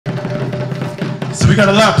So we got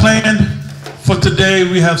a lot planned for today.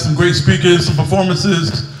 We have some great speakers, some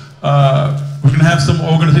performances. We're gonna have some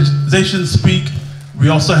organizations speak. We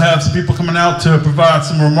also have some people coming out to provide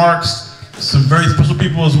some remarks, some very special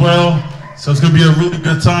people as well. So it's gonna be a really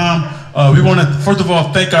good time. We wanna, first of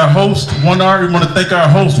all, thank our host, One Art. We wanna thank our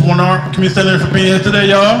host, One Art. Can we stand there for being here today,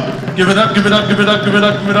 y'all? Give it up, give it up, give it up, give it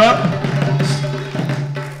up, give it up.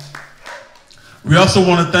 We also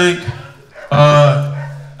wanna thank,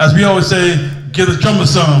 as we always say, give the drummers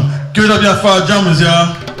some. Give it up, y'all, for our drummers,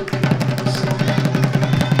 y'all.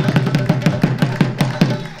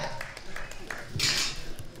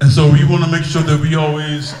 And so we want to make sure that we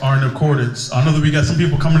always are in accordance. I know that we got some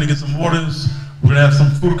people coming to get some waters. We're going to have some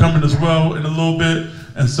food coming as well in a little bit.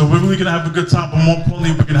 And so we're really going to have a good time, but more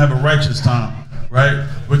importantly, we're going to have a righteous time, right?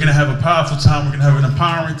 We're going to have a powerful time. We're going to have an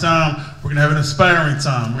empowering time. We're going to have an inspiring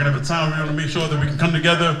time. We're going to have a time where we're going to make sure that we can come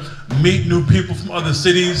together, meet new people from other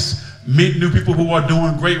cities, meet new people who are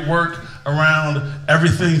doing great work around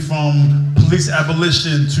everything from police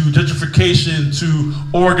abolition to gentrification to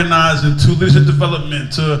organizing to leadership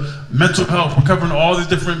development to mental health. We're covering all these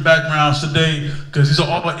different backgrounds today because these are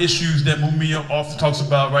all issues that Mumia often talks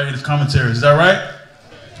about, right, in his commentaries. Is that right?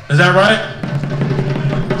 Is that right?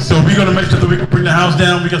 So we're gonna make sure that we can bring the house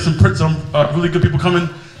down. We got some really good people coming.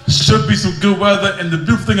 Should be some good weather, and the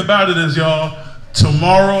beautiful thing about it is, y'all,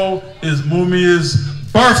 tomorrow is Mumia's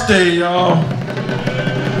birthday, y'all.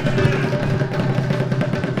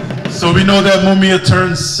 So we know that Mumia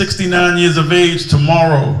turns 69 years of age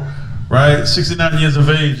tomorrow, right? 69 years of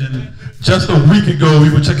age. And just a week ago, we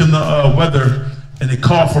were checking the weather, and it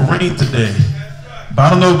called for rain today. But I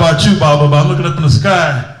don't know about you, Baba, but I'm looking up in the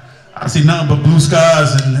sky, I see nothing but blue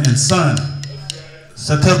skies and sun.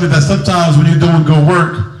 So that tells me that sometimes when you're doing good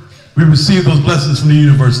work, we receive those blessings from the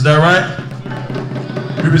universe. Is that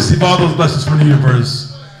right? We receive all those blessings from the universe.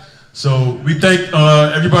 So we thank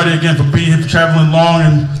everybody again for being here, for traveling long,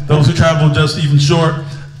 and those who traveled just even short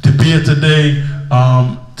to be here today.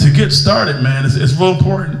 To get started, man, it's real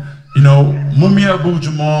important. You know, Mumia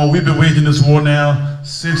Abu-Jamal, we've been waging this war now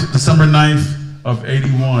since December 9th of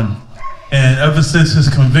 '81. And ever since his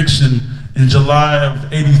conviction in July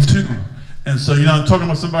of '82. And so, you know, I'm talking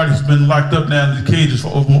about somebody who's been locked up now in the cages for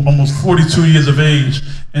almost 42 years of age.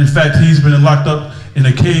 In fact, he's been locked up in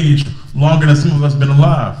a cage longer than some of us have been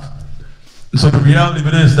alive. And so the reality of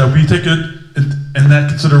it is that we take it in that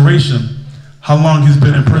consideration, how long he's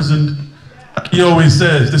been imprisoned. He always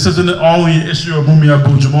says, this isn't only an issue of Mumia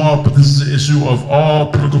Abu-Jamal, but this is an issue of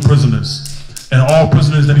all political prisoners and all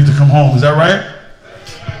prisoners that need to come home. Is that right?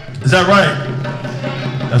 Is that right?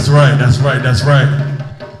 That's right, that's right, that's right.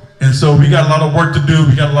 And so we got a lot of work to do.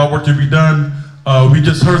 We got a lot of work to be done. We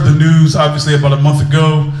just heard the news, obviously, about a month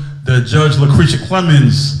ago, that Judge Lucretia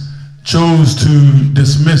Clemons chose to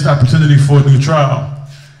dismiss the opportunity for a new trial.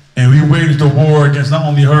 And we waged a war against not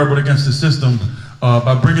only her, but against the system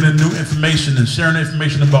by bringing in new information and sharing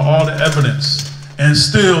information about all the evidence. And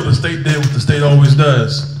still, the state did what the state always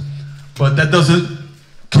does. But that doesn't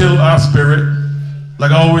kill our spirit.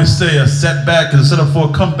 Like I always say, a setback is a setup for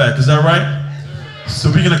a comeback. Is that right? So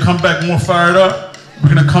we're gonna come back more fired up.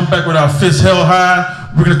 We're gonna come back with our fists held high.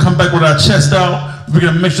 We're gonna come back with our chest out. We're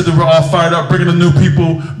gonna make sure that we're all fired up, bringing the new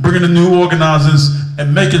people, bringing the new organizers,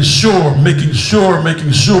 and making sure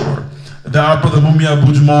that our brother Mumia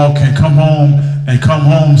Abu-Jamal can come home and come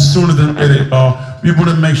home sooner than later. We want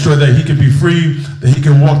to make sure that he can be free, that he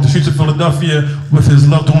can walk the streets of Philadelphia with his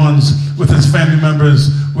loved ones, with his family members,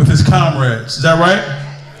 with his comrades. Is that right?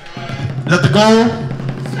 Is that the goal?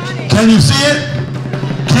 Can you see it?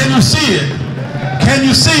 Can you see it? Can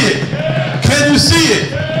you see it? Can you see it?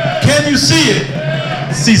 Can you see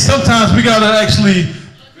it? See, sometimes we gotta actually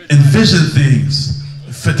envision things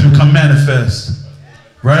for them to become manifest,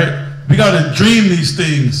 right? We gotta dream these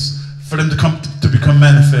things for them to become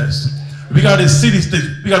manifest. We gotta see these things.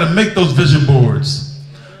 We gotta make those vision boards.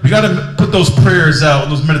 We gotta put those prayers out,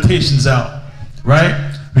 those meditations out, right?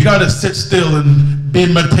 We gotta sit still and be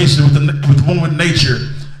in meditation with one with nature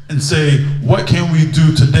and say, what can we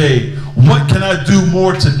do today? What can I do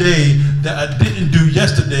more today that I didn't do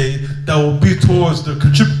yesterday that will be towards the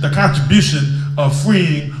contribution of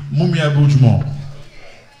freeing Mumia Abu-Jamal?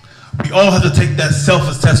 We all have to take that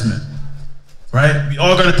self-assessment, right? We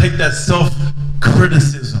all got to take that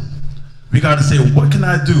self-criticism. We got to say, what can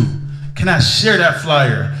I do? Can I share that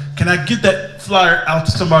flyer? Can I get that flyer out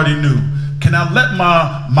to somebody new? Can I let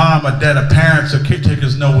my mom or dad or parents or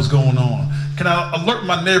caretakers know what's going on? Can I alert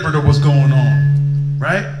my neighbor to what's going on,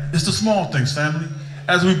 right? It's the small things, family.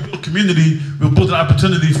 As we build community, we'll build an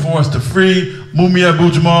opportunity for us to free Mumia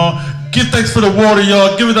Abu-Jamal. Give thanks for the water,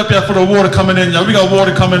 y'all. Give it up, y'all, for the water coming in, y'all. We got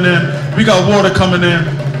water coming in. We got water coming in.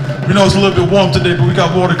 We know it's a little bit warm today, but we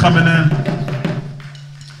got water coming in.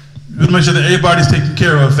 We want to make sure that everybody's taken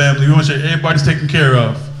care of, family. We want to make sure everybody's taken care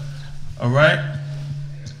of. All right?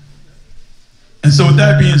 And so with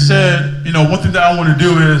that being said, you know, one thing that I want to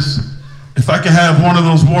do is, if I can have one of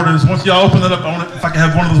those waters, once y'all open it up, if I can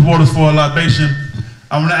have one of those waters for a libation,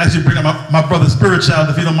 I want to actually bring up my brother Spirit Child,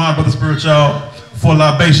 if you don't mind, brother Spirit Child, for a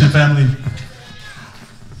libation, family.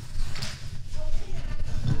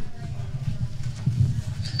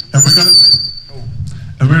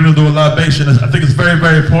 And we're gonna do a libation. I think it's very,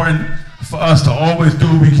 very important for us to always do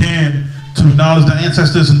what we can to acknowledge the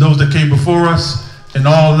ancestors and those that came before us, and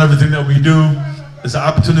all and everything that we do. It's an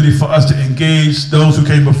opportunity for us to engage those who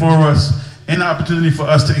came before us, and an opportunity for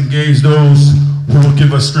us to engage those who will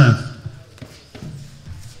give us strength.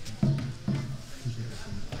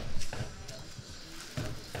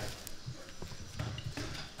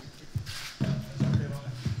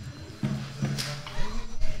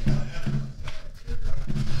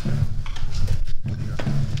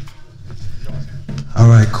 All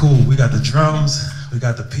right, cool. We got the drums, we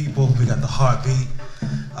got the people, we got the heartbeat.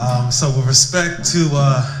 So with respect to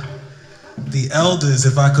the elders,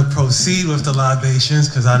 if I could proceed with the libations,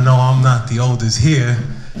 because I know I'm not the oldest here,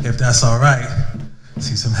 if that's all right.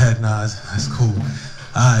 See some head nods, that's cool.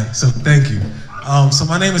 All right, so thank you. So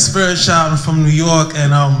my name is Spirit Child, I'm from New York,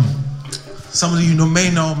 and some of you may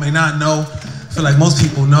know, may not know, I feel like most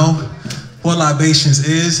people know what libations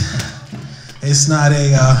is. It's not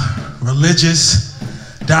a religious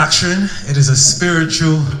doctrine, it is a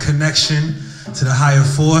spiritual connection to the higher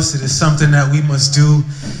force. It is something that we must do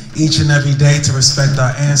each and every day to respect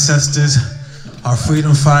our ancestors, our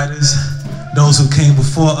freedom fighters, those who came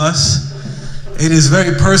before us. It is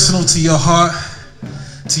very personal to your heart,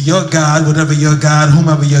 to your God, whatever your God,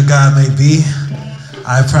 whomever your God may be.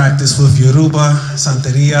 I practice with Yoruba,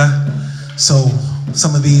 Santeria, so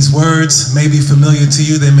some of these words may be familiar to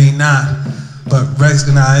you, they may not, but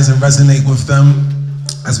recognize and resonate with them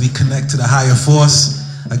as we connect to the higher force.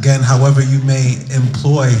 Again, however you may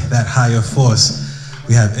employ that higher force.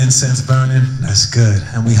 We have incense burning, that's good.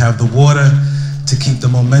 And we have the water to keep the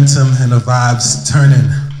momentum and the vibes turning.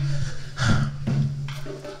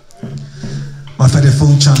 Mafere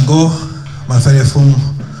fun chango, mafere fun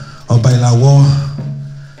obailawo,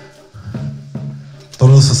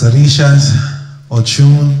 todos los orishas,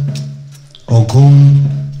 Ochun, Ogun,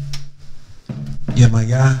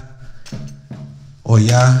 Yemaya,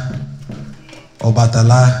 Oya,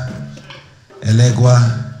 Obatala,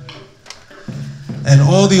 Elegua, and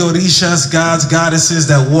all the Orishas, gods, goddesses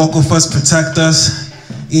that walk with us, protect us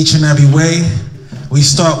each and every way. We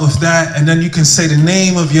start with that, and then you can say the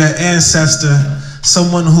name of your ancestor,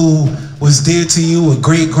 someone who was dear to you, a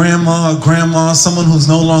great-grandma, a grandma, someone who's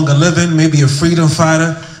no longer living, maybe a freedom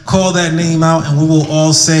fighter. Call that name out, and we will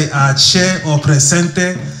all say Ache or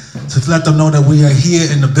Presente, to let them know that we are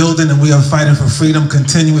here in the building and we are fighting for freedom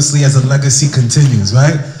continuously as the legacy continues,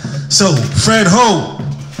 right? So, Fred Ho.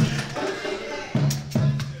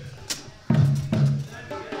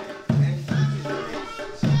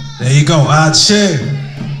 There you go, Ache.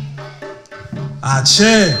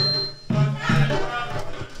 Ache.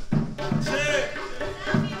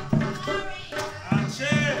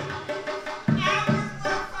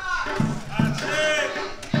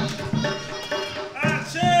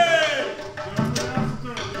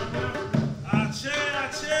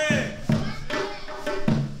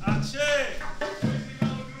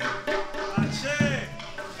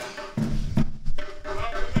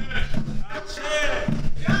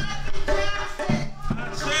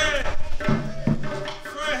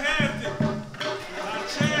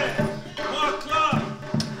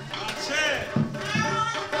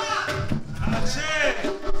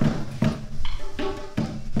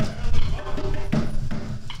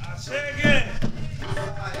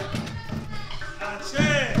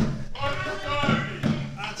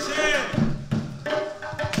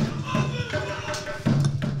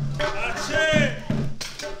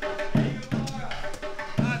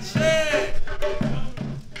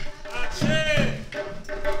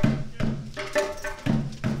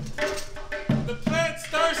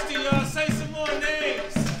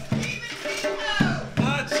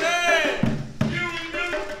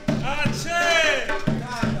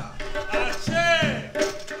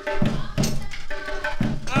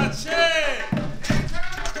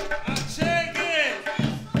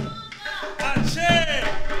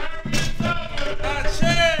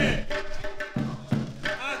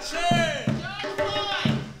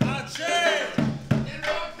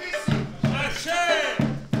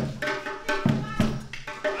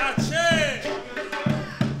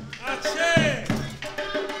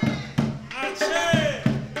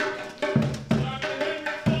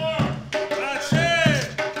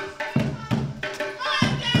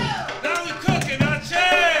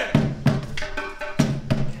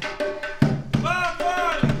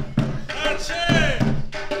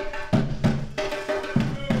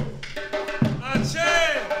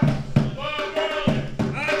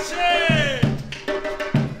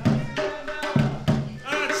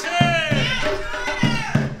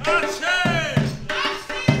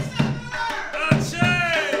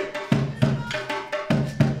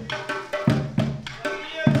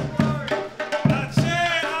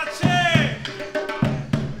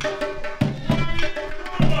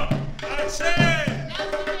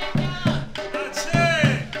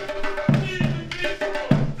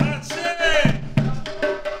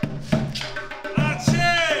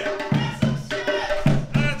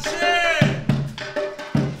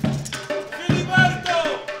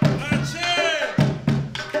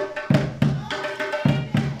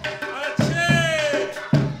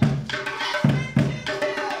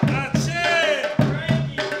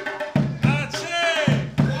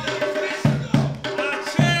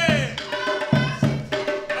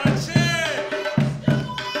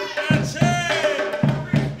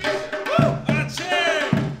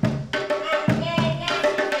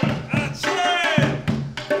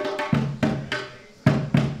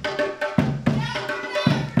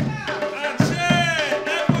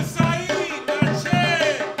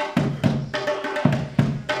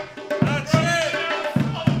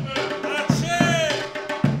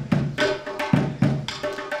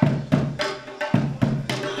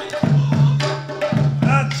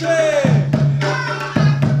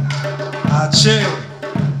 Ache.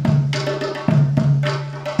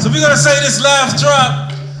 So we're gonna say this last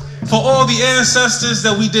drop for all the ancestors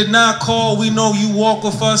that we did not call. We know you walk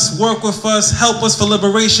with us, work with us, help us for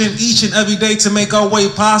liberation each and every day to make our way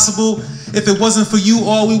possible. If it wasn't for you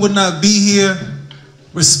all, we would not be here.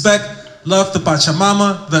 Respect, love to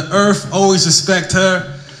Pachamama, the earth, always respect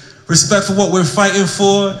her. Respect for what we're fighting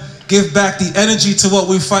for. Give back the energy to what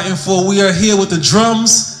we're fighting for. We are here with the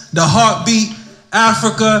drums, the heartbeat,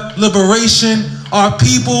 Africa, liberation, our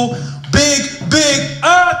people. Big, big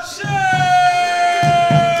Ache!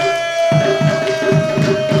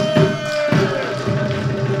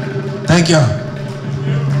 Thank y'all.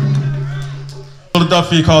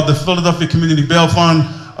 Philadelphia, called the Philadelphia Community Bail Fund,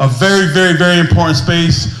 a very, very, very important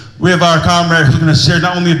space. We have our comrade who's going to share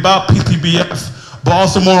not only about PTBF, but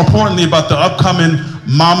also more importantly about the upcoming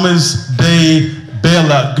Mama's Day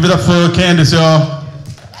bailout. Give it up for Candace, y'all.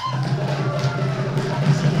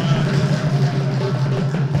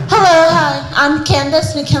 Hello, hi, I'm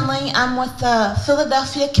Candace McKinley. I'm with the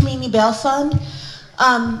Philadelphia Community Bail Fund.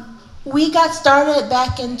 We got started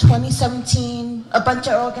back in 2017, a bunch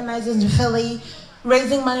of organizers in Philly,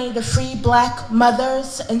 raising money to free Black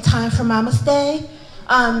mothers in time for Mama's Day.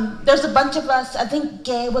 There's a bunch of us, I think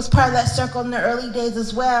Gay was part of that circle in the early days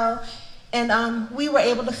as well. And we were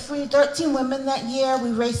able to free 13 women that year. We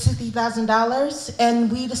raised $60,000 and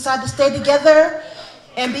we decided to stay together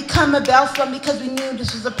and become a bail fund because we knew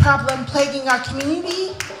this was a problem plaguing our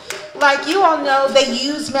community. Like you all know, they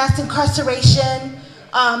use mass incarceration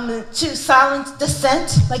to silence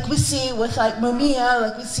dissent, like we see with like Mumia,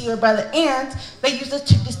 like we see with Brother Ant. They use it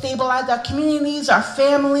to destabilize our communities, our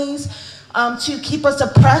families, to keep us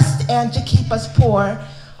oppressed and to keep us poor.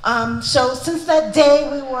 So since that day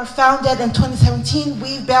we were founded in 2017,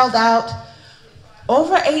 we've bailed out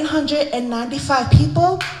over 895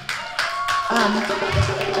 people.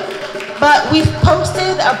 But we've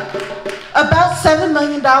posted about $7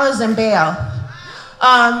 million in bail.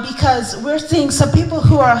 Because we're seeing some people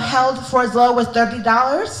who are held for as low as $30,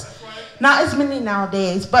 not as many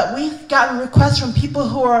nowadays, but we've gotten requests from people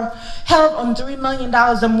who are held on $3 million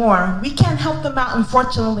or more. We can't help them out,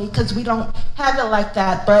 unfortunately, because we don't have it like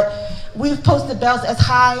that, but we've posted bails as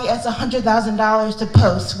high as $100,000 to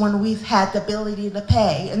post when we've had the ability to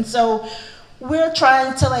pay. And so we're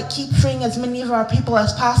trying to like keep freeing as many of our people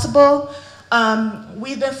as possible.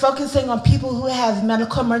 We've been focusing on people who have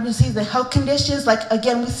medical emergencies and health conditions. Like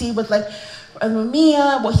again, we see with like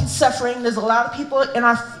Mumia, what he's suffering. There's a lot of people in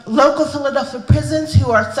our local Philadelphia prisons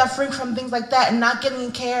who are suffering from things like that and not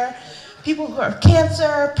getting care. People who have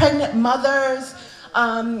cancer, pregnant mothers,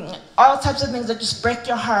 all types of things that just break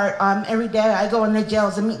your heart. Every day I go in the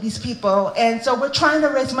jails and meet these people. And so we're trying to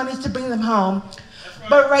raise money to bring them home.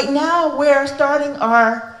 But right now we're starting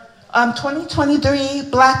our 2023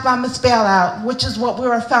 Black Mamas Bailout, which is what we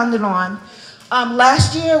were founded on.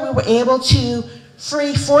 Last year, we were able to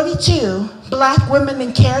free 42 Black women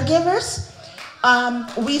and caregivers.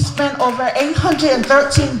 We spent over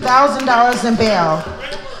 $813,000 in bail.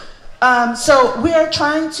 So we are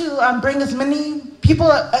trying to bring as many people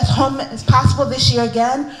at home as possible this year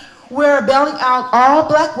again. We're bailing out all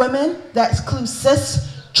Black women, that includes cis,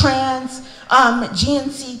 trans,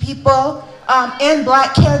 GNC people, and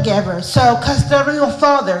Black caregivers, so custodial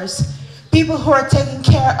fathers, people who are taking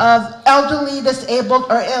care of elderly, disabled,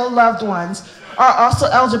 or ill loved ones are also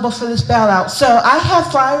eligible for this bailout. So I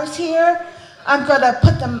have flyers here. I'm gonna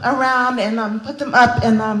put them around and put them up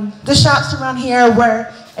in the shops around here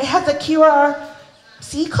where it has a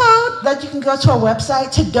QRC code that you can go to our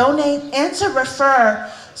website to donate and to refer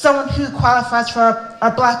someone who qualifies for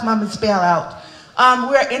our Black Mamas Bailout.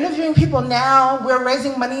 We're interviewing people now. We're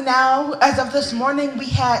raising money now. As of this morning, we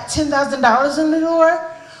had $10,000 in the door.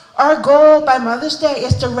 Our goal by Mother's Day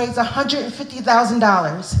is to raise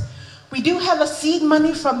 $150,000. We do have a seed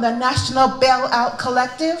money from the National Bailout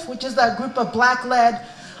Collective, which is a group of Black-led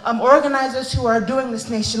organizers who are doing this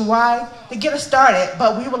nationwide to get us started.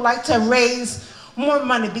 But we would like to raise more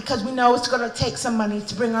money because we know it's going to take some money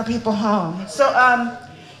to bring our people home. So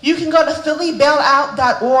you can go to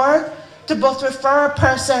phillybailout.org to both refer a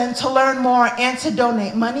person, to learn more, and to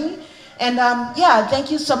donate money. And yeah,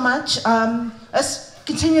 thank you so much. Let's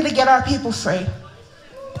continue to get our people free.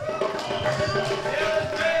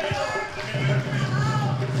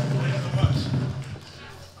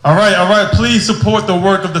 All right, please support the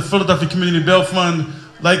work of the Philadelphia Community Bail Fund.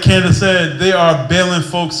 Like Candace said, they are bailing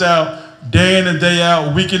folks out day in and day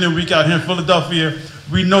out, week in and week out here in Philadelphia.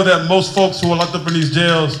 We know that most folks who are locked up in these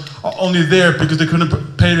jails are only there because they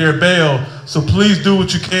couldn't pay their bail. So please do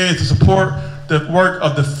what you can to support the work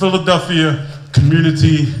of the Philadelphia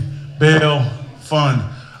Community Bail Fund.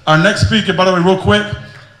 Our next speaker, by the way, real quick,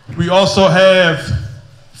 we also have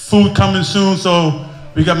food coming soon. So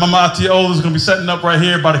we got Mama Atiola is going to be setting up right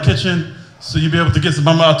here by the kitchen. So you'll be able to get some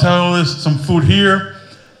Mama Atiola, some food here.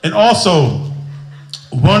 And also,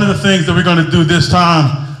 one of the things that we're going to do this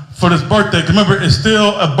time for this birthday, remember, it's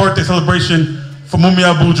still a birthday celebration for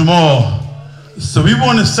Mumia Abu-Jamal. So we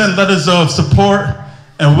want to send letters of support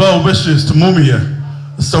and well wishes to Mumia.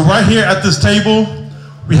 So right here at this table,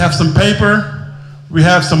 we have some paper, we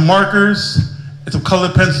have some markers, and some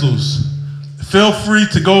colored pencils. Feel free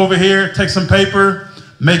to go over here, take some paper,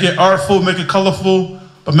 make it artful, make it colorful,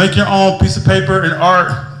 but make your own piece of paper and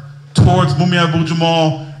art towards Mumia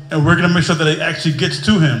Abu-Jamal, and we're gonna make sure that it actually gets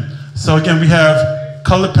to him. So again, we have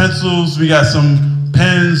colored pencils, we got some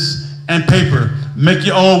pens and paper. Make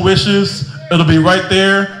your own wishes. It'll be right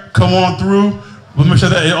there. Come on through. We'll make sure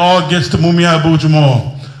that it all gets to Mumia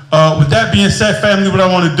Abu-Jamal. With that being said, family, what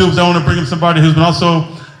I want to do is I want to bring up somebody who's been also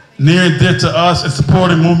near and dear to us and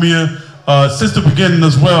supporting Mumia since the beginning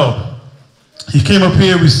as well. He came up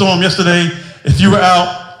here. We saw him yesterday. If you were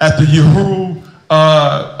out at the Uhuru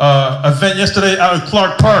event yesterday out in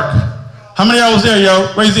Clark Park, how many of y'all was there,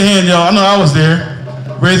 yo? Raise your hand, y'all. I know I was there.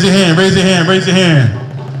 Raise your hand, raise your hand, raise your hand.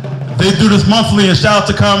 They do this monthly, and shout out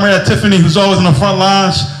to Comrade Tiffany, who's always on the front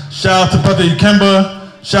lines. Shout out to Brother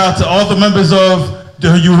Ikemba. Shout out to all the members of the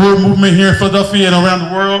Uhuru movement here in Philadelphia and around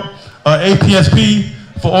the world. APSP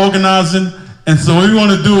for organizing. And so what we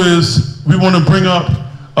want to do is we want to bring up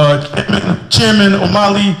Chairman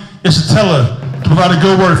Omali Ishitela to provide a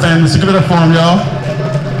good word, family. So give it up for him, y'all.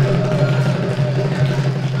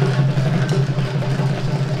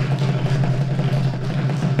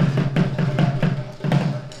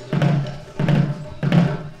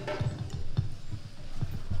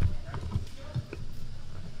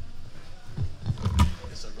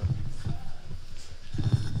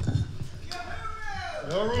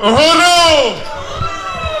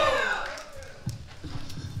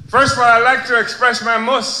 First of all, I'd like to express my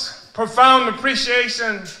most profound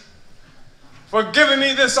appreciation for giving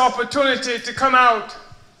me this opportunity to come out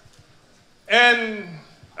and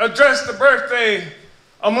address the birthday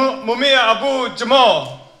of Mumia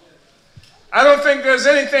Abu-Jamal. I don't think there's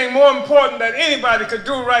anything more important that anybody could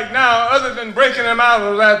do right now other than breaking him out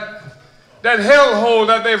of that hellhole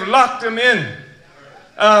that they've locked him in.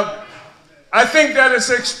 I think that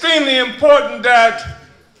it's extremely important that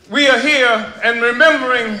we are here and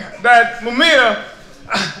remembering that Mumia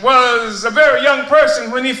was a very young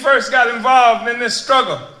person when he first got involved in this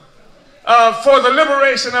struggle for the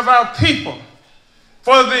liberation of our people,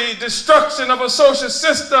 for the destruction of a social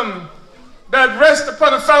system that rests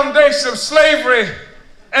upon a foundation of slavery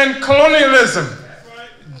and colonialism,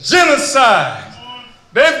 genocide.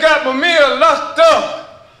 They've got Mumia locked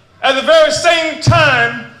up. At the very same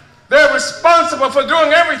time, they're responsible for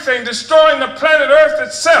doing everything, destroying the planet Earth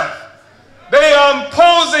itself. They are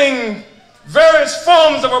imposing various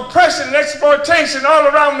forms of oppression and exploitation all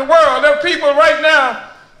around the world. There are people right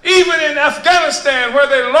now, even in Afghanistan, where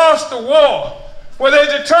they lost the war, where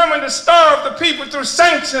they're determined to starve the people through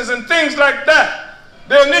sanctions and things like that.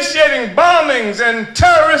 They're initiating bombings and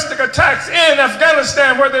terroristic attacks in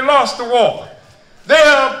Afghanistan where they lost the war. They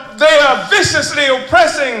are viciously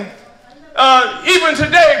oppressing even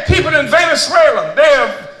today, people in Venezuela. They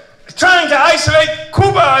are trying to isolate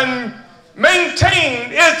Cuba and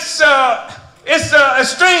maintain its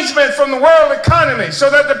estrangement from the world economy so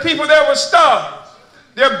that the people there will starve.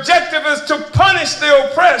 The objective is to punish the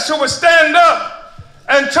oppressed who will stand up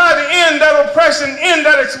and try to end that oppression, end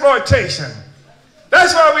that exploitation.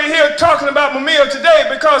 That's why we're here talking about Mumia today,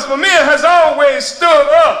 because Mumia has always stood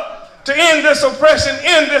up to end this oppression,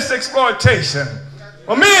 end this exploitation.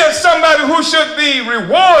 Mumia is somebody who should be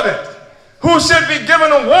rewarded, who should be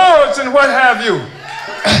given awards and what have you.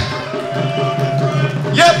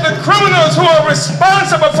 Yet the criminals who are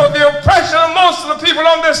responsible for the oppression of most of the people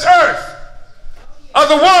on this earth are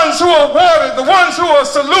the ones who are awarded, the ones who are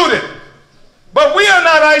saluted. But we are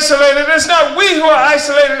not isolated. It's not we who are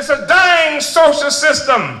isolated. It's a dying social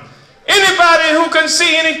system. Anybody who can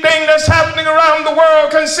see anything that's happening around the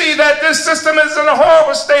world can see that this system is in a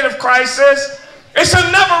horrible state of crisis. It shall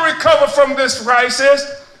never recover from this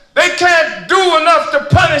crisis. They can't do enough to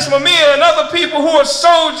punish Mumia and other people who are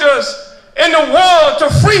soldiers in the war to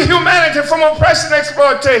free humanity from oppression and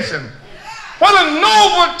exploitation. What a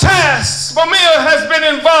noble task Mumia has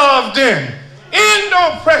been involved in. End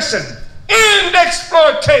oppression, end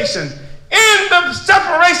exploitation, end the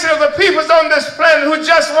separation of the peoples on this planet who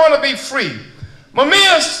just want to be free.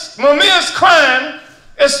 Mumia's crime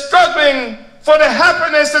is struggling for the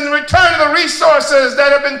happiness and the return of the resources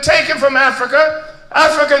that have been taken from Africa,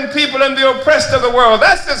 African people and the oppressed of the world.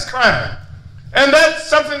 That's his crime. And that's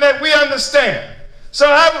something that we understand. So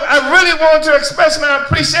I really want to express my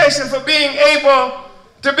appreciation for being able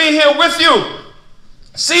to be here with you.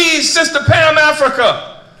 See Sister Pam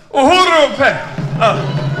Africa, Uhuru Pam.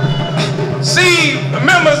 See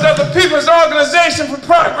members of the People's Organization for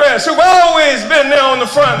Progress who've always been there on the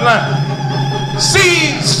front line.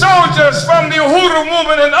 See soldiers from the Uhuru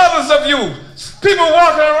movement and others of you. People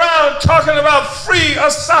walking around talking about free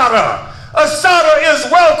Asada. Asada is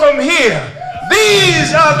welcome here.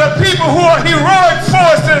 These are the people who are heroic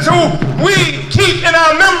forces who we keep in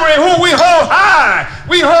our memory, who we hold high.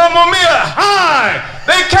 We hold Mumia high.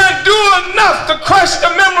 They can't do enough to crush the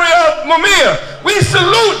memory of Mumia. We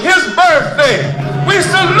salute his birthday. We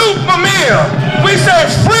salute Mumia. We say,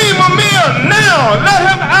 free Mumia now. Let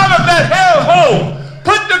him out of that hellhole.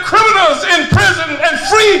 Put the criminals in prison and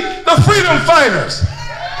free the freedom fighters.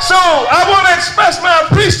 So I want to express my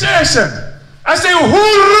appreciation. I say,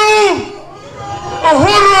 Uhuru.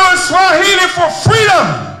 Uhuru is Swahili for freedom.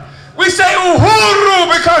 We say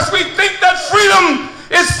Uhuru because we think that freedom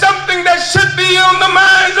is something that should be on the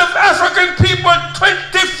minds of African people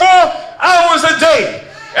 24 hours a day.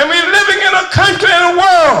 And we're living in a country and a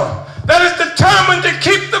world that is determined to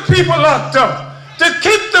keep the people locked up, to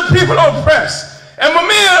keep the people oppressed. And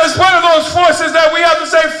Mumia is one of those forces that we have to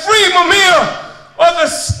say, free Mumia, or the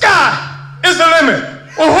sky is the limit.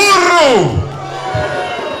 Uhuru.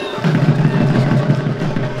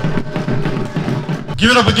 Give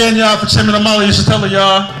it up again, y'all, for Chairman Amali. You should tell her,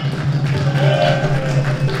 y'all.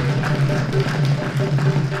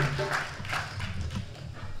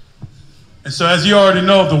 And so, as you already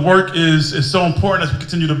know, the work is so important as we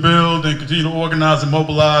continue to build and continue to organize and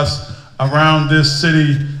mobilize around this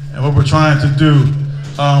city and what we're trying to do.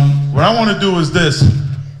 What I want to do is this.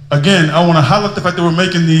 Again, I want to highlight the fact that we're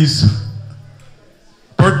making these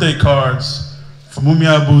birthday cards for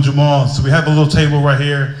Mumia Abu-Jamal. So we have a little table right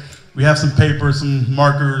here. We have some paper, some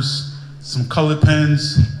markers, some colored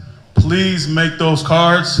pens. Please make those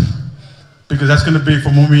cards because that's going to be for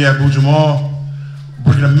Mumia Abu-Jamal.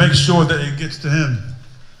 We're going to make sure that it gets to him.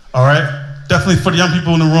 All right? Definitely for the young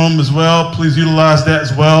people in the room as well. Please utilize that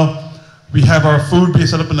as well. We have our food being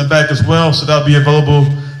set up in the back as well, so that'll be available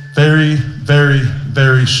very, very,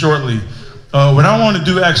 very shortly. What I want to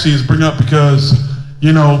do actually is bring up because,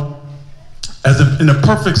 you know, in a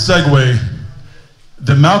perfect segue,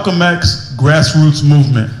 the Malcolm X grassroots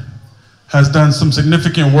movement has done some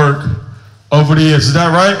significant work over the years. Is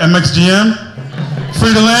that right? MXGM?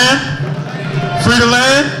 Free the land? Free the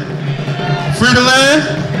land? Free the land?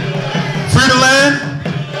 Free the land?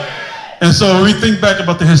 And so when we think back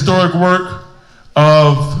about the historic work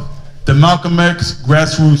of the Malcolm X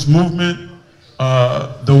grassroots movement,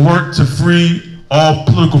 the work to free all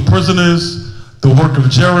political prisoners, the work of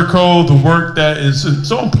Jericho, the work that is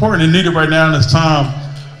so important and needed right now in this time,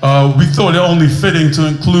 we thought it only fitting to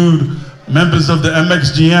include members of the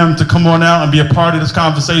MXGM to come on out and be a part of this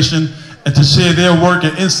conversation and to share their work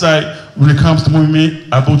and insight when it comes to Mumia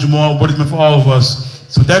Abu-Jamal, what it's meant for all of us.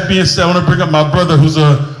 So with that being said, I want to bring up my brother who's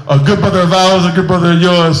a good brother of ours, a good brother of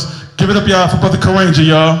yours. Give it up, y'all, for Brother Karanger,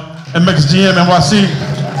 y'all. MXGM, NYC.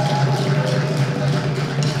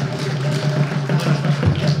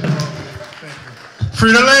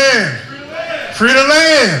 Free the land. Free the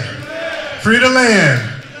land. Free the land.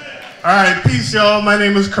 All right, peace, y'all. My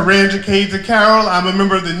name is Karanger Carroll. I'm a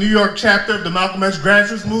member of the New York chapter of the Malcolm X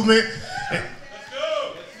Grassroots Movement.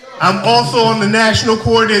 I'm also on the National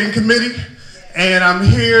Coordinating Committee, and I'm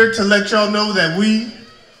here to let y'all know that we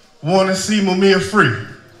want to see Mumia free.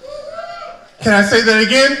 Can I say that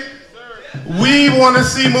again? We want to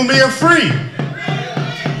see Mumia free.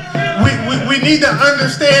 We need to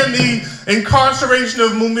understand the incarceration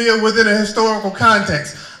of Mumia within a historical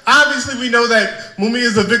context. Obviously, we know that Mumia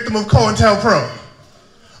is a victim of COINTELPRO.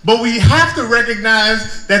 But we have to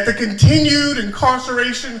recognize that the continued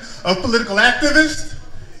incarceration of political activists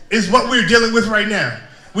is what we're dealing with right now.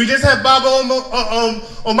 We just had Baba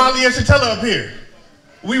Omali Yeshitela up here.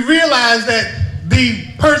 We realize that the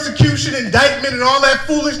persecution, indictment, and all that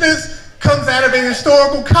foolishness comes out of a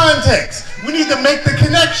historical context. We need to make the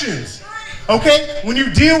connections. Okay, when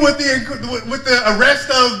you deal with the arrest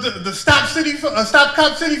of the Stop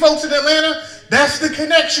Cop City folks in Atlanta, that's the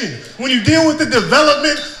connection. When you deal with the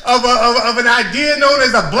development of an idea known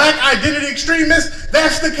as a black identity extremist,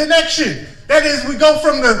 that's the connection. That is, we go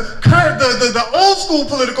from the old school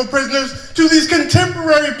political prisoners to these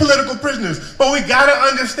contemporary political prisoners. But we gotta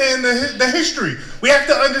understand the history. We have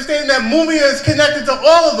to understand that Mumia is connected to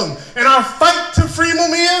all of them. And our fight to free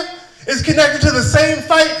Mumia is connected to the same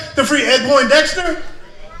fight to free Ed Poindexter,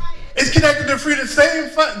 It's connected to free the same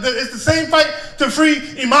fight. It's the same fight to free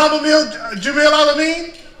Imam Jamil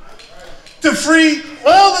Alameen, to free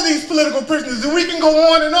all of these political prisoners, and we can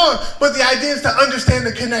go on and on. But the idea is to understand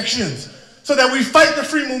the connections, so that we fight to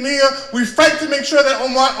free Mumia, we fight to make sure that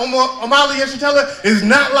Omali Yeshitela is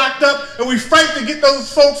not locked up, and we fight to get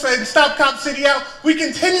those folks and stop Cop City out. We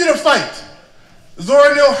continue to fight.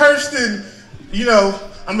 Zora Neale Hurston, you know,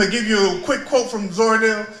 I'm gonna give you a quick quote from Zora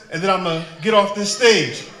Neale, and then I'm gonna get off this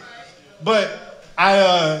stage. But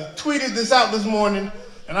I tweeted this out this morning,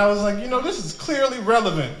 and I was like, you know, this is clearly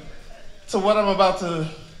relevant to what we're about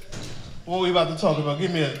to talk about.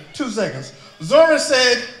 Give me 2 seconds. Zora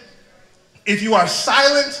said, if you are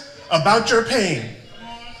silent about your pain,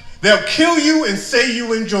 they'll kill you and say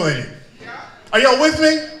you enjoyed it. Are y'all with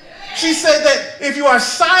me? She said that if you are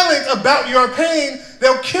silent about your pain,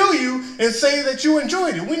 they'll kill you and say that you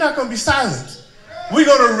enjoyed it. We're not going to be silent. We're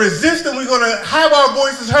going to resist, and we're going to have our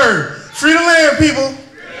voices heard. Free the land, people.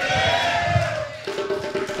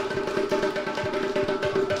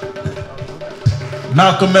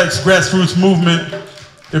 Malcolm X grassroots movement.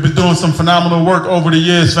 They've been doing some phenomenal work over the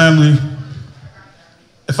years, family.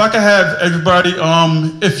 If I could have everybody,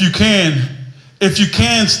 if you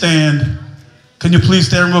can stand, can you please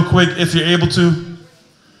stand real quick if you're able to?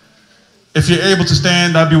 If you're able to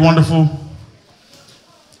stand, that'd be wonderful.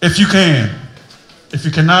 If you can. If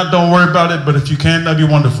you cannot, don't worry about it, but if you can, that'd be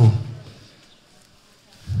wonderful.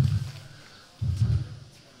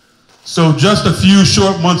 So just a few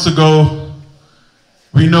short months ago,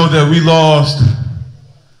 we know that we lost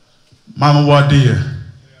Mama Wadia.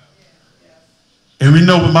 And we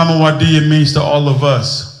know what Mama Wadia means to all of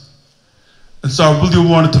us. And so I really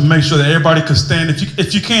wanted to make sure that everybody could stand.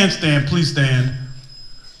 If you can stand, please stand.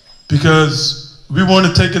 Because we want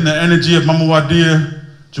to take in the energy of Mama Wadia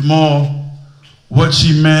Jamal, what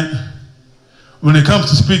she meant when it comes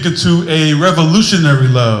to speaking to a revolutionary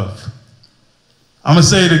love. I'm going to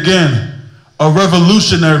say it again, a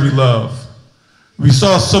revolutionary love. We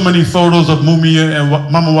saw so many photos of Mumia and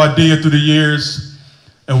Mama Wadia through the years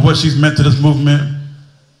and what she's meant to this movement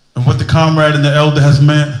and what the comrade and the elder has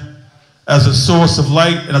meant as a source of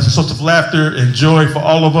light and as a source of laughter and joy for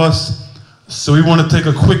all of us. So we want to take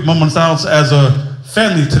a quick moment of silence as a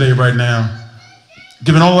family today right now,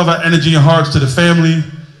 giving all of our energy and hearts to the family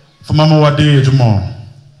for Mama Wadia Jamal.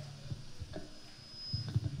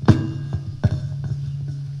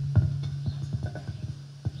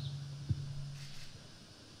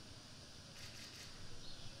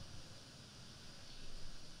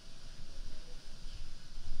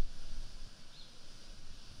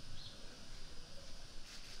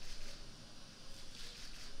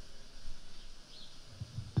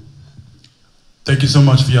 Thank you so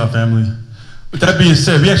much for y'all, family. With that being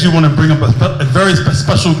said, we actually want to bring up a very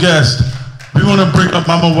special guest. We want to bring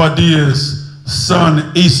up Mama Wadia's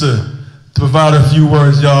son, Issa, to provide a few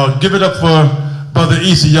words, y'all. Give it up for Brother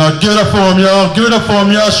Issa, y'all. Give it up for him, y'all. Give it up for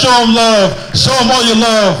him, y'all. Show him love. Show him all your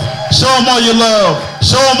love. Show him all your love.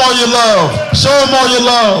 Show him all your love. Show him all your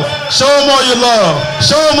love. Show him all your love.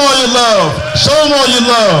 Show him all your love. Show him all your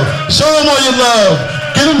love. Show him all your love.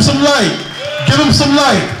 Give him some light. Give him some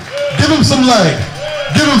light. Give him some light.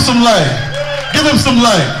 Give him some light. Give him some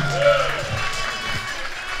light.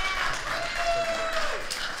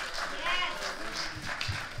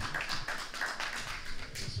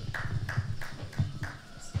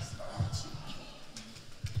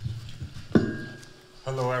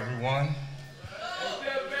 Hello, everyone.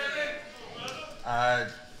 I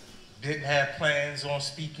didn't have plans on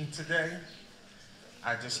speaking today.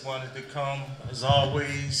 I just wanted to come, as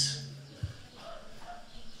always.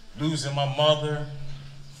 Losing my mother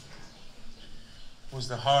was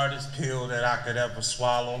the hardest pill that I could ever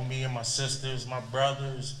swallow. Me and my sisters, my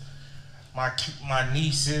brothers, my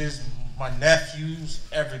nieces, my nephews,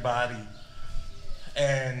 everybody.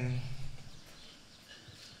 And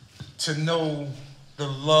to know the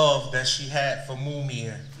love that she had for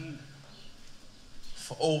Mumia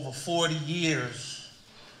for over 40 years.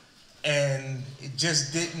 And it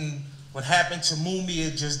just didn't, what happened to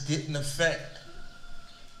Mumia just didn't affect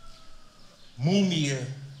Mumia,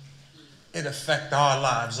 it affected our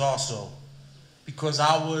lives also. Because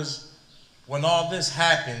when all this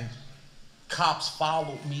happened, cops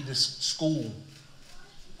followed me to school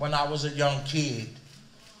when I was a young kid.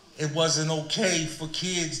 It wasn't okay for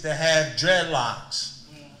kids to have dreadlocks.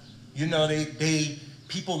 You know,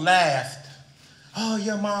 people laughed. Oh,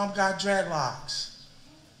 your mom got dreadlocks.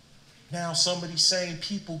 Now some of these same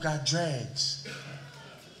people got dreads.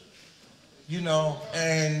 You know,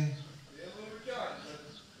 and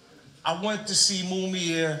I went to see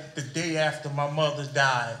Mumia the day after my mother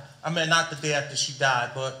died. I mean, not the day after she died,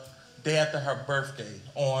 but day after her birthday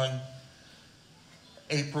on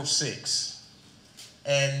April 6th.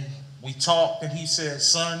 And we talked, and he said,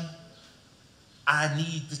 son, I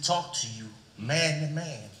need to talk to you, man to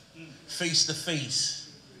man, face to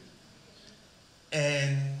face.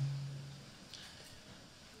 And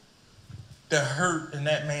the hurt in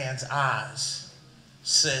that man's eyes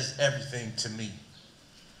says everything to me.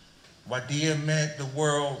 Wadia meant the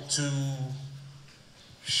world to,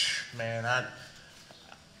 man,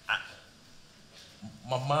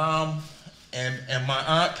 my mom and my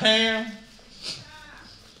Aunt Pam,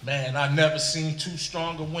 man, I've never seen two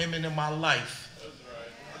stronger women in my life.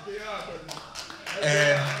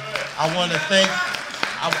 And I want to thank,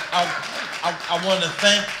 I want to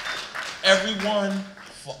thank everyone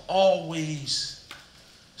for always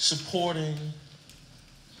supporting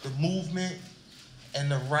the movement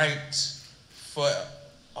and the rights for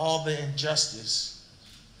all the injustice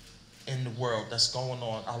in the world that's going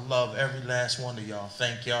on. I love every last one of y'all.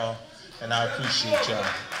 Thank y'all, and I appreciate y'all.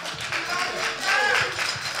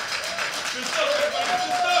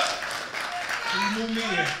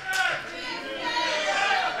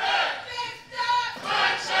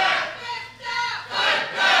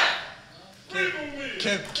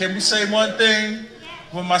 Can we say one thing?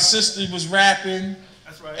 When my sister was rapping,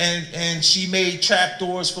 and she made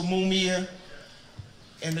trapdoors for Mumia,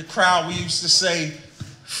 in the crowd we used to say,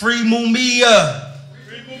 "Free Mumia!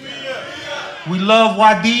 Free Mumia! We love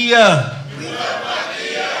Wadia! We love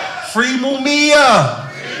Wadia! Free Mumia!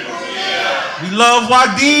 Free Mumia! We love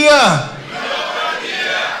Wadia! We love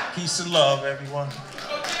Wadia!" Peace and love, everyone.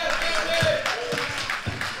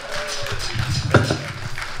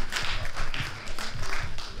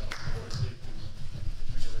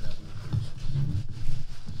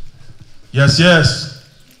 Yes, yes.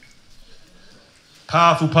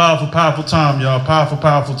 Powerful, powerful, powerful time, y'all. Powerful,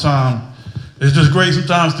 powerful time. It's just great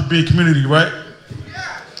sometimes to be in community, right?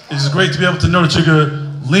 It's just great to be able to know that you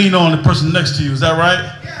can lean on the person next to you. Is that right?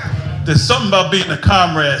 There's something about being a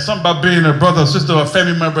comrade, something about being a brother, sister, a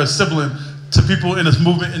family member, a sibling to people in this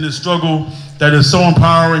movement, in this struggle that is so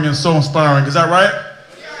empowering and so inspiring. Is that right?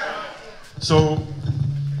 So,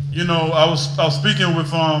 you know, I was speaking with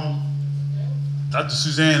Dr.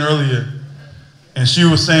 Suzanne earlier, and she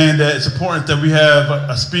was saying that it's important that we have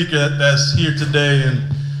a speaker that's here today. And,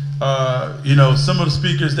 you know, some of the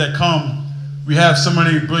speakers that come, we have so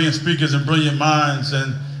many brilliant speakers and brilliant minds.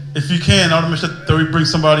 And if you can, I want to make sure that we bring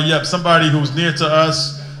somebody up, somebody who's near to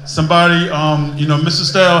us, somebody, you know, Mr.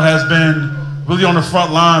 Stell has been really on the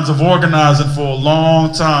front lines of organizing for a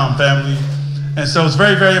long time, family. And so it's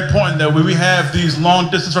very, very important that when we have these long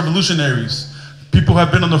distance revolutionaries, people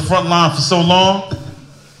have been on the front line for so long.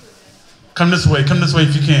 Come this way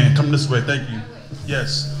if you can. Come this way, thank you.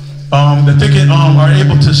 Yes. That they can, are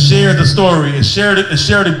able to share the story and share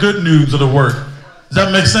the good news of the work. Does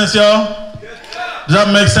that make sense, y'all? Does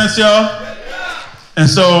that make sense, y'all? And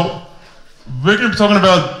so we're gonna be talking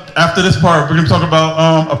about, after this part, we're gonna be talking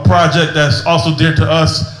about a project that's also dear to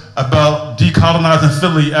us about decolonizing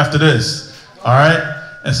Philly after this. All right?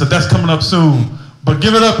 And so that's coming up soon. But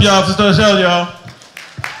give it up, y'all, Sister Michelle, y'all.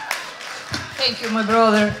 Thank you, my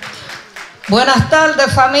brother. Buenas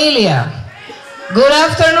tardes, familia. Good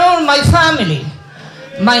afternoon, my family.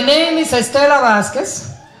 My name is Estela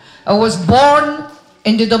Vasquez. I was born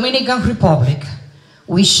in the Dominican Republic.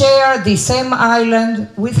 We share the same island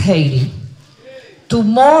with Haiti.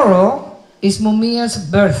 Tomorrow is Mumia's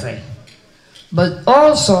birthday, but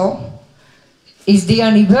also is the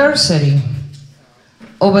anniversary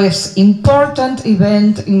of an important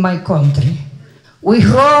event in my country. We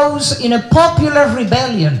rose in a popular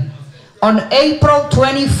rebellion on April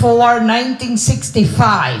 24,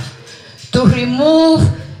 1965, to remove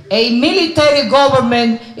a military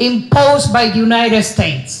government imposed by the United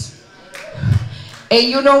States. And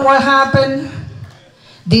you know what happened?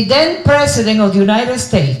 The then President of the United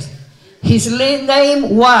States, his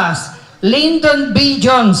name was Lyndon B.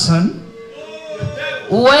 Johnson,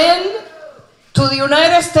 went to the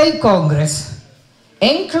United States Congress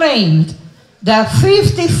and claimed that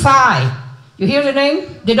 55, you hear the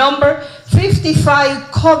name? The number?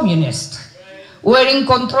 55 communists were in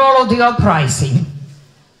control of the uprising.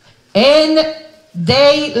 And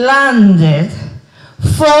they landed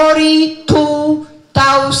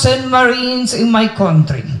 42,000 Marines in my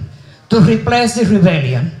country to replace the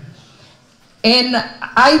rebellion. And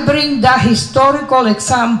I bring that historical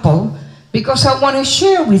example because I want to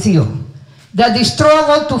share with you that the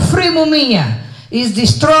struggle to free Mumia is the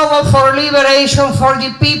struggle for liberation for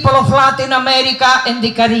the people of Latin America and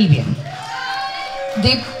the Caribbean.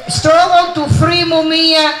 The struggle to free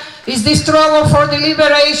Mumia is the struggle for the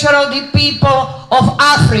liberation of the people of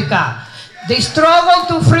Africa. The struggle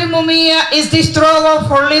to free Mumia is the struggle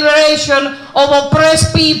for liberation of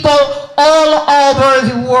oppressed people all over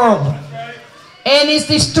the world. And it's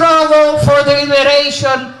the struggle for the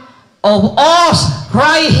liberation of us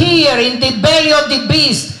right here in the belly of the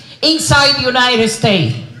beast inside the United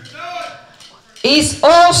States. It's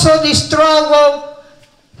also the struggle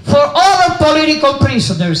for other political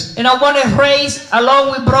prisoners. And I want to raise, along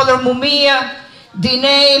with Brother Mumia, the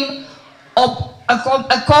name of a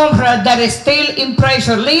comrade that is still in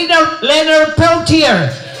prison, Leonard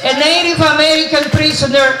Peltier, a Native American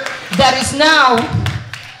prisoner that is now,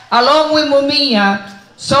 along with Mumia,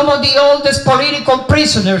 some of the oldest political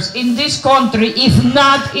prisoners in this country, if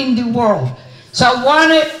not in the world. So I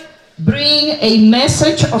want to bring a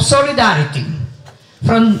message of solidarity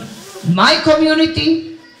from my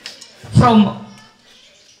community, from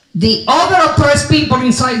the other oppressed people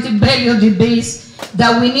inside the belly of the beast,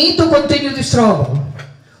 that we need to continue the struggle.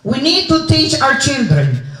 We need to teach our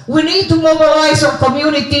children. We need to mobilize our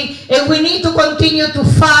community, and we need to continue to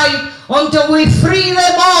fight until we free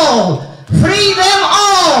them all. Free them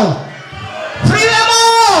all! Free them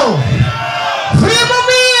all! Free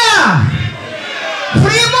Mumia!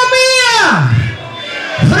 Free Mumia!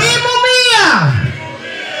 Free Mumia!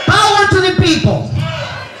 Power to the people!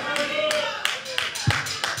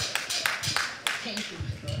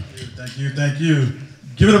 Thank you.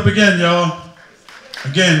 Give it up again, y'all.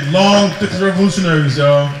 Again, long, thick revolutionaries,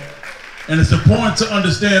 y'all. And it's important to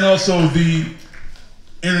understand also the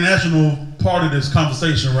international part of this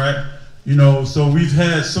conversation, right? You know, so we've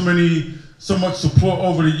had so much support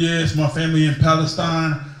over the years. My family in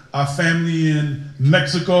Palestine, our family in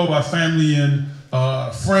Mexico, our family in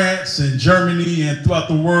France and Germany and throughout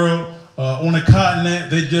the world. On the continent,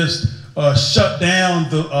 they just shut down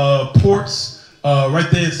the ports right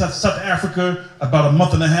there in South Africa about a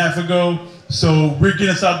month and a half ago. So we're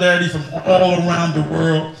getting solidarity from all around the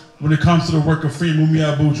world when it comes to the work of freeing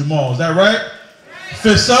Mumia Abu-Jamal. Is that right?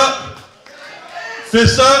 Fists up?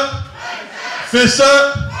 Fists up? Fists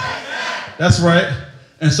up? That's right.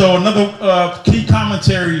 And so another key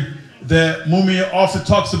commentary that Mumia often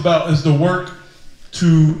talks about is the work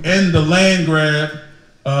to end the land grab,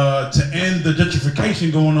 to end the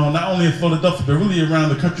gentrification going on, not only in Philadelphia, but really around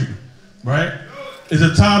the country, right? Is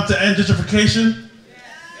it time to end gentrification?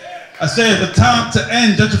 I said it's time to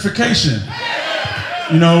end gentrification.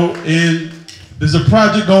 You know, and there's a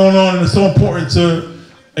project going on, and it's so important to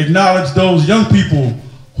acknowledge those young people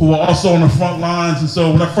who are also on the front lines. And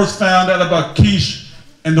so when I first found out about Quiche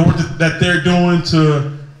and the work that they're doing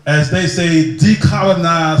to, as they say,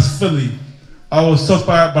 decolonize Philly, I was so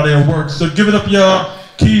inspired by their work. So give it up, y'all.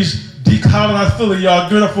 Quiche, decolonize Philly, y'all.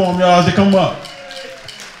 Give it up for them, y'all, as they come up.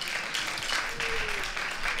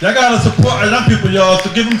 Y'all gotta support our young people, y'all,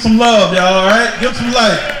 so give them some love, y'all, all right? Give them some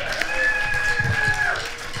light.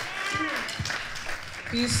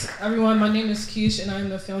 Peace, everyone. My name is Quiche, and I'm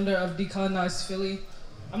the founder of Decolonize Philly.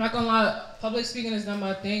 I'm not gonna lie, public speaking is not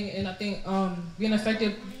my thing, and I think being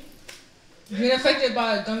affected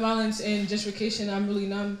by gun violence and gentrification, I'm really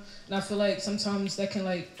numb, and I feel like sometimes that can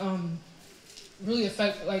like really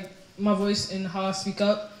affect like my voice and how I speak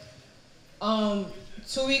up.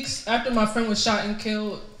 2 weeks after my friend was shot and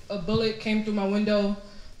killed, a bullet came through my window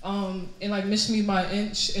and like missed me by an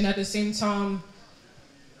inch, and at the same time,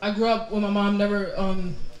 I grew up with my mom never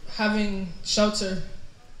having shelter.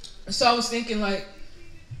 So I was thinking like,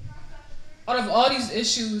 out of all these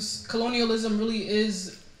issues, colonialism really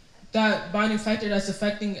is that binding factor that's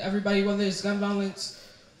affecting everybody, whether it's gun violence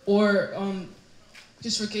or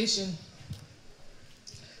gentrification.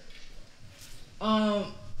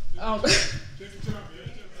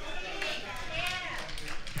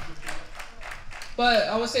 But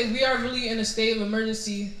I would say we are really in a state of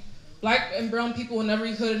emergency. Black and brown people in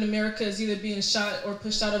every hood in America is either being shot or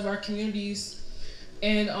pushed out of our communities.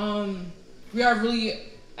 And we are really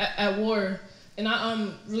at war. And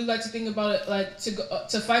I really like to think about it like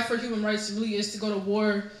to fight for human rights really is to go to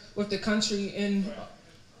war with the country.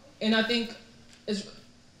 And I think it's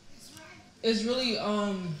really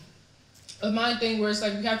a mind thing where it's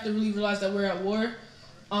like we have to really realize that we're at war.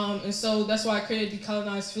 And so that's why I created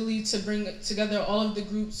Decolonize Philly, to bring together all of the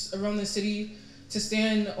groups around the city to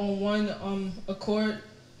stand on one accord.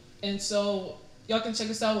 And so y'all can check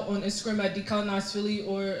us out on Instagram at Decolonize Philly,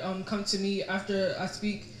 or come to me after I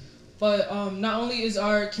speak. But not only is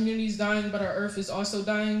our communities dying, but our earth is also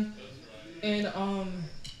dying. And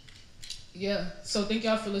yeah, so thank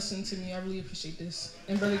y'all for listening to me. I really appreciate this.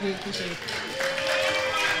 And Brother Greg, appreciate it.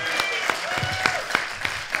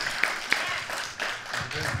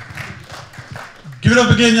 Give Give it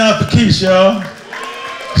up again, y'all, for Keisha, y'all.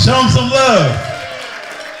 Show him some love.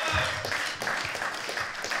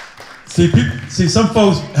 See, some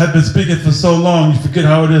folks have been speaking for so long, you forget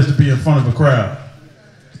how it is to be in front of a crowd.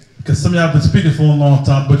 Because some of y'all have been speaking for a long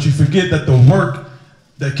time, but you forget that the work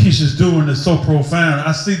that Keisha's doing is so profound.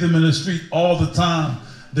 I see them in the street all the time.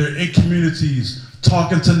 They're in communities,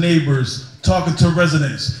 talking to neighbors, talking to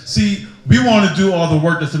residents. See, we want to do all the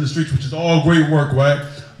work that's in the streets, which is all great work, right?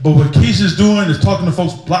 But what Keisha's doing is talking to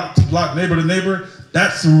folks block to block, neighbor to neighbor.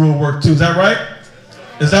 That's some real work too. Is that right?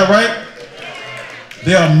 Is that right?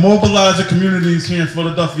 They are mobilizing communities here in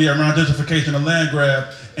Philadelphia around gentrification and land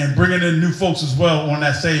grab and bringing in new folks as well on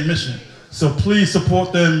that same mission. So please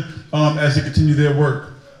support them as they continue their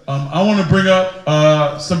work. I want to bring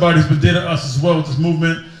up somebody who's been dear to us as well with this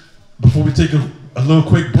movement before we take a little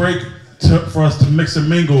quick break for us to mix and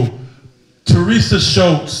mingle. Teresa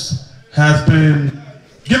Schultz has been,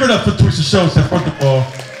 give it up for Teresa Schultz, first of all.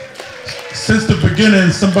 Since the beginning,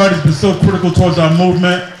 somebody's been so critical towards our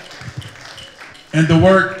movement and the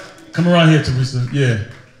work. Come around here, Teresa, yeah.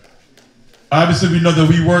 Obviously, we know that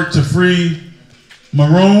we work to free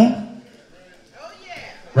Maroon. Oh,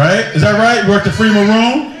 yeah. Right? Is that right? We work to free Maroon?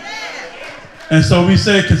 Yeah. And so we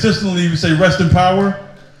say consistently, we say rest in power.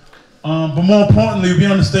 But more importantly, we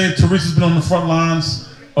understand Teresa's been on the front lines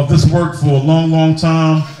of this work for a long, long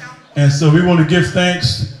time. And so we want to give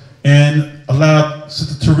thanks and allow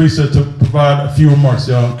Sister Teresa to provide a few remarks,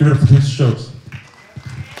 y'all. Give it up for Teresa Schultz.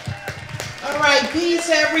 All right, peace,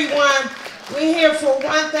 everyone. We're here for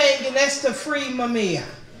one thing, and that's to free Mumia.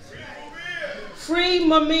 Free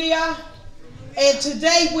Mumia. And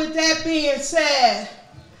today, with that being said,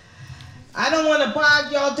 I don't want to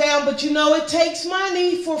bog y'all down, but you know it takes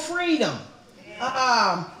money for freedom.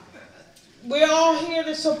 We're all here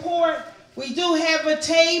to support. We do have a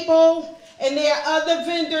table, and there are other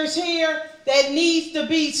vendors here that needs to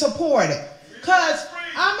be supported. Because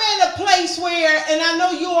I'm at a place where, and I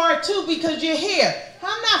know you are too because you're here,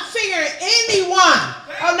 I'm not fearing anyone.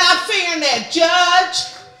 I'm not fearing that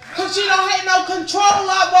judge because you don't have no control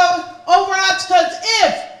over us. Because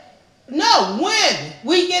when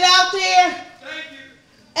we get out there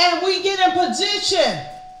and we get in position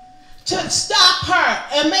to stop her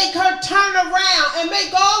and make her turn around and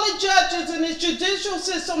make all the judges in the judicial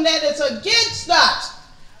system that is against us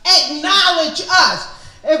acknowledge us.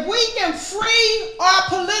 If we can free our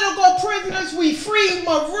political prisoners, we free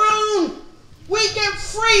Maroon, we can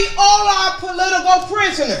free all our political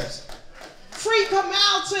prisoners. Free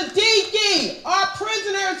Kamal Siddiqui, our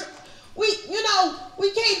prisoners. We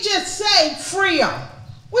can't just say free them.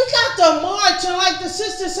 We got to march, and like the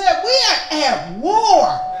sister said, we are at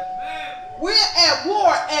war. We're at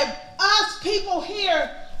war, and us people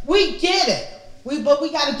here, we get it. But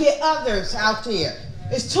we got to get others out there.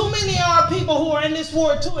 There's too many of our people who are in this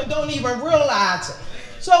war too and don't even realize it.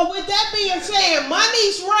 So with that being said,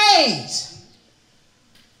 money's raised.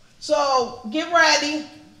 So get ready,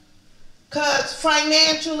 because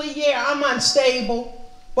financially, yeah, I'm unstable.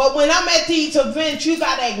 But when I'm at these events, you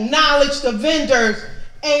got to acknowledge the vendors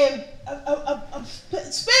and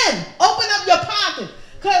spend. Open up your pocket.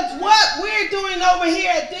 Because what we're doing over here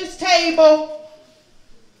at this table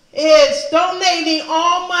is donating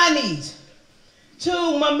all monies to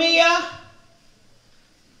Mumia.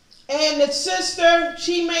 And the sister,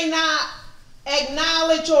 she may not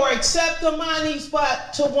acknowledge or accept the monies,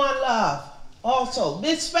 but to One Love. Also,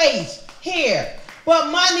 this space here.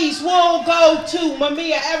 But monies will go to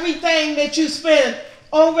Mumia. Everything that you spend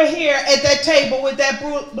over here at that table with that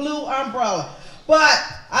blue umbrella. But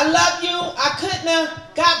I love you. I couldn't have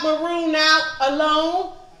got Maroon out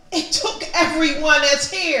alone. It took everyone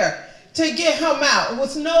that's here to get him out. There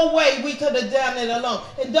was no way we could have done it alone.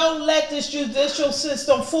 And don't let this judicial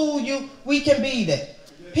system fool you. We can beat it.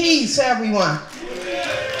 Peace, everyone.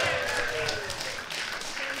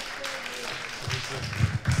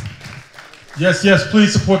 Yes,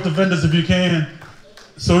 please support the vendors if you can.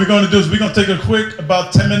 So what we're going to do is we're going to take a quick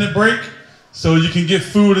about 10-minute break so you can get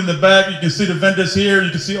food in the back. You can see the vendors here.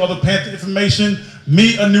 You can see all the pantry information.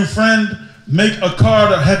 Meet a new friend. Make a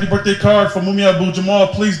card, a happy birthday card for Mumia Abu-Jamal.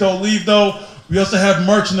 Please don't leave though. We also have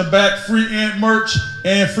merch in the back, free Ant merch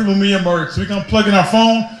and free Mumia merch. So we're going to plug in our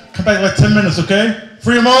phone. Come back in like 10 minutes, okay?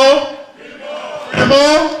 Free them all? Free them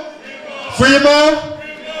all? Free them all?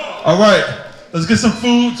 All right. Let's get some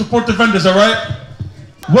food, support the vendors, all right?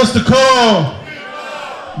 What's the call?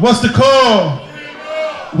 What's the call?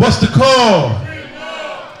 What's the call?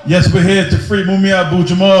 Yes, we're here to free Mumia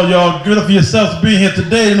Abu-Jamal, y'all. Give it up for yourselves for being here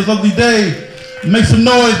today on this lovely day. Make some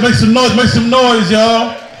noise, make some noise, make some noise,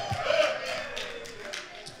 y'all.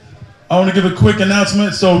 I want to give a quick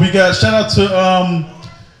announcement. So we got shout out to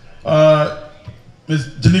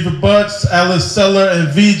Ms. Geneva Butts, Alice Seller, and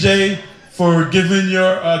VJ for giving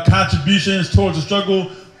your contributions towards the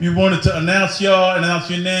struggle. We wanted to announce y'all and announce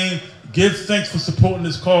your name. Give thanks for supporting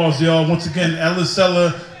this cause, y'all. Once again, Alice Seller,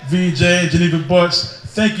 VJ, and Geneva Butts.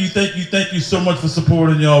 Thank you so much for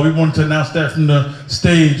supporting y'all. We wanted to announce that from the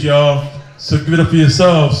stage, y'all. So give it up for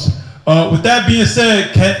yourselves. With that being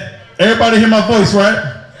said, can everybody hear my voice,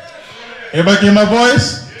 right? Everybody can hear my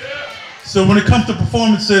voice? So when it comes to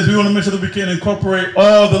performances, we want to make sure that we can incorporate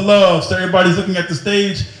all the love. So everybody's looking at the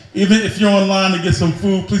stage. Even if you're online to get some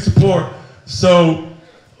food, please support. So,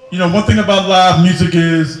 you know, one thing about live music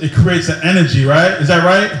is it creates an energy, right? Is that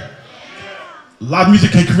right? Live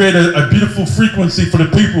music can create a beautiful frequency for the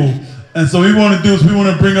people. And so what we want to do is we want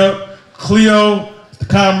to bring up Cleo, the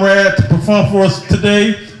comrade, to perform for us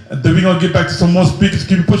today. And then we're going to get back to some more speakers.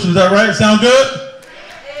 Keep it pushing. Is that right? Sound good?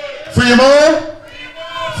 Free them all?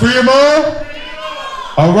 Free them all?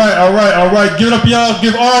 All right. Give it up, y'all.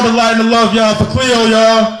 Give all the light and the love, y'all, for Cleo,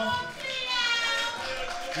 y'all.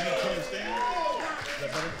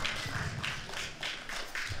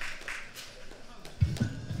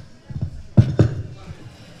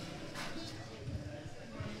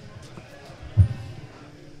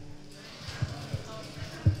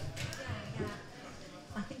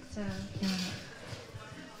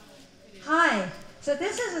 Hi. So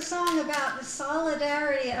this is a song about the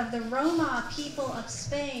solidarity of the Roma people of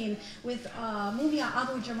Spain with Mumia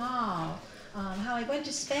Abu-Jamal. How I went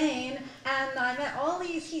to Spain and I met all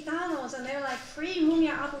these Gitanos and they're like, free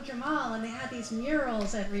Mumia Abu-Jamal, and they had these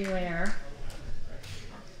murals everywhere.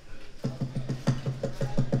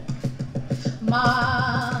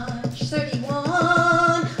 March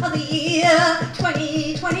 31 of the year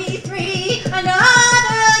 2023,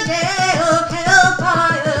 another day of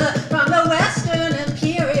hellfire from the Western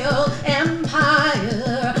Imperial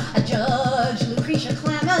Empire. Judge Lucretia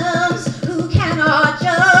Clemons, who cannot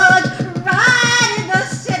judge, right in the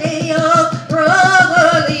city of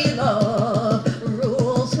brotherly love,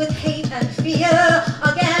 rules with hate and fear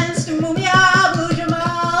against Mumia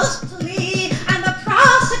Abu-Jamal's plea, and the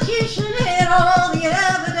prosecution hid all the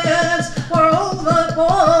evidence for over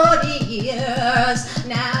 40 years.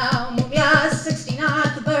 Now Mumia's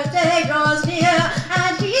 69th birthday draws near,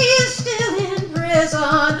 and he's still in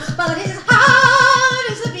prison, but his heart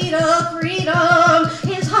is the beat of freedom.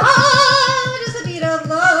 His heart is the beat of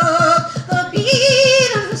love, the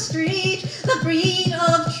beat of the street, the beat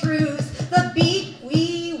of truth, the beat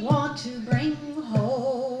we want to bring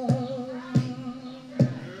home.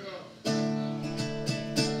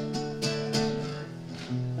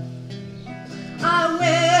 I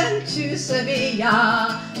went to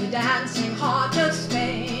Sevilla, the dancing heart of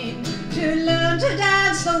Spain, to learn to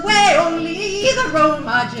dance the way only the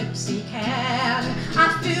Roma gypsy can. I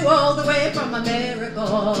flew all the way from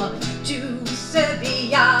America to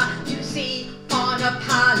Sevilla to see on a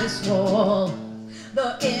palace wall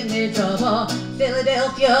the image of a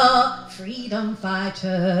Philadelphia freedom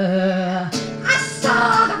fighter. I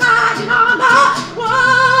saw the writing on the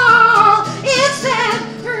wall. It said,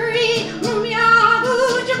 free Mumia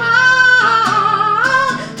Abu-Jamal,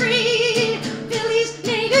 free Philly's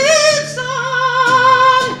native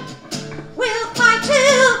son. We'll fight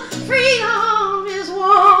till freedom is won.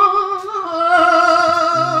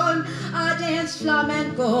 I danced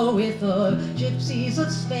flamenco with the gypsies of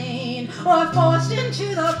Spain, or forced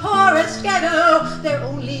into the poorest ghetto, their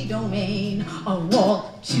only domain. A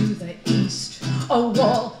wall to the east, a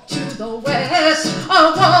wall to the west,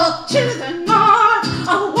 a wall to the north,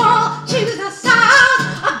 a wall to the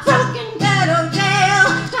south, a broken ghetto jail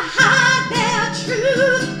to hide their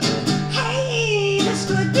truth. Hey, this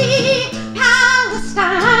could be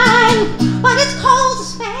Palestine, but it's called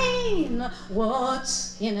Spain.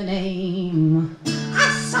 What's in a name? I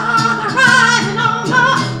saw the writing on the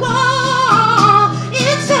wall.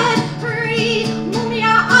 It said, free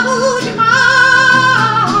Mumia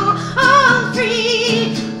Abu-Jamal,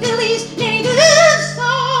 free Philly's native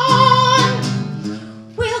son.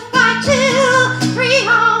 We'll fight till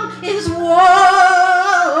freedom is won.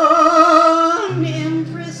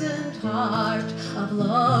 Imprisoned heart of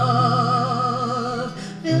love,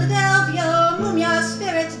 Philadelphia, Mumia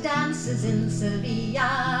spirit dances in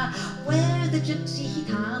Sevilla, where the gypsy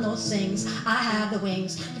Gitano sings. I have the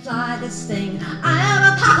wings to fly this thing. I am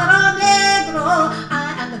a pájaro negro.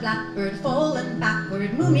 I am the blackbird fallen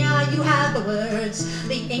backward. Mumia, you have the words,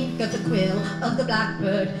 the ink of the quill of the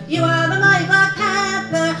blackbird. You are the mighty Black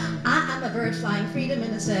Panther. I am a bird flying freedom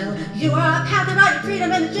in a cell. You are a panther riding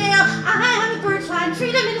freedom in a jail. I am a bird flying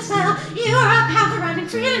freedom in a cell. You are a panther riding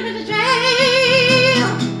freedom in a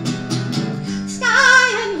jail.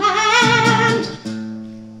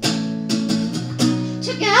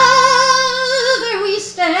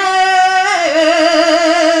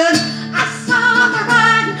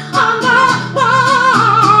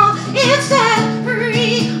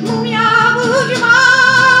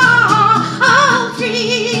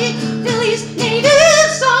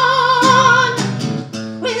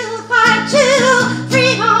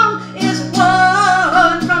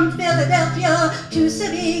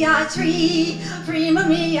 that's free. Free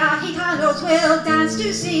Mumia, Gitanos will dance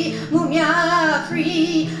to see Mumia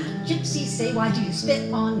free. Gypsies say, why do you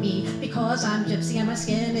spit on me? Because I'm gypsy and my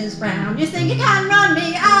skin is brown. You think you can run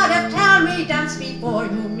me out of town? We dance before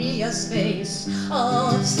Mumia's face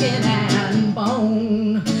of skin and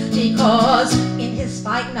bone. Because in his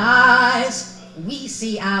fighting eyes, we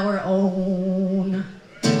see our own.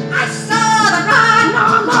 I saw the writing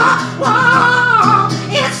on the wall.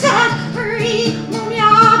 It said, free Mumia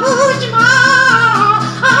Abu-Jamal.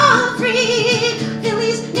 Oh, free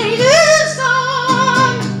Philly's native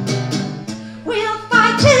song. We'll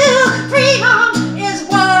fight till freedom is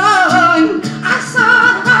won. I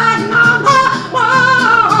saw the writing on the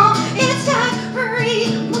wall. It said, free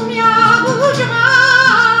Mumia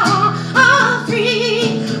Abu-Jamal. Oh,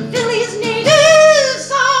 free Philly's native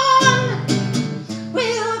song.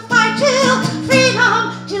 We'll fight till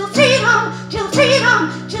freedom, till freedom, till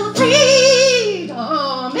freedom, till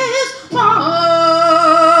freedom is won.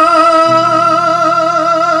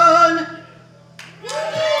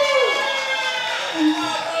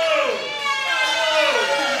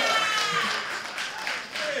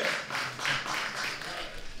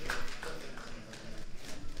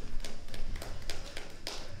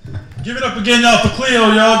 Give it up again, y'all, for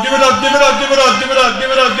Cleo, y'all. Give it up, give it up, give it up, give it up, give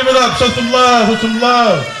it up, give it up. Show some love, show some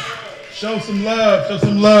love. Show some love, show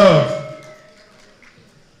some love.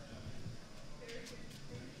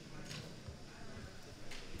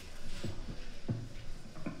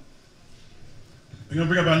 We're gonna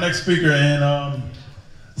bring up our next speaker, and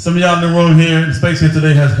some of y'all in the room here, in the space here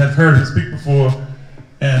today, have heard him speak before,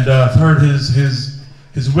 and heard his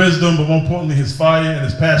wisdom, but more importantly, his fire and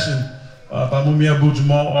his passion by Mumia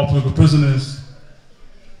Abu-Jamal, all political prisoners.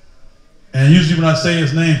 And usually when I say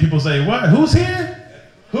his name, people say, what, who's here?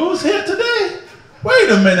 Who's here today? Wait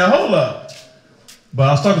a minute, hold up. But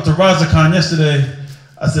I was talking to Raza Khan yesterday.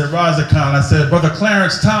 I said, Raza Khan, I said, Brother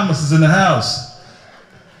Clarence Thomas is in the house.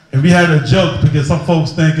 And we had a joke because some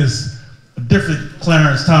folks think it's a different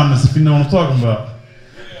Clarence Thomas, if you know what I'm talking about.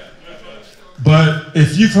 But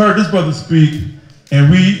if you've heard this brother speak, and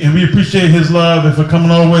we appreciate his love and for coming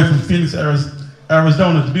all the way from Phoenix,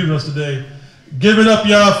 Arizona to be with us today. Give it up,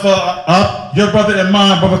 y'all, for your brother and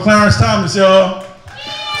mine, Brother Clarence Thomas, y'all.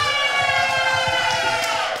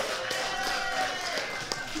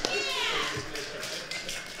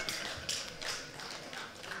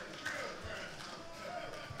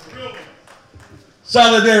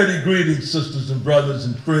 Solidarity greetings, sisters and brothers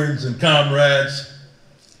and friends and comrades.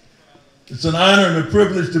 It's an honor and a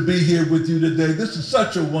privilege to be here with you today. This is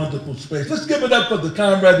such a wonderful space. Let's give it up for the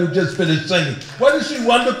comrade who just finished singing. Wasn't she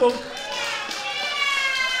wonderful?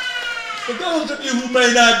 For those of you who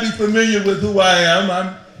may not be familiar with who I am,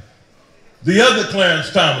 I'm the other Clarence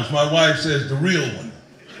Thomas. My wife says the real one.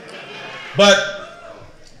 But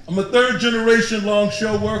I'm a third-generation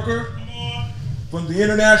longshore worker from the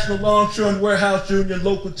International Longshore and Warehouse Union,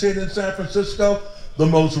 Local 10 in San Francisco, the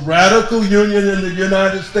most radical union in the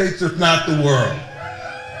United States, if not the world.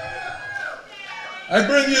 I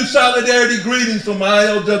bring you solidarity greetings from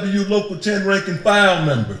ILW Local 10 rank and file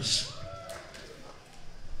members.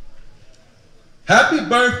 Happy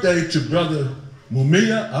birthday to Brother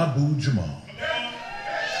Mumia Abu-Jamal.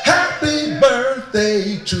 Happy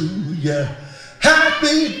birthday to ya.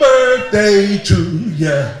 Happy birthday to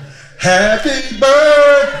ya. Happy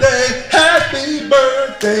birthday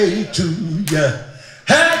to ya.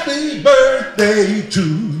 Happy birthday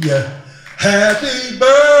to ya. Happy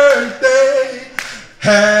birthday.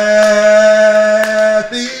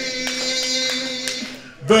 Happy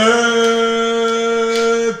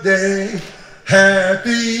birthday.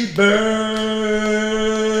 Happy birthday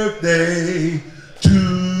to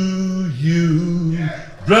you,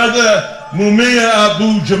 Brother Mumia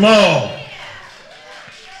Abu-Jamal.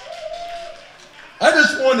 I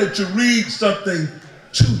just wanted to read something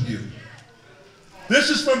to you. This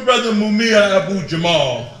is from Brother Mumia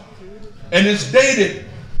Abu-Jamal, and it's dated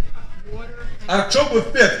October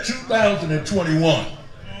 5th, 2021.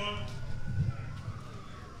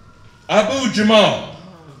 Abu-Jamal,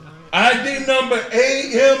 ID number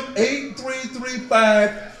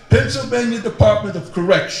AM8335, Pennsylvania Department of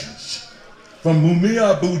Corrections, from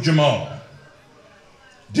Mumia Abu-Jamal.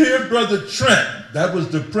 Dear Brother Trent, that was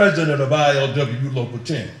the president of ILW Local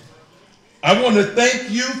 10. I want to thank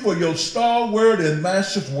you for your stalwart and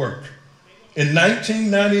massive work in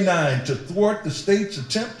 1999 to thwart the state's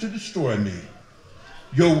attempt to destroy me.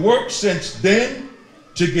 Your work since then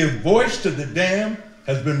to give voice to the damned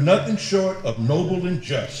has been nothing short of noble and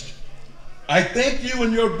just. I thank you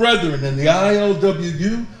and your brethren in the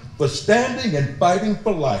ILWU for standing and fighting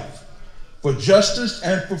for life, for justice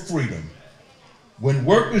and for freedom. When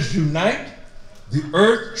workers unite, the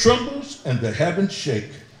earth trembles and the heavens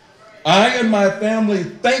shake. I and my family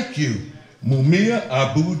thank you, Mumia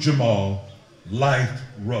Abu-Jamal, Life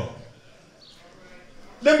Row.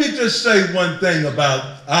 Let me just say one thing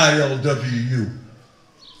about ILWU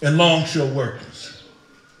and longshore workers.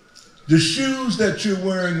 The shoes that you're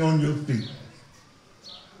wearing on your feet,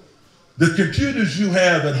 the computers you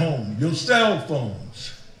have at home, your cell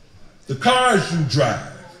phones, the cars you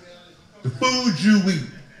drive, the food you eat,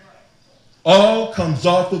 all comes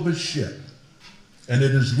off of a ship. And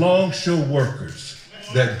it is longshore workers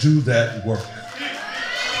that do that work.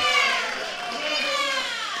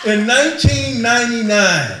 In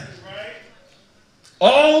 1999,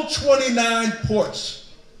 all 29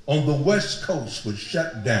 ports on the West Coast were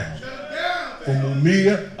shut down for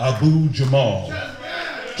Mumia Abu-Jamal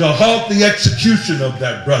to halt the execution of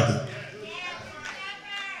that brother.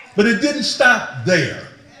 But it didn't stop there.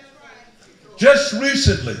 Just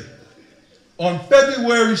recently, on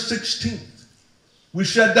February 16th, we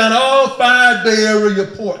shut down all 5 Bay Area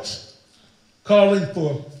ports, calling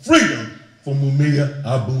for freedom for Mumia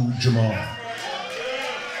Abu-Jamal.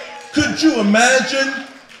 Could you imagine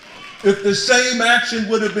if the same action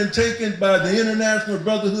would have been taken by the International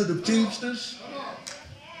Brotherhood of Teamsters,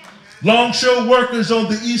 longshore workers on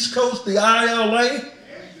the East Coast, the ILA,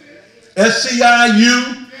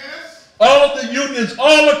 SCIU, all of the unions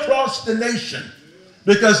all across the nation,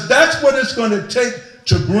 because that's what it's going to take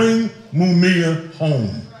to bring Mumia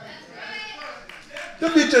home.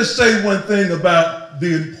 Let me just say one thing about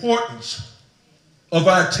the importance of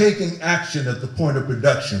our taking action at the point of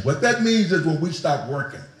production. What that means is when we stop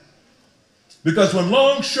working. Because when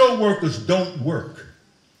longshore workers don't work,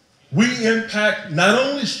 we impact not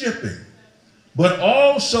only shipping, but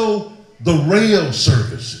also the rail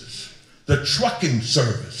services, the trucking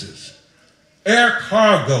services, air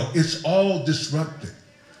cargo. It's all disrupted.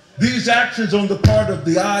 These actions on the part of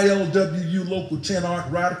the ILWU Local 10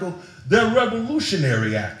 aren't radical. They're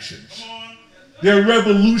revolutionary actions. They're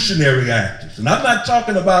revolutionary actions. And I'm not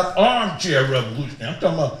talking about armchair revolution. I'm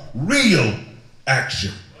talking about real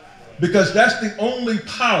action. Because that's the only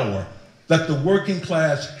power that the working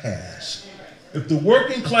class has. If the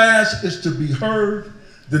working class is to be heard,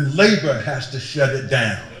 then labor has to shut it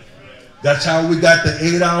down. That's how we got the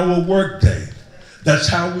 8-hour workday. That's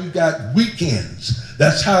how we got weekends.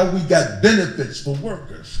 That's how we got benefits for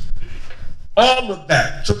workers. All of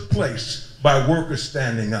that took place by workers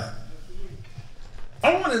standing up.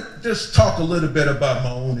 I want to just talk a little bit about my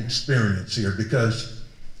own experience here, because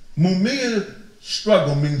Mumia's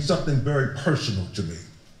struggle means something very personal to me.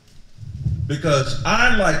 Because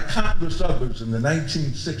I, like countless others in the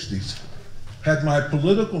 1960s, had my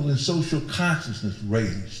political and social consciousness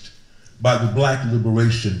raised by the Black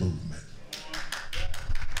liberation movement.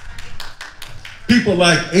 People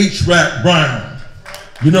like H. Rap Brown,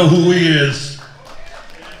 you know who he is,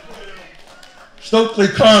 Stokely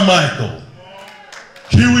Carmichael,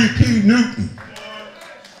 Huey P. Newton,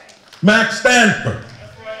 Max Stanford,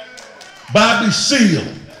 Bobby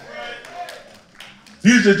Seale.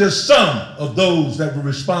 These are just some of those that were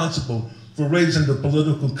responsible for raising the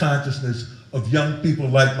political consciousness of young people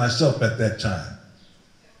like myself at that time,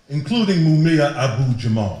 including Mumia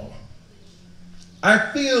Abu-Jamal.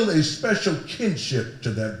 I feel a special kinship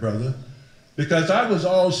to that brother because I was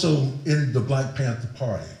also in the Black Panther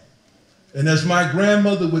Party. And as my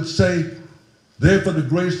grandmother would say, there for the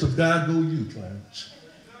grace of God go you, Clarence.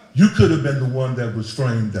 You could have been the one that was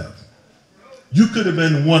framed up. You could have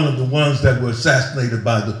been one of the ones that were assassinated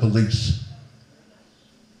by the police.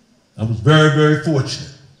 I was very, very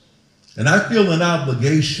fortunate. And I feel an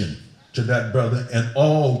obligation to that brother and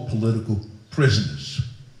all political prisoners.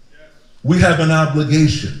 We have an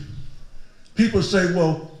obligation. People say,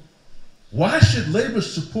 well, why should labor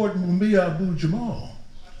support Mumia Abu-Jamal?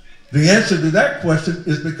 The answer to that question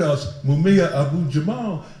is because Mumia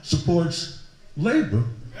Abu-Jamal supports labor,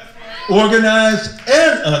 organized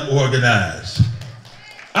and unorganized.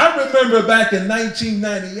 I remember back in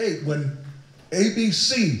 1998 when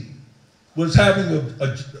ABC was having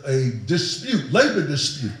a dispute, labor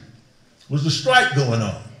dispute, was a strike going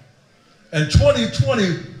on. And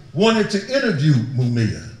 2020 wanted to interview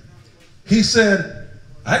Mumia. He said,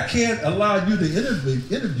 I can't allow you to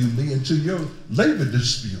interview me until your labor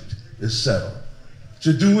dispute is settled.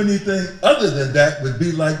 To do anything other than that would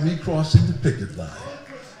be like me crossing the picket line.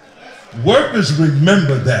 Workers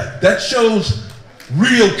remember that. That shows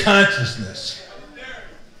real consciousness.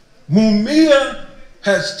 Mumia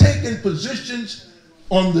has taken positions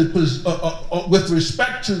on the, with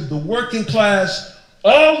respect to the working class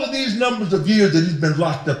all of these numbers of years that he's been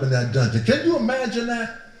locked up in that dungeon. Can you imagine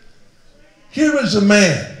that? Here is a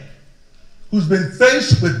man who's been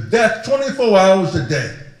faced with death 24 hours a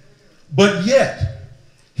day, but yet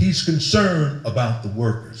he's concerned about the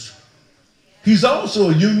workers. He's also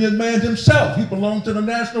a union man himself. He belonged to the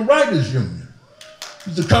National Writers Union.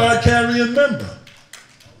 He's a card-carrying member.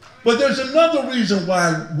 But there's another reason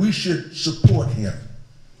why we should support him.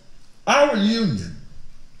 Our union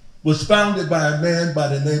was founded by a man by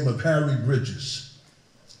the name of Harry Bridges.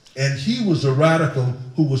 And he was a radical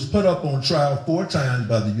who was put up on trial 4 times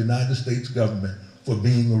by the United States government for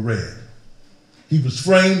being a Red. He was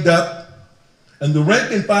framed up, and the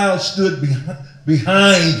rank and file stood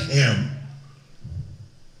behind him.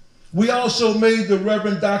 We also made the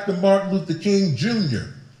Reverend Dr. Martin Luther King Jr.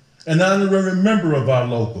 an honorary member of our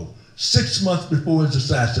local 6 months before his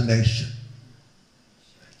assassination.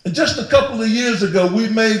 And just a couple of years ago, we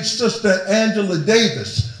made Sister Angela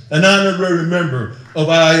Davis an honorary member of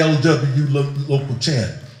ILW Local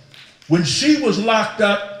 10. When she was locked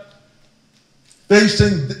up,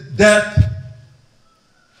 facing death,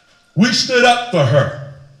 we stood up for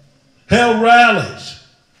her, held rallies,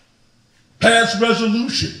 passed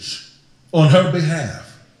resolutions on her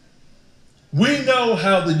behalf. We know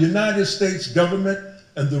how the United States government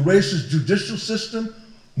and the racist judicial system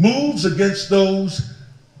moves against those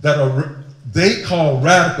that they call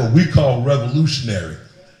radical, we call revolutionary,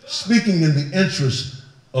 speaking in the interest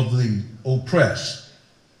of the oppressed,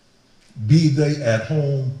 be they at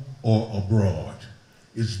home or abroad.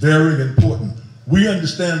 It's very important. We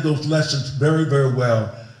understand those lessons very, very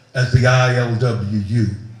well as the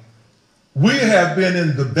ILWU. We have been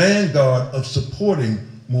in the vanguard of supporting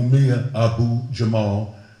Mumia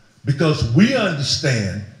Abu-Jamal because we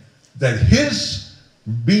understand that his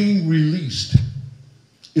being released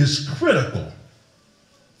is critical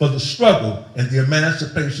for the struggle and the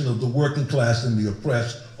emancipation of the working class and the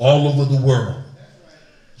oppressed all over the world.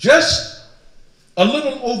 Just a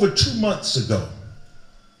little over 2 months ago,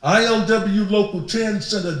 ILW Local 10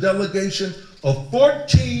 sent a delegation of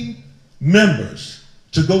 14 members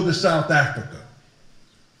to go to South Africa.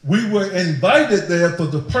 We were invited there for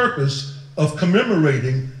the purpose of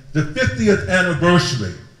commemorating the 50th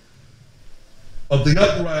anniversary of the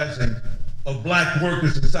uprising of black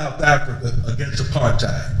workers in South Africa against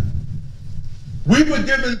apartheid. We were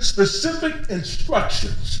given specific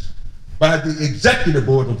instructions by the executive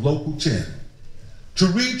board of Local 10 to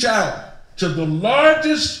reach out to the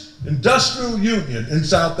largest industrial union in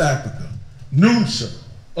South Africa, NUMSA,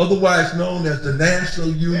 otherwise known as the National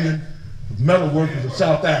Union of Metal Workers of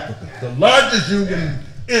South Africa, the largest union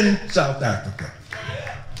in South Africa.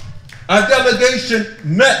 Our delegation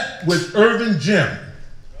met with Irvin Jim,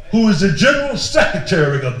 who is the general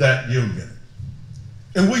secretary of that union.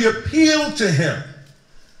 And we appealed to him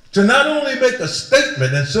to not only make a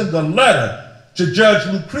statement and send a letter to Judge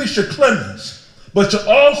Lucretia Clemons, but to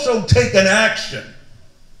also take an action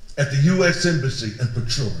at the U.S. Embassy in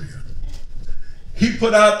Pretoria. He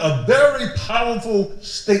put out a very powerful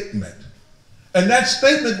statement. And that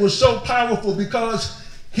statement was so powerful because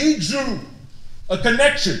he drew a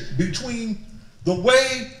connection between the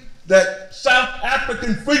way that South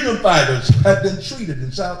African freedom fighters have been treated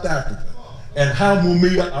in South Africa and how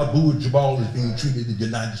Mumia Abu-Jamal is being treated in the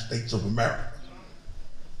United States of America.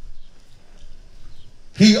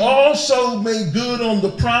 He also made good on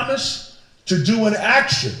the promise to do an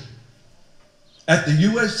action at the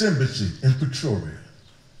U.S. Embassy in Pretoria.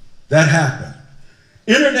 That happened.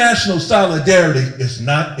 International solidarity is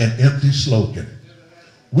not an empty slogan.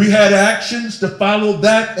 We had actions to follow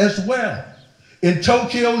that as well. In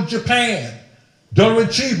Tokyo, Japan,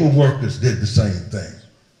 Dorichiba workers did the same thing.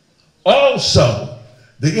 Also,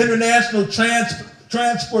 the International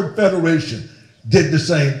Transport Federation did the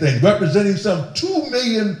same thing, representing some 20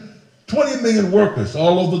 million workers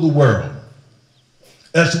all over the world,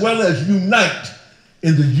 as well as Unite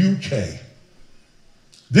in the UK.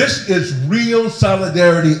 This is real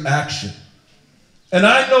solidarity action. And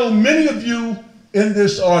I know many of you in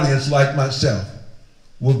this audience, like myself,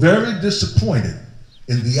 were very disappointed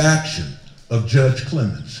in the action of Judge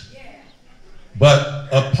Clemons. But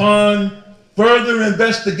upon further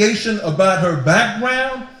investigation about her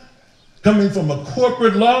background, coming from a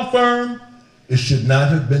corporate law firm, it should not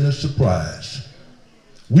have been a surprise.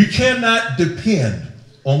 We cannot depend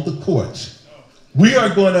on the courts. We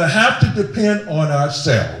are going to have to depend on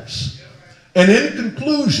ourselves. And in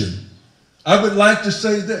conclusion, I would like to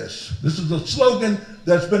say this. This is a slogan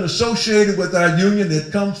that's been associated with our union.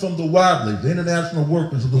 It comes from the Wobbly, the International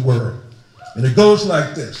Workers of the World. And it goes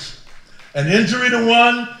like this. An injury to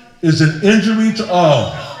one is an injury to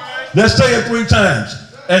all. Let's say it 3 times.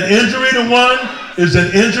 An injury to one is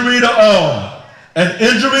an injury to all. An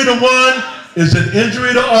injury to one is an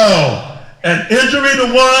injury to all. An injury to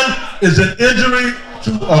one is an injury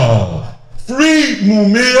to all. Free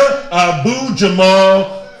Mumia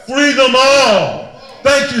Abu-Jamal. Free them all.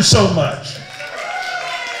 Thank you so much.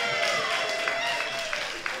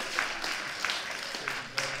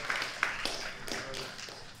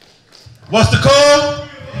 What's the call?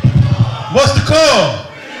 What's the call?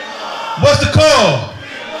 What's the call?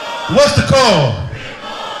 What's the call?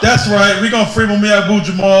 That's right. We're going to free Mumia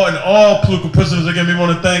Abu-Jamal and all political prisoners. Again, we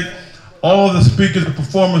want to thank all the speakers and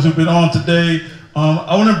performers who've been on today.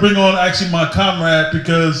 I want to bring on actually my comrade,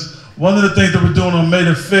 because one of the things that we're doing on May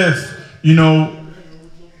the 5th, you know,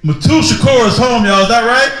 Matul Shakur is home, y'all. Is that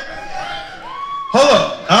right? Hold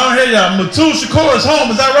up. I don't hear y'all. Matul Shakur is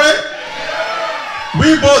home. Is that right?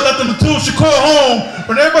 We brought Dr. Matul Shakur home.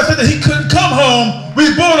 When everybody said that he couldn't come home,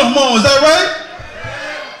 we brought him home. Is that right?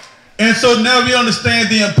 And so now we understand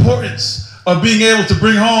the importance of being able to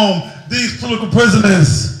bring home these political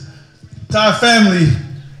prisoners to our family.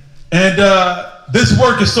 And this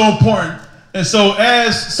work is so important. And so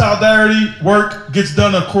as solidarity work gets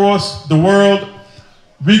done across the world,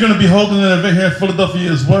 we're going to be holding an event here in Philadelphia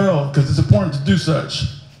as well, because it's important to do such.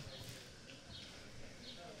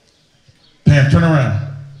 Pam, turn around.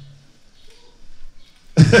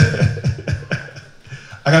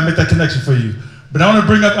 I got to make that connection for you. But I want to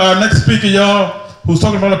bring up our next speaker, y'all, who's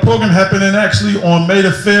talking about a program happening actually on May the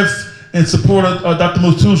 5th in support of Dr.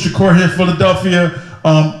 Matul Shakur here in Philadelphia.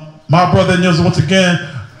 My brother and yours, once again,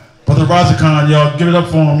 Brother Razakan, y'all. Give it up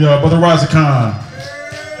for him, y'all. Brother Razakan.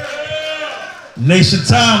 Nation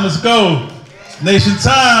time, let's go. Nation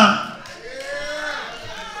time.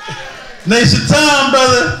 Nation time,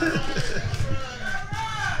 brother.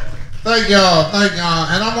 Thank y'all,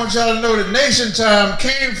 and I want y'all to know that Nation Time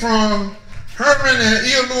came from Herman and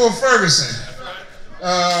Eulua Ferguson.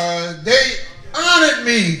 They honored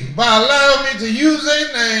me by allowing me to use their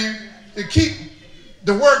name to keep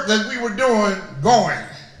the work that we were doing going.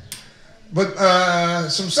 But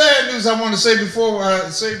some sad news I want to say before I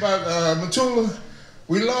say about Matula.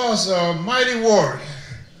 We lost a mighty warrior,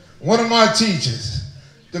 one of my teachers,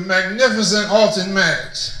 the magnificent Alton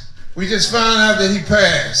Maddox. We just found out that he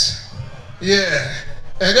passed. Yeah,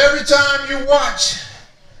 and every time you watch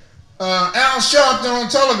Al Sharpton on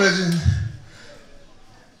television,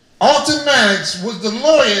 Alton Maddox was the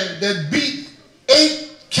lawyer that beat 8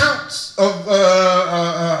 counts of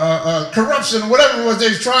corruption, whatever it was they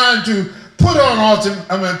was trying to put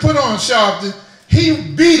on Sharpton. He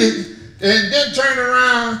beat it and then turned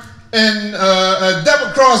around and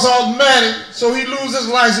double-crossed Alton Maddox, so he lose his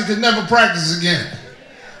license and could never practice again.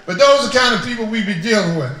 But those are the kind of people we be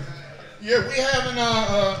dealing with. Yeah, we having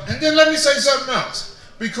and then let me say something else,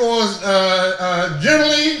 because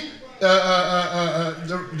generally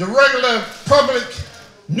the regular public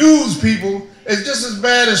news people is just as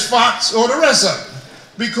bad as Fox or the rest of them,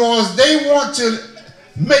 because they want to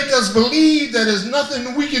make us believe that there's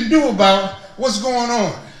nothing we can do about what's going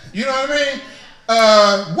on. You know what I mean?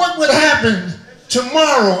 What would happen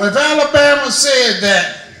tomorrow if Alabama said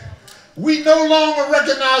that we no longer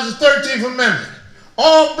recognize the 13th Amendment?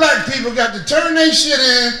 All black people got to turn their shit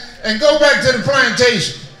in and go back to the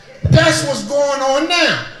plantation. That's what's going on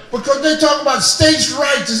now, because they talk about states'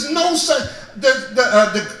 rights. There's no such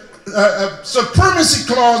supremacy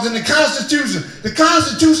clause in the Constitution. The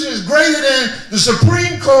Constitution is greater than the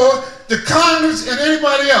Supreme Court, the Congress, and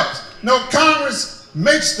anybody else. No, Congress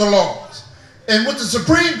makes the laws. And what the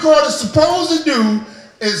Supreme Court is supposed to do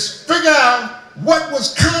is figure out what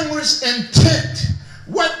was Congress' intent.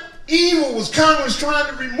 What evil was Congress trying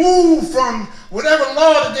to remove from whatever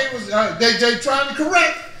law that they trying to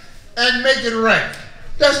correct and make it right.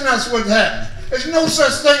 That's not what's happening. There's no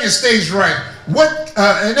such thing as states' right. What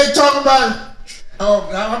and they talk about? Oh,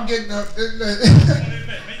 now I'm getting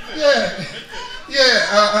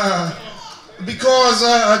because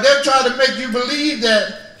they're trying to make you believe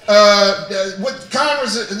that what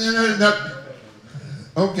Congress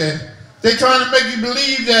okay, they're trying to make you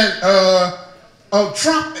believe that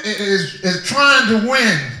Trump is trying to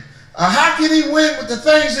win. How can he win with the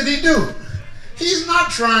things that he do? He's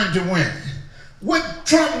not trying to win. What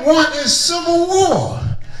Trump wants is civil war.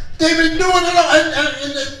 They've been doing it,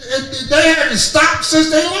 and they haven't stopped since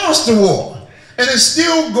they lost the war. And it's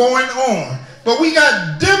still going on. But we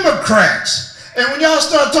got Democrats. And when y'all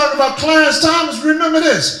start talking about Clarence Thomas, remember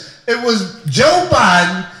this. It was Joe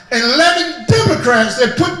Biden and 11 Democrats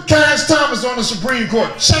that put Clarence Thomas on the Supreme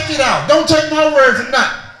Court. Check it out. Don't take my word for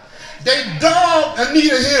nothing. They dogged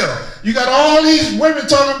Anita Hill. You got all these women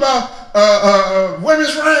talking about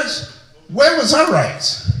women's rights. Where was her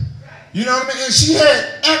rights? You know what I mean? And she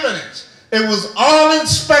had evidence. It was all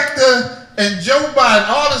Inspector and Joe Biden,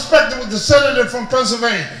 all expected was the senator from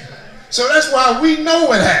Pennsylvania. So that's why we know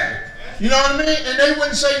what happened. You know what I mean? And they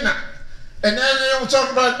wouldn't say nothing. And then they don't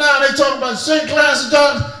talk about it now. They talk about St. Clarence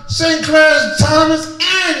Thomas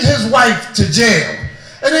and his wife to jail.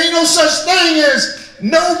 And there ain't no such thing as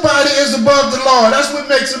nobody is above the law. That's what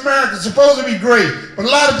makes America supposed to be great. But a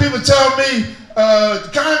lot of people tell me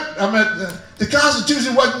the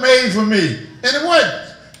Constitution wasn't made for me. And it wasn't.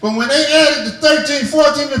 But when they added the 13th,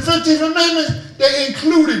 14th, and 15th Amendments, they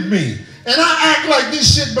included me. And I act like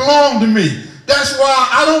this shit belonged to me. That's why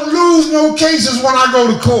I don't lose no cases when I go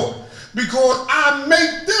to court. Because I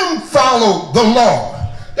make them follow the law.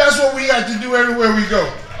 That's what we have to do everywhere we go.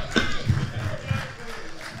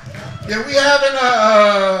 Yeah, we having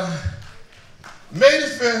May the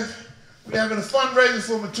 5th, we're having a fundraiser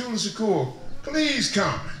for Metula Shakur. Please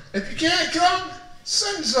come. If you can't come,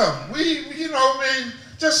 send something. You know what I mean?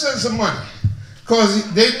 Just send some money. Because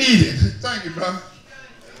they need it. Thank you, brother.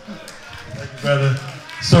 Thank you, brother.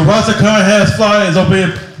 So Rasa Khan has flyers up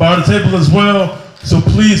here by the table as well. So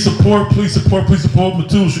please support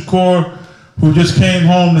Metula Shakur, who just came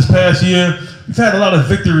home this past year. We've had a lot of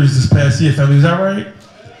victories this past year, family. Is that right?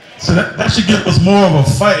 So that should give us more of a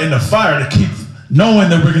fight in the fire to keep knowing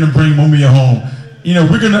that we're going to bring Mumia home. You know,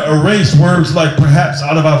 we're going to erase words like perhaps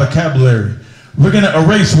out of our vocabulary. We're going to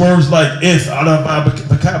erase words like if out of our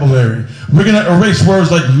vocabulary. We're going to erase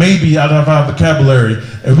words like maybe out of our vocabulary.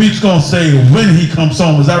 And we're just going to say when he comes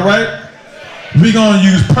home. Is that right? We're going to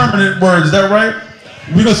use permanent words. Is that right?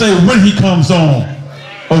 We're going to say when he comes home.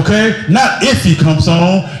 Okay? Not if he comes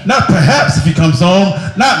home. Not perhaps if he comes home.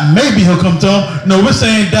 Not maybe he'll come home. No, we're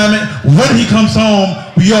saying, damn it, when he comes home,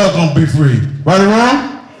 we all going to be free. Right or wrong?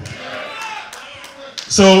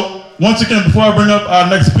 So, once again, before I bring up our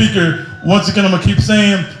next speaker, once again, I'm going to keep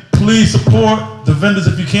saying, please support the vendors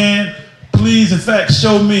if you can. Please, in fact,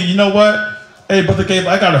 show me, you know what? Hey, Brother Gabe,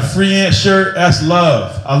 I got a free Ant shirt. That's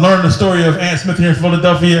love. I learned the story of Ant Smith here in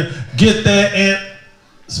Philadelphia. Get that Ant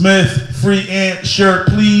Smith free Ant shirt,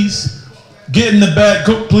 please. Get in the back.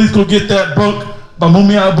 Please go get that book by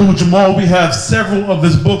Mumia Abu-Jamal. We have several of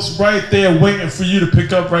his books right there waiting for you to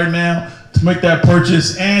pick up right now to make that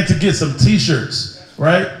purchase and to get some t-shirts,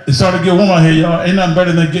 right? It's hard to get one out here, y'all. Ain't nothing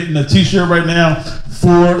better than getting a t-shirt right now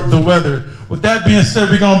for the weather. With that being said,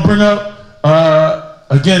 we're going to bring up,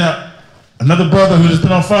 again, another brother who's just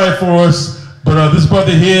been on fire for us. But this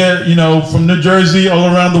brother here, you know, from New Jersey,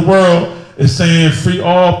 all around the world, is saying free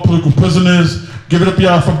all political prisoners. Give it up,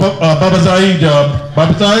 y'all, for Baba Zaid, y'all.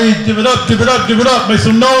 Baba Zaid, give it up, give it up, give it up. Make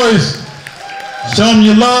some noise. Show them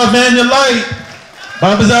your love and your light.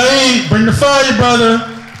 Baba Zaid, bring the fire, brother.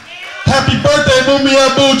 Happy birthday, Mumia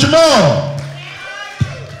Abu-Jamal.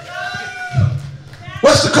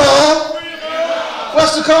 What's the call?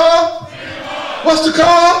 What's the call? What's the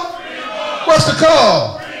call? What's the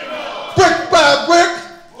call? Brick by brick,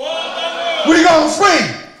 we gon' free.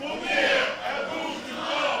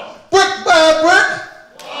 Brick by brick,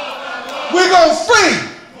 we gon' free.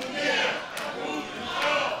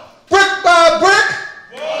 Brick by brick,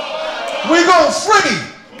 we gon' free.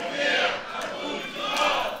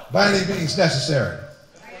 By any means necessary.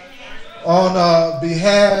 On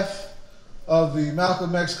behalf of the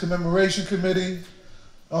Malcolm X Commemoration Committee,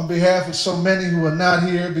 on behalf of so many who are not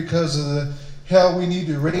here because of the hell we need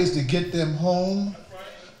to raise to get them home,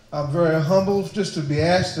 I'm very humbled just to be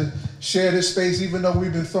asked to share this space, even though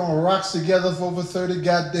we've been throwing rocks together for over 30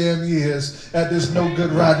 goddamn years at this no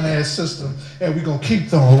good rotten ass system. And we're gonna keep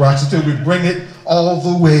throwing rocks until we bring it all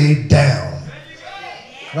the way down,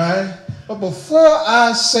 right? But before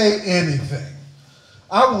I say anything,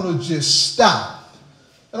 I wanna just stop.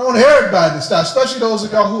 And I want everybody to stop, especially those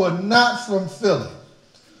of y'all who are not from Philly,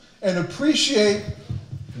 and appreciate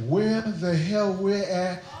where the hell we're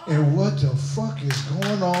at and what the fuck is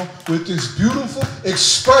going on with this beautiful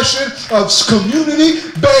expression of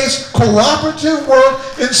community-based cooperative work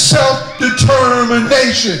and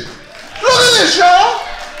self-determination. Look at this, y'all.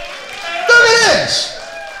 Look at this.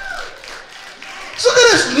 Look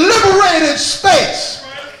at this liberated space.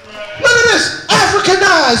 Look at this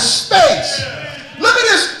Africanized space. Look at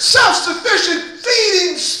this self-sufficient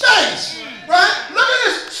feeding space, right? Look at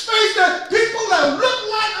this space that people that look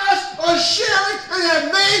like us are sharing and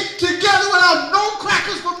have made together without no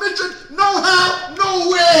crackers permission, no how,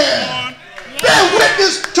 nowhere. Bear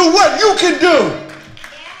witness to what you can do.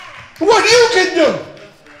 What you can do.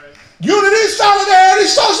 Unity, solidarity,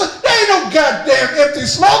 social, they ain't no goddamn empty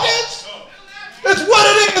slogans. It's what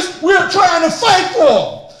it is we're trying to fight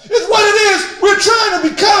for. It's what it is we're trying to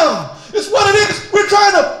become. It's what it is we're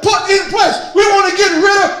trying to put in place. We want to get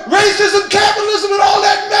rid of racism, capitalism, and all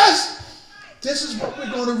that mess. This is what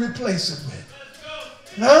we're going to replace it with.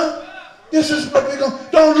 Huh? This is what we're going to,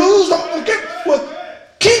 don't lose, don't forget, well,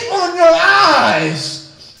 keep on your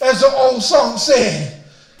eyes, as the old song said,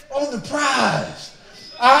 on the prize.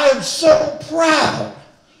 I am so proud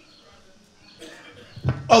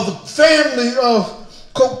of the family of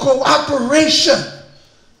cooperation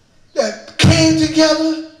that came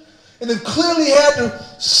together and have clearly had to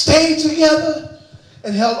stay together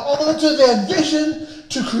and held on to their vision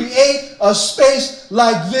to create a space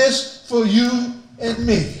like this for you and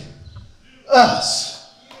me. Us.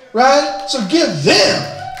 Right? So give them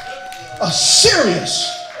a serious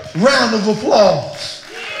round of applause.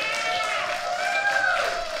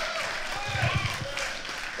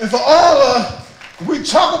 And for all we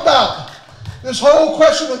talk about this whole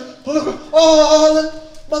question of political, all the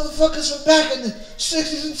motherfuckers from back in the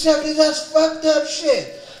 60s and 70s, that's fucked up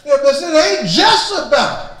shit. Yeah, but it ain't just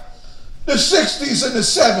about the 60s and the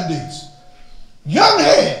 70s. Young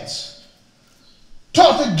heads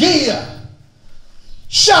taught to gear,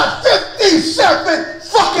 shot 57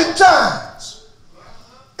 fucking times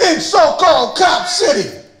in so-called Cop City.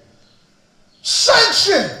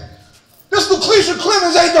 Sanctioned. This Lucretia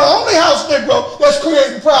Clemons ain't the only house Negro that's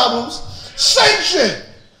creating problems. Sanctioned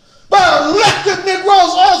by elected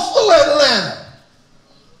Negroes all through Atlanta.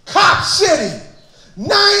 Cop City.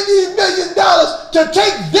 $90 million to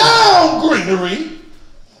take down greenery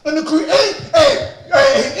and to create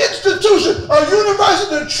an institution, a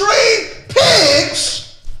university to train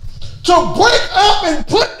pigs to break up and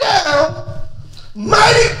put down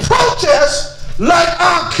mighty protests like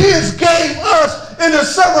our kids gave us in the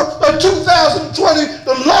summer of 2020,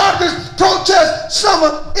 the largest protest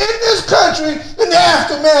summer in this country in the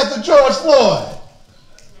aftermath of George Floyd.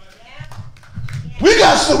 We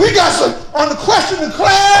got some, on the question of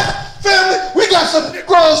class, family, we got some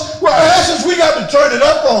Negroes where asses we got to turn it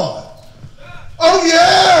up on. Oh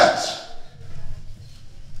yes.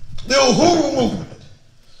 The Uhuru movement.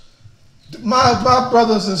 My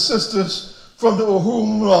brothers and sisters from the Uhuru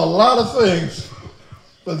movement are a lot of things,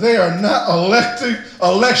 but they are not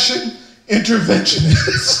election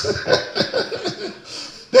interventionists.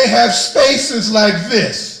 They have spaces like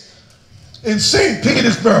this in St.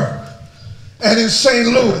 Petersburg and in St.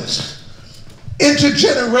 Louis,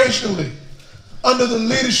 intergenerationally, under the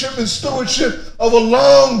leadership and stewardship of a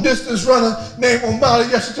long-distance runner named Omali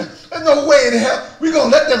Yeshitela. There's no way in hell we're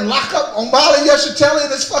going to let them lock up Omali Yeshitela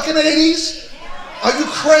in his fucking 80s? Are you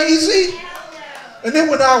crazy? And then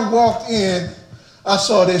when I walked in, I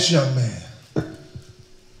saw this young man.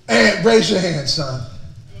 And raise your hand, son.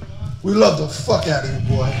 We love the fuck out of you,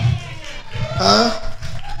 boy. Huh?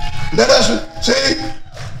 Let us see.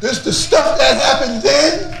 This the stuff that happened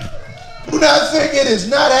then. Do not think it is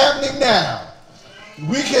not happening now.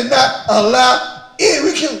 We cannot allow it.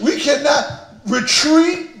 We cannot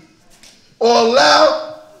retreat or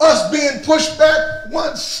allow us being pushed back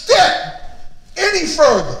one step any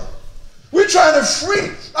further. We're trying to free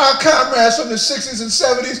our comrades from the 60s and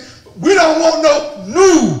 70s. We don't want no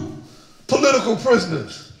new political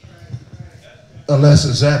prisoners unless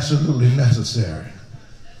it's absolutely necessary.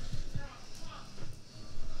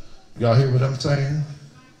 Y'all hear what I'm saying?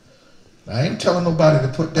 I ain't telling nobody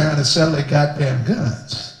to put down and sell their goddamn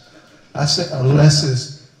guns. I said unless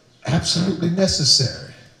it's absolutely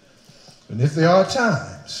necessary. And if there are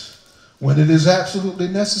times when it is absolutely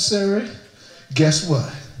necessary, guess what?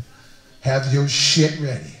 Have your shit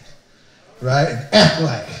ready, right? And act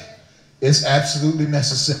like it's absolutely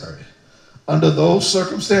necessary. Under those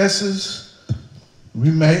circumstances,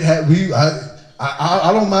 we may have,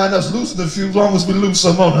 I don't mind us losing a few as long as we lose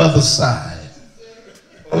some on the other side.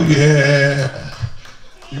 Oh yeah.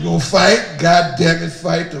 You're gonna fight? God damn it,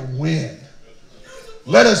 fight to win.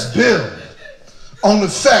 Let us build on the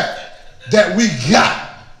fact that we got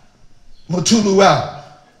Mutulu out.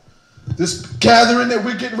 This gathering that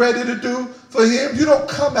we're getting ready to do for him, you don't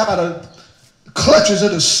come out of the clutches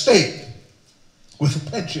of the state with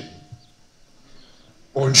a pension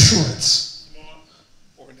or insurance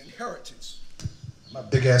or an inheritance. My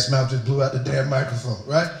big ass mouth just blew out the damn microphone,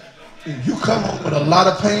 right? You come home with a lot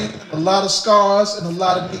of pain, a lot of scars, and a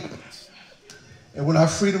lot of needs. And when our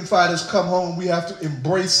freedom fighters come home, we have to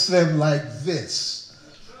embrace them like this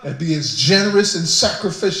and be as generous and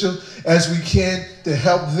sacrificial as we can to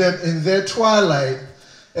help them in their twilight,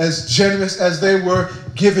 as generous as they were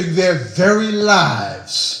giving their very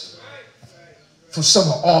lives for some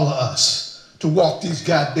of all of us to walk these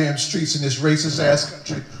goddamn streets in this racist ass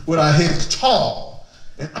country with our heads tall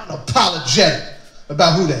and unapologetic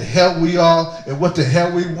about who the hell we are and what the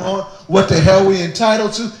hell we want, what the hell we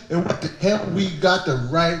entitled to, and what the hell we got the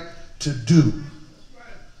right to do.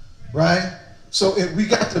 Right? So we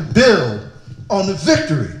got to build on the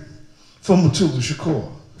victory from Mutulu Shakur.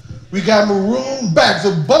 We got marooned back,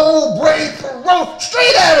 the bold, brave Perot,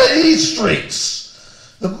 straight out of these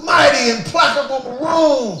streets. The mighty, implacable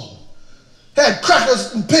Maroon had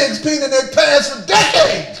crackers and pigs peeing in their pants for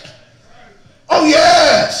decades. Oh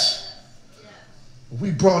yes.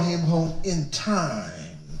 We brought him home in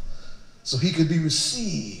time so he could be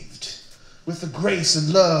received with the grace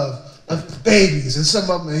and love of babies, and some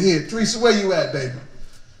of them are here. Teresa, where you at, baby?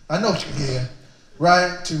 I know you're here,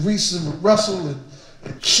 right? Teresa, Russell, and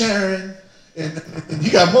Sharon, and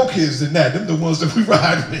you got more kids than that. Them the ones that we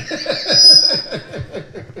ride with,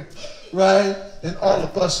 right? And all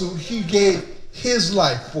of us who he gave his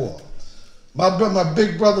life for. My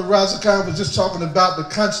big brother Razakan was just talking about the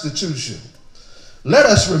Constitution. Let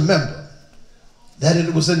us remember that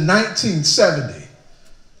it was in 1970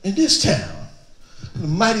 in this town, the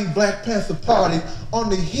mighty Black Panther Party, on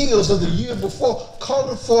the heels of the year before,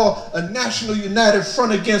 calling for a national united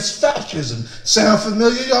front against fascism. Sound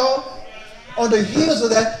familiar, y'all? On the heels of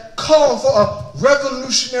that, called for a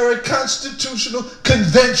revolutionary constitutional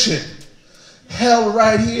convention held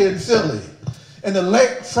right here in Philly. And the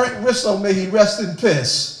late Frank Risso, may he rest in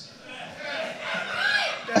peace.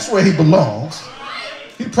 That's where he belongs.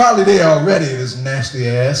 He probably there already, his nasty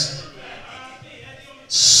ass.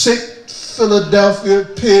 Sick Philadelphia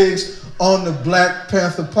pigs on the Black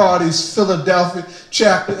Panther Party's Philadelphia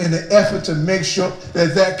chapter in an effort to make sure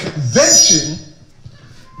that that convention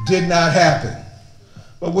did not happen.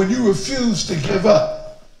 But when you refuse to give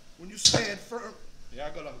up, when you stand firm,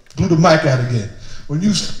 blew the mic out again. When you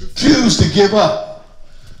refuse to give up,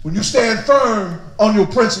 when you stand firm on your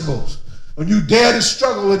principles, when you dare to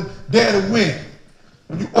struggle and dare to win,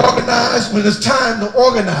 when you organize when it's time to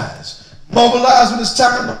organize, mobilize when it's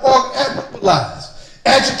time to mobilize,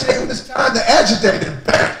 agitate when it's time to agitate, and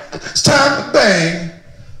bang, it's time to bang,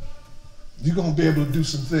 you're going to be able to do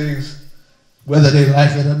some things whether they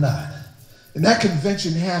like it or not. And that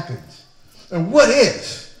convention happened. And what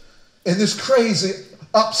if, in this crazy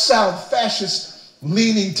up-south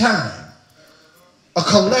fascist-leaning time, a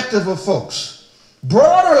collective of folks,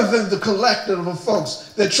 broader than the collective of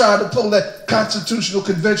folks that tried to pull that constitutional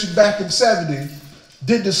convention back in '70,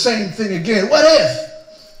 did the same thing again? What if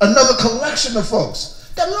another collection of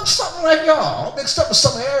folks that look something like y'all, mixed up with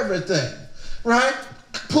some of everything, right,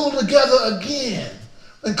 pulled together again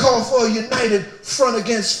and call for a united front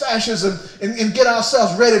against fascism and get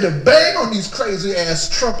ourselves ready to bang on these crazy ass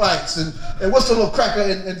Trumpites and what's the little cracker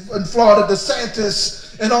in Florida,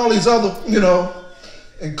 DeSantis, and all these other, you know,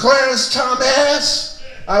 and Clarence Thomas.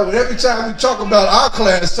 Every time we talk about our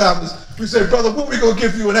Clarence Thomas, we say, brother, when we gonna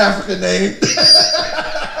give you an African name?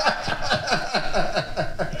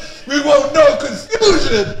 We won't know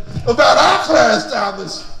confusion about our Clarence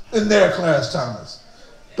Thomas and their Clarence Thomas.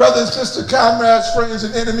 Brothers, sisters, comrades, friends,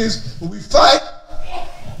 and enemies, when we fight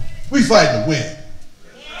to win.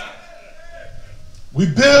 We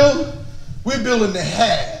build in the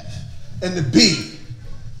have and the be,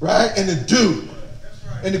 right? And the do.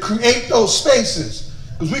 And to create those spaces.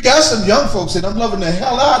 Because we got some young folks and I'm loving the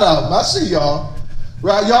hell out of them. I see y'all,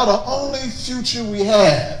 right? Y'all the only future we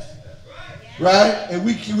have, right? And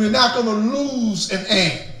we're not going to lose an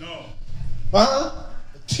aunt. Huh?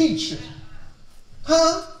 A teacher.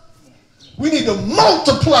 Huh? We need to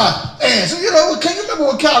multiply ants. You know, can you remember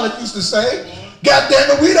what Khaled used to say? God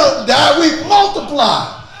damn it, we don't die, we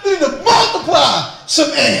multiply. We need to multiply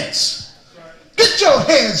some ants. Get your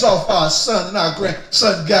hands off our son and our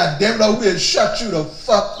grandson, God damn it, or we'll shut you the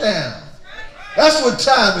fuck down. That's what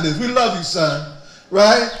time it is. We love you, son.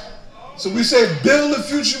 Right? So we say build the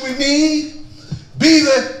future we need, be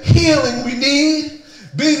the healing we need,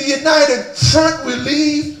 be the united front we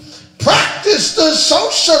lead, practice the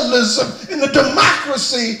socialism and the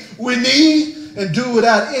democracy we need, and do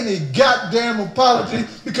without any goddamn apology,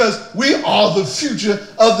 because we are the future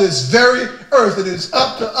of this very earth. It is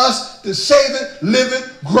up to us to save it, live it,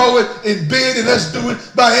 grow it, and build it. Let's do it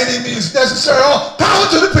by any means necessary. All power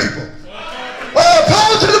to the people. All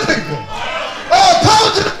power to the people. All power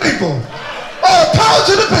to the people. All power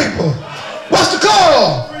to the people. What's the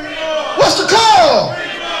call? What's the call?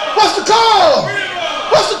 What's the call?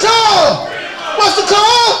 What's the call? What's the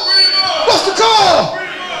call? What's the call?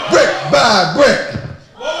 Brick by brick,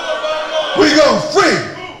 we go free.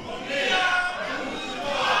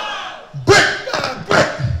 Brick by brick,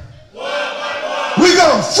 we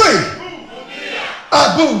go free.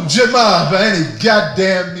 Abu-Jamal by any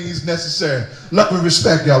goddamn means necessary. Love and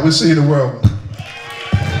respect, y'all. We'll see you in the world.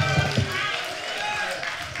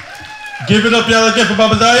 Give it up, y'all, again for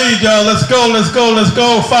Baba Zaid, y'all. Let's go, let's go, let's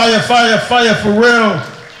go. Fire, fire, fire for real.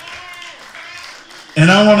 And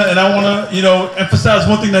I wanna, you know, emphasize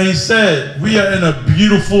one thing that he said. We are in a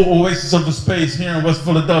beautiful oasis of a space here in West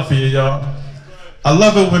Philadelphia, y'all. I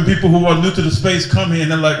love it when people who are new to the space come here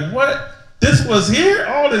and they're like, what? This was here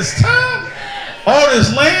all this time? All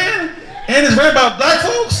this land? And it's right about black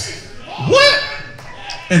folks? What?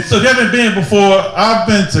 And so if you haven't been before, I've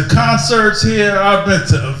been to concerts here, I've been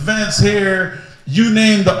to events here, you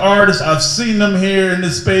name the artists, I've seen them here in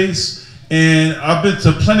this space. And I've been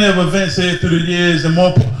to plenty of events here through the years, and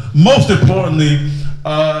most importantly,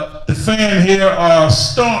 the fam here are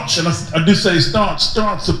staunch, and I do say staunch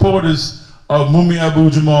supporters of Mumia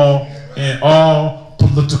Abu-Jamal and all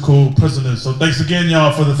political prisoners. So thanks again,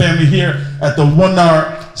 y'all, for the family here at the One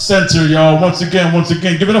Art Center, y'all. Once again,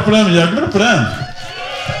 give it up for them, y'all. Give it up for them.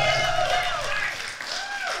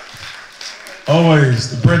 Always,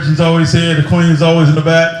 the Bridget's always here, the Queen's always in the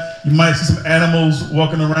back. You might see some animals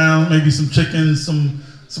walking around, maybe some chickens, some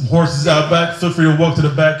horses out back. Feel free to walk to the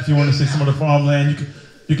back if you want to see some of the farmland.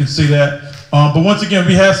 You can see that. But once again,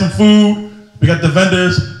 we have some food. We got the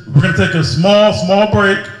vendors. We're gonna take a small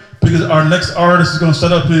break because our next artist is gonna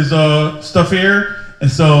set up his stuff here.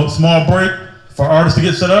 And so, small break for artists to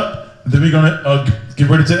get set up. And then we're gonna get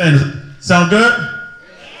ready to end. Sound good?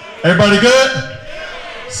 Everybody good?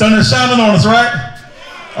 Sun is shining on us, right?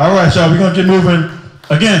 All right, y'all. We're gonna get moving.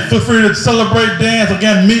 Again, feel free to celebrate, dance,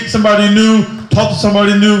 again, meet somebody new, talk to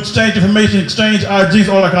somebody new, exchange information, exchange IGs,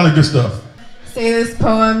 all that kind of good stuff. Say this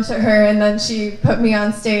poem to her, and then she put me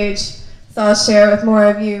on stage, so I'll share with more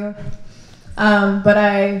of you.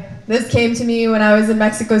 This came to me when I was in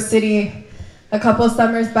Mexico City a couple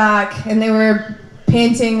summers back, and they were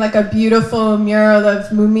painting like a beautiful mural of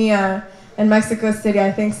Mumia in Mexico City.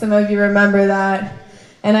 I think some of you remember that.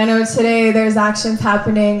 And I know today there's actions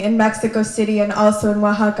happening in Mexico City and also in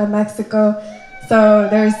Oaxaca, Mexico. So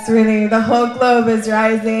there's really, the whole globe is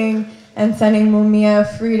rising and sending Mumia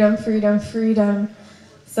freedom, freedom, freedom.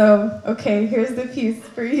 So, okay, here's the piece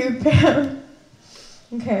for you, Pam.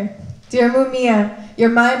 Okay. Dear Mumia, your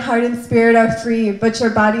mind, heart, and spirit are free, but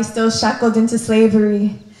your body's still shackled into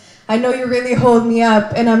slavery. I know you really hold me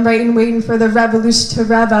up, and I'm waiting for the revolution to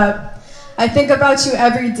rev up. I think about you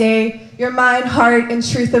every day, your mind, heart, and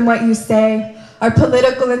truth in what you say. Our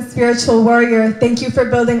political and spiritual warrior, thank you for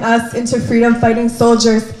building us into freedom-fighting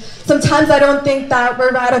soldiers. Sometimes I don't think that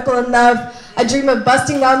we're radical enough. I dream of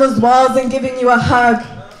busting down those walls and giving you a hug.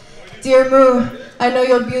 Dear Mu, I know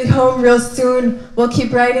you'll be home real soon. We'll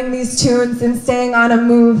keep writing these tunes and staying on a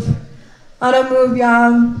move. On a move,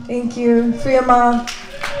 y'all. Thank you. Free 'em all.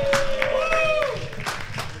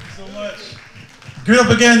 Give it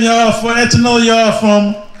up again, y'all, for Antonella, y'all,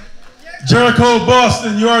 from Jericho,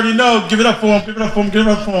 Boston. You already know. Give it up for him, give it up for him, give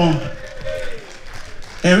it up for him.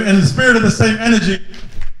 And in the spirit of the same energy,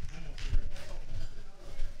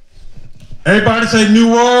 everybody say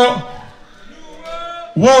New World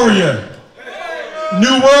Warrior.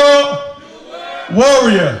 New World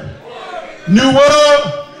Warrior. New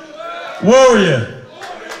World Warrior.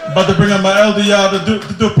 About to bring up my elder, y'all, to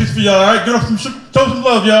do a piece for y'all, all right? Give up show some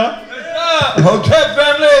love, y'all. Hotel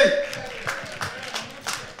family.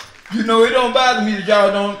 You know, it don't bother me that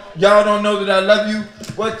y'all don't know that I love you.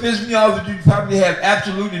 What pisses me off is you probably have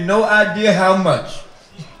absolutely no idea how much.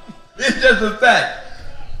 It's just a fact.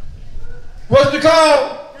 What's the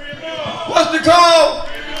call? What's the call?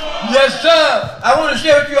 Yes, sir. I want to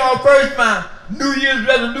share with you all first my New Year's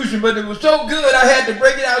resolution, but it was so good I had to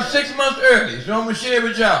break it out 6 months early. So I'm going to share it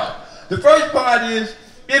with y'all. The first part is,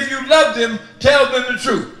 if you love them, tell them the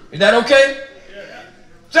truth. Is that okay?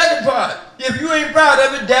 Second part, if you ain't proud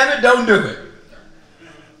of it, damn it, don't do it.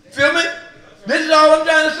 Feel me? This is all I'm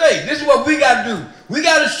trying to say. This is what we got to do. We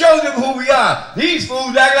got to show them who we are. These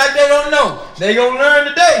fools act like they don't know. They gonna learn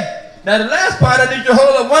today. Now the last part, I need you to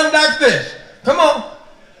hold up one like this. Come on.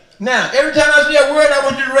 Now, every time I say a word, I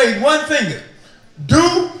want you to raise one finger.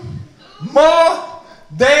 Do more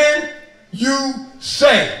than you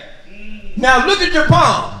say. Now look at your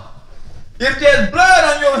palm. If there's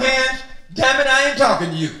blood on your hands, damn it, I ain't talking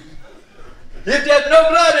to you. If there's no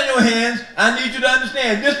blood on your hands, I need you to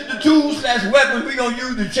understand this is the tools/weapons we're going to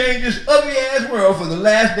use to change this ugly-ass world for the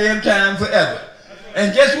last damn time forever.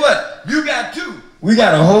 And guess what? You got two. We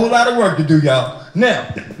got a whole lot of work to do, y'all. Now,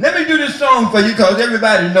 let me do this song for you because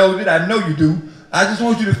everybody knows it. I know you do. I just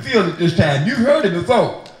want you to feel it this time. You've heard it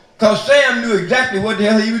before. Because Sam knew exactly what the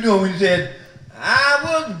hell he was doing when he said, I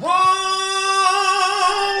was born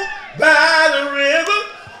by the river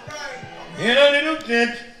in a little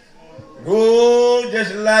tent. Oh,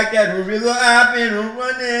 just like that river I've been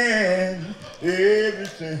running ever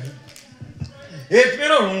since. It's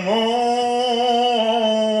been a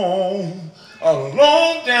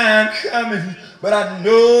long time coming. but I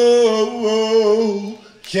know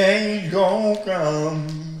change gon'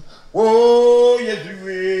 come. Oh, yes it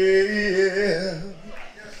will.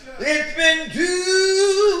 It's been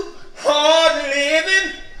too hard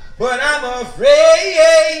living, but I'm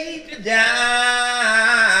afraid to die.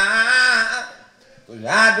 'Cause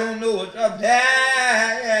I don't know what's up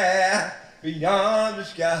there beyond the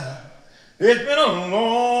sky. It's been a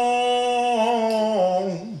long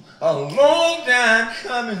time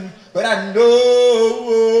coming, but I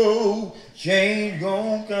know change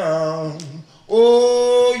gon' come.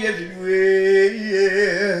 Oh, yes it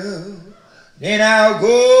will. Then I'll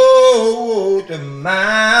go to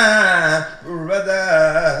my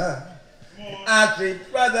brother. I say,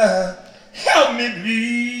 brother, help me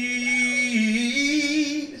please.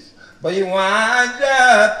 But he winds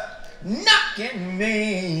up knocking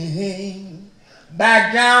me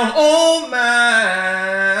back down on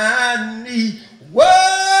my knee. Whoa,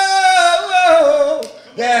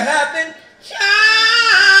 there have been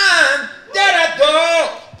times that I thought.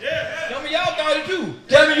 Some of y'all thought it too.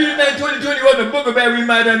 Tell me you didn't think 2020 was a booger bag we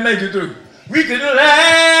might have made it through. We could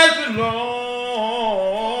last as long,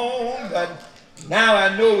 but now I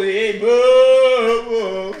know we're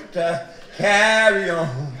able to carry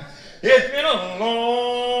on. It's been a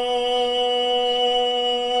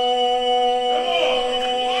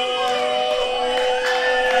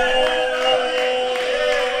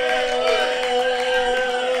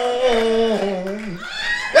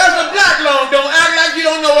Don't act like you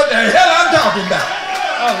don't know what the hell I'm talking about.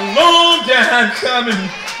 A long time coming,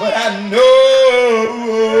 but I know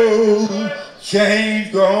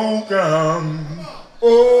change gon' come.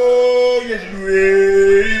 Oh, yes it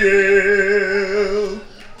will.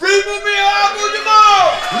 Free Mumia Abu-Jamal.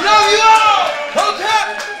 Love you all. Hold tight.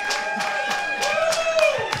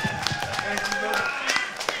 Thank you, brother.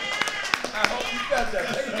 I hope you got that.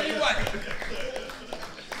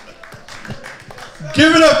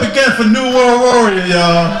 Give it up again for New World Warrior,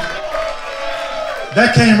 y'all.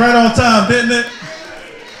 That came right on time, didn't it?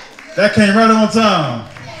 That came right on time.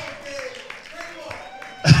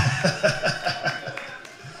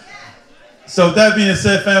 So that being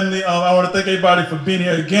said, family, I want to thank everybody for being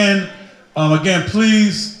here again. Again,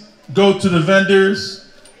 please go to the vendors,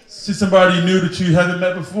 see somebody new that you haven't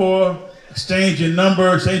met before, exchange your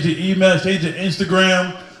number, exchange your email, exchange your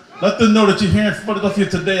Instagram. Let them know that you're here in Philadelphia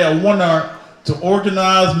today at One Art to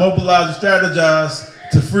organize, mobilize, and strategize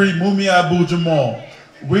to free Mumia Abu-Jamal.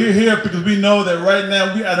 We're here because we know that right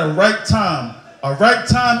now we're at a right time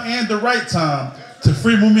and the right time to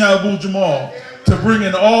free Mumia Abu-Jamal, to bring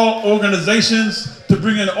in all organizations, to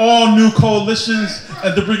bring in all new coalitions,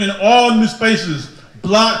 and to bring in all new spaces,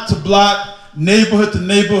 block to block, neighborhood to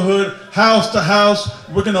neighborhood, house to house.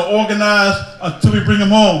 We're gonna organize until we bring them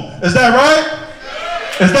home. Is that right?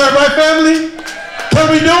 Is that right, family? Can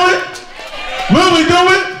we do it? Will we do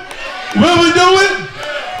it? Will we do it?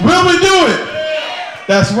 Will we do it?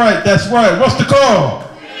 That's right, that's right. What's the call?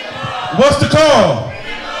 What's the call?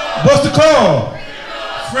 What's the call?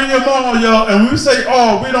 Free them all, y'all. And when we say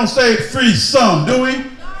all, we don't say free some, do we?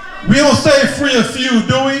 We don't say free a few,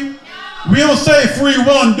 do we? We don't say free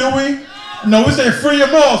one, do we? No, we say free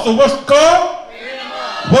them all. So what's the call?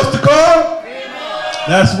 What's the call?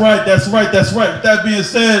 That's right, that's right, that's right. With that being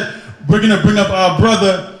said, we're gonna bring up our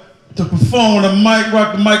brother to perform on the mic,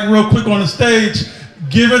 rock the mic real quick on the stage.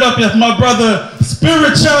 Give it up, yes, my brother,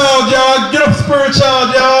 Spirit Child, y'all. Get up, Spirit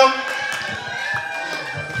Child, y'all.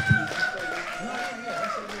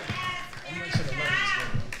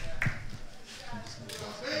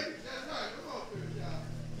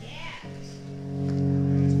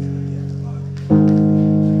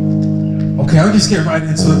 Okay, I'll just get right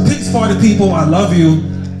into it. Peace, party people, I love you.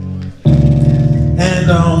 And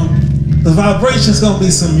the vibration's gonna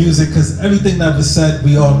be some music, because everything that was said,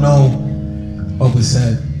 we all know what was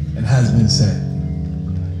said and has been said.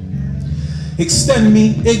 Extend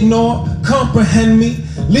me, ignore, comprehend me,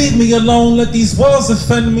 leave me alone, let these walls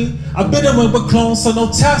offend me. I've been around with clones, so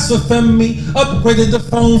no tasks offend me. Upgraded the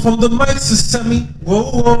phone from the mics to semi. Whoa,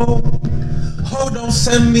 whoa. Hold on,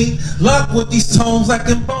 send me. Lock with these tones like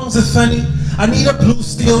in bones, if any. I need a blue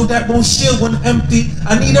steel that won't shield when empty.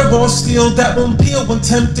 I need a raw steel that won't peel when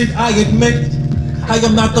tempted. I admit, I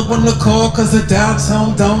am not the one to call, cause the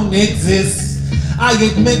downtown don't exist. I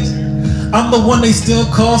admit, I'm the one they still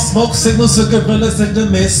call smoke signals for gorillas in the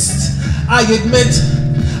mist. I admit,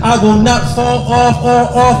 I will not fall off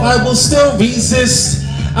or off, I will still resist.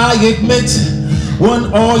 I admit,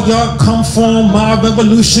 when all y'all come for, my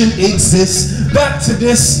revolution exists. Back to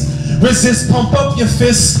this, resist, pump up your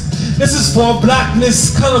fist. This is for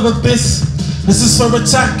blackness, color abyss. This is for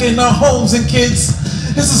attacking our homes and kids.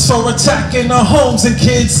 This is for attacking our homes and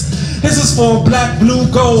kids. This is for black,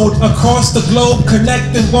 blue, gold across the globe,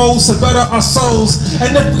 connecting woes to better our souls.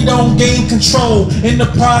 And if we don't gain control in the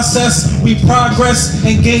process, we progress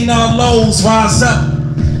and gain our lows. Rise up.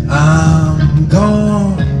 I'm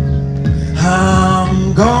gone.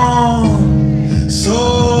 I'm gone.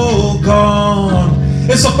 So gone.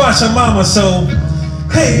 It's about your mama, so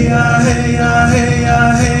hey ya, hey ya, hey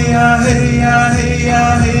ya, hey ya, hey ya, hey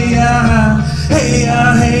ya, hey ya. Hey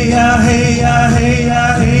ya, hey ya, hey ya, hey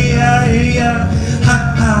ya, hey ya, hey ya, ha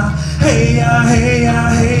ha. Hey ya, hey ya,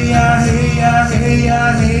 hey ya, hey ya, hey ya,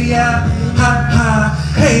 hey ya, ha ha.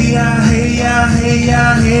 Hey ya, hey ya, hey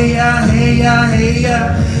ya, hey ya, hey ya, hey ya,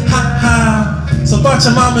 ha ha. So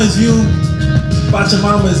Bacha Mama is you, Bacha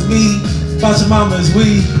Mama is me, Bacha Mama is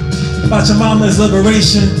we, Bacha Mama is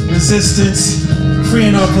liberation, resistance,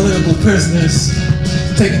 freeing our political prisoners,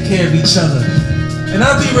 taking care of each other. And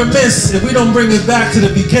I'd be remiss if we don't bring it back to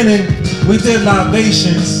the beginning. We did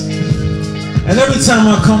libations. And every time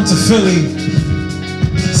I come to Philly,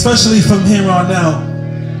 especially from here on out,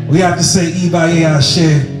 we have to say Ibaye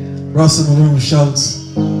Ashe, Russell Maroon Schultz.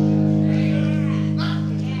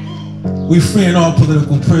 We freeing all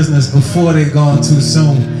political prisoners before they're gone too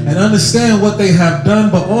soon. And understand what they have done,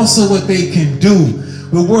 but also what they can do.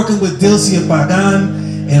 We're working with Dilcia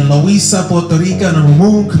Pagan and Loíza, Puerto Rico, and the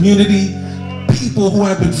Maroon community. People who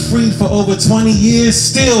have been freed for over 20 years,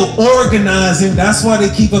 still organizing. That's why they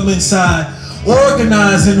keep them inside.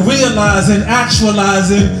 Organizing, realizing,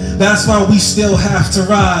 actualizing. That's why we still have to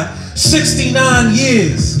ride. 69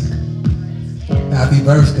 years. Happy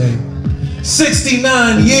birthday.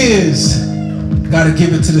 69 years. Gotta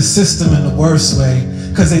give it to the system in the worst way.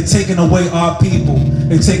 Because they're taking away our people.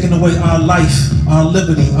 They're taking away our life, our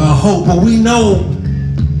liberty, our hope. But we know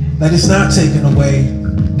that it's not taken away.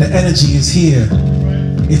 The energy is here.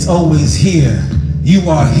 It's always here. You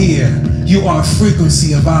are here. You are a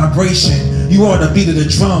frequency, a vibration. You are the beat of the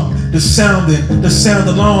drum, the sounding, the sound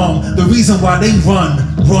alarm. The reason why they run.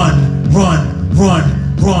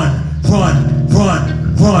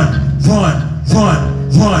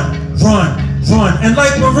 And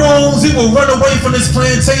like maroons, we will run away from this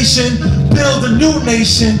plantation, build a new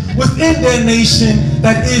nation within their nation.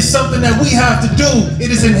 That is something that we have to do.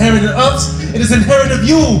 It is inherited of us. It is inherited of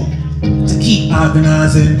you. To keep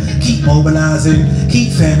organizing, keep mobilizing, keep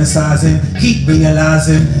fantasizing, keep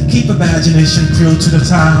realizing, keep imagination true to the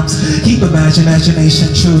times, keep imagination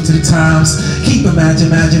true to the times, keep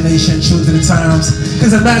imagination true to the times.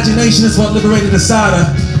 Because imagination is what liberated Asada.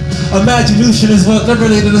 Imagination is what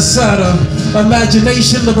liberated Asada.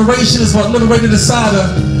 Imagination, liberation is what liberated Asada.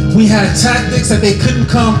 We had tactics that they couldn't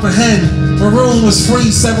comprehend. Maroon was free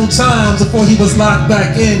several times before he was locked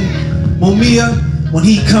back in. Mumia, when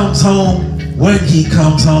he comes home, when he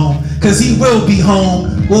comes home, cause he will be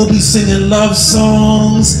home, we'll be singing love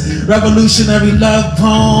songs, revolutionary love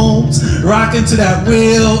poems, rocking to that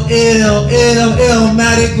real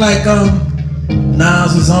illmatic like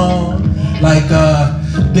Nas was on, like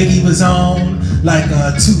Biggie was on, like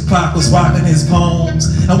Tupac was rocking his poems.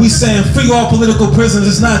 And we saying free all political prisoners.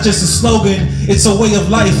 It's not just a slogan, it's a way of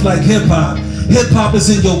life like hip-hop. Hip-hop is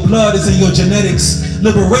in your blood, is in your genetics.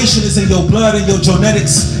 Liberation is in your blood and your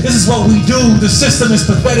genetics. This is what we do. The system is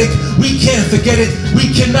pathetic. We can't forget it. We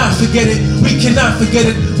cannot forget it. We cannot forget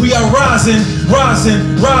it. We are rising.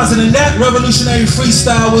 And that revolutionary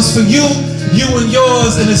freestyle was for you, you and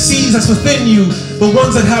yours, and the seeds that's within you. The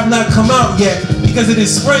ones that have not come out yet. Because it is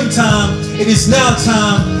springtime. It is now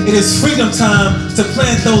time. It is freedom time to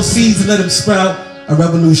plant those seeds and let them sprout a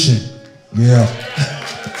revolution. Yeah.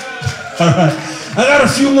 All right, I got a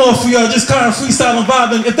few more for y'all, just kind of freestyle and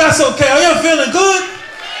vibing. If that's okay, are y'all feeling good?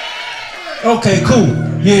 Okay, cool.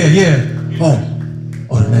 Yeah.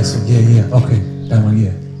 Oh, the next one. Yeah. Okay, that one.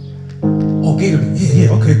 Yeah. Oh, Gatorade.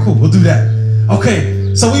 Yeah. Okay, cool. We'll do that.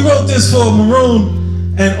 Okay, so we wrote this for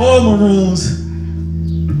Maroon and all Maroons.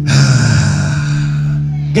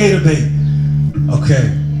 Gatorade. Okay.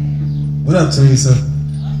 What up, Teresa?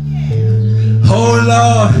 Oh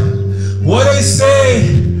Lord, what they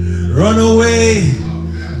say. Run away,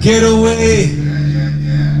 get away.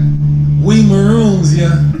 We Maroons,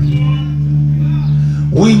 yeah.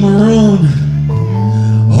 We Maroon.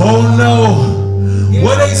 Oh no,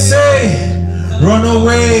 what they say? Run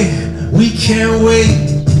away, we can't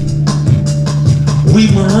wait. We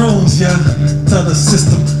Maroons, yeah. Tell the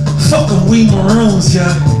system, fuck 'em, we Maroons,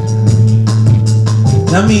 yeah.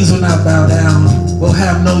 That means we'll not bow down. We'll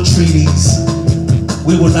have no treaties.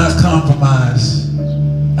 We will not compromise.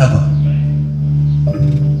 Ever.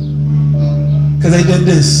 Because they did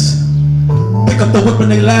this. Pick up the whip and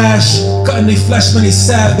they lash, cutting they flesh when they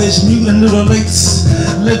savage, mutant mutilates,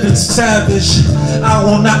 living savage. I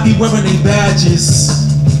will not be wearing they badges.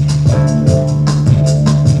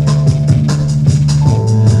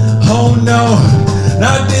 Oh no,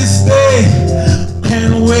 not this day,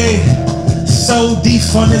 can't wait. So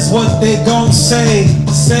defund is what they gon' say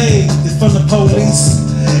defund the police.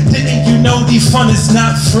 Didn't you know defund is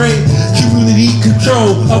not free? Community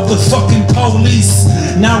control of the fucking police.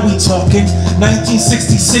 Now we talking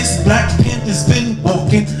 1966, Black Panthers been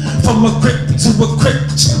walking from a crypt to a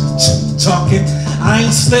crypt, talking. I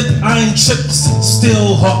ain't slipped, I ain't tripped,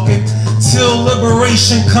 still hawking. Till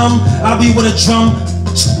liberation come, I'll be with a drum,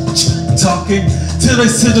 talking. Till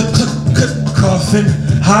they see the coffin.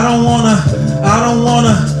 I don't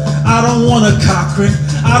wanna Cochrane.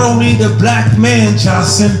 I don't need a black man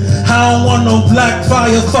Johnson. I don't want no black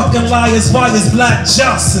fire fucking liars. Why is black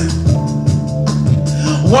Johnson?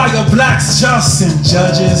 Why are blacks Johnson?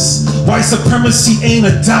 Judges, white supremacy ain't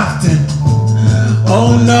adopting.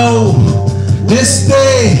 Oh no, this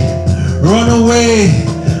day, run away.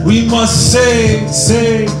 We must say,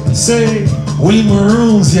 we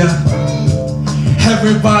maroons, yeah.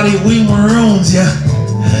 Everybody, we maroons, yeah.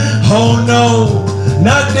 Oh no,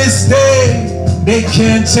 not this day. They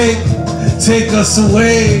can't take us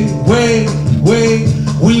away,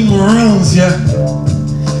 we maroons, yeah.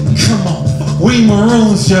 Come on, we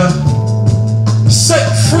maroons, yeah. Set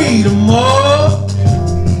free the more,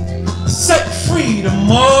 set free the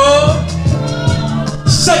more,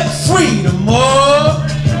 set free the more,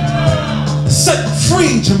 set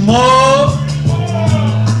free Jamal.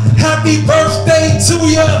 Happy birthday to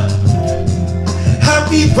ya,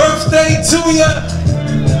 happy birthday to ya.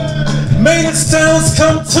 May the sounds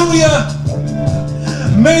come to ya.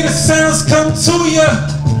 May the sounds come to ya.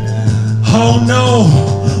 Oh no,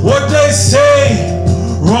 what they say?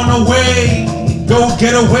 Run away, go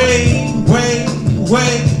get away, way.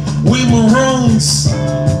 We maroons.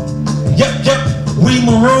 Yep, we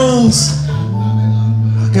maroons.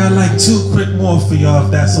 I got like 2 quick more for y'all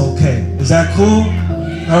if that's okay. Is that cool?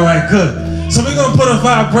 All right, good. So we're gonna put a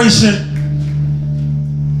vibration.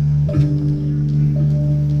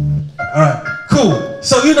 All right, cool.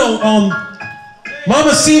 So you know,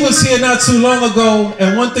 Mama C was here not too long ago,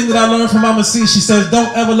 and one thing that I learned from Mama C, she says,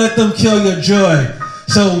 don't ever let them kill your joy.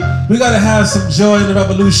 So we gotta have some joy in the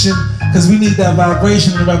revolution, because we need that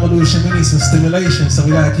vibration in the revolution. We need some stimulation, so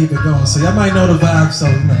we gotta keep it going. So y'all might know the vibe, so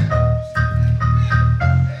you know.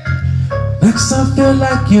 Next I feel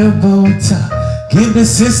like you're bold. Give the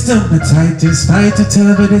system the tightest fight to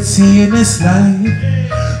tell what it's here in this life.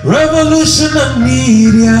 Revolution of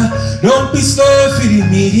media, don't be slave for the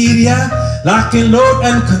media. Lock and load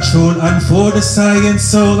and control, and for the science,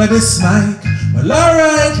 so let it smite. Well,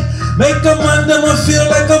 alright, make a man them a feel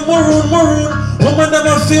like a maroon. Woman them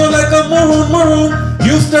a feel like a maroon.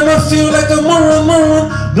 Youth them a feel like a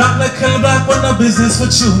maroon. Black like hell, black when the business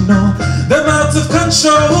what you know. Them out of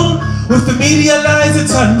control, with the media lies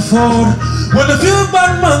it's unfold. When the few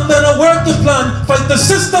bad man then I work the plan, fight the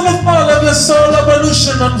system of all of your soul,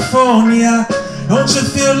 evolution unfold, yeah. Don't you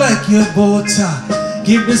feel like you're both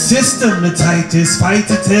give the system the tightest fight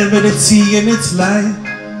to tell what it's see in its life.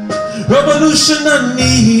 Revolution and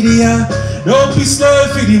media, don't be slow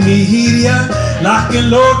for the media. Lock and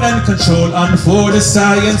load and control, and for the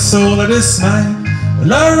science, soul of this mind.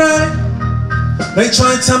 Well, alright, they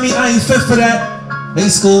try and tell me I ain't fit for that. They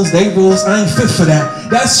schools, they rules, I ain't fit for that.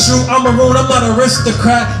 That's true, I'm maroon, I'm not an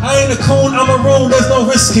aristocrat. I ain't a coon, I'm maroon, there's no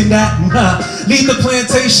risk in that. Nah, leave the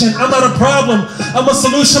plantation, I'm not a problem. I'm a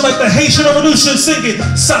solution like the Haitian Revolution. Sing it,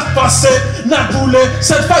 Safa said, not boule.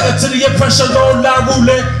 Set fire to the oppression, Lord la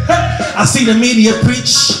roule. I see the media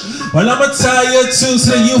preach. Well, I'm a tired too,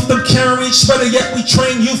 so the youth them can't reach. Better yet, we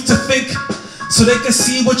train youth to think, so they can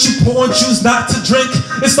see what you pour and choose not to drink.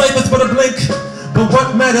 It's life is but a blink. But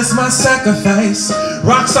what matters my sacrifice?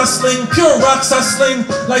 Rocks I sling, pure rocks I sling,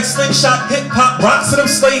 like slingshot hip-hop rocks in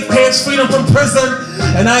them slave pants, freedom from prison.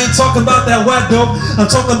 And I ain't talking about that whack dope,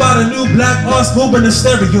 I'm talking about a new black arts movement in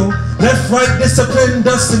stereo. Left, right, discipline,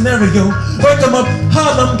 the scenario. Wake them up,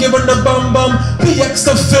 Harlem, giving the bum-bum.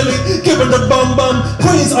 PX to Philly, giving the bum-bum.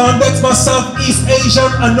 Queens on decks, my Southeast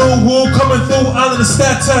Asian. A new woo coming through out of the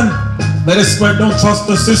Staten. Let it spread, don't trust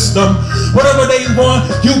the system. Whatever they want,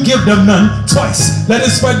 you give them none. Twice, let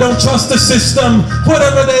it spread, don't trust the system.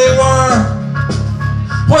 Whatever they want,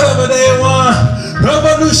 whatever they want.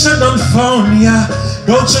 Revolution unfold, yeah.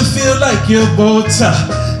 Don't you feel like you're both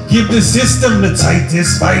give the system the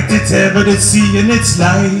tightest fight it ever to see in its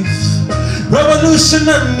life. Revolution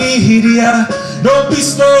and media, don't be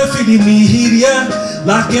slow for the media.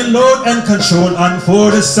 Lock and load and control on for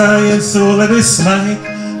the science, all of this like.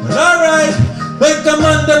 But alright, make a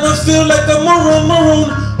man never feel like a maroon.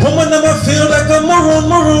 Woman never feel like a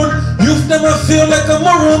maroon. Youth never feel like a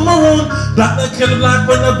maroon. Black like kill black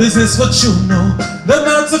when the business what you know. The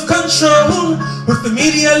amounts of control with the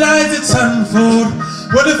media lies it's unfold.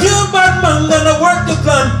 But if you're a bad man, then I work the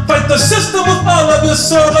plan. Fight the system with all of your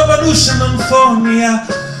soul. Evolution unfold, yeah.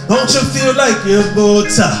 Don't you feel like you're both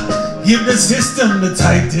give the system the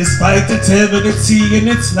type despite the turbidity in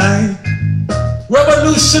its life.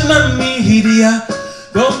 Revolution and media.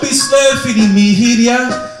 Don't be slave for the media.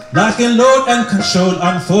 Lock and load and control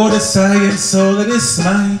on for the science, so that it's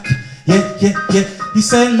like. Yeah. You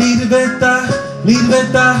say lead better. We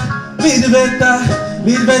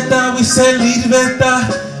say lead better.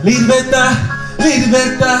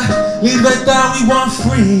 We want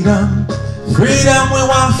freedom. We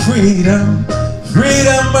want freedom. We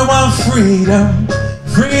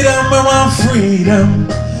want freedom.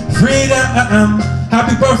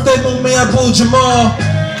 Happy birthday, Mumia Abu-Jamal.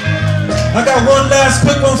 I got one last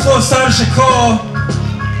quick one for Sasha Call.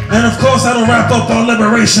 And of course, I don't wrap up on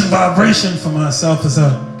liberation vibration for myself as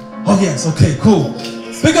a. Oh yes, okay, cool.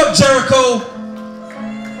 Big up Jericho.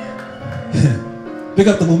 Big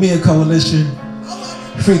up the Mumia Coalition.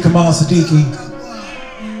 Free Kamal Siddiqui.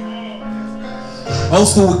 Old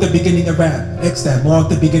school with the beginning of rap. X that mark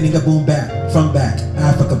the beginning of boom bap. From back,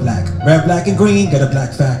 Africa black. Red, black, and green, get a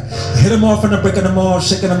black fact. Hit them off and I'm breaking them off,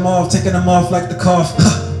 shaking them off, taking them off like the cough.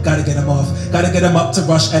 Gotta get them off, gotta get them up to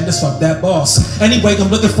rush and disrupt that boss. Anyway, I'm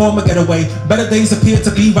looking for my getaway. Better days appear to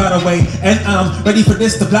be right away. And I'm ready for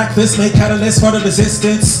this. The black fist make catalyst for the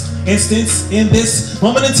resistance. Instance in this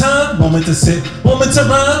moment in time, moment to sit, moment to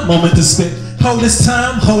rhyme, moment to spit. Hold this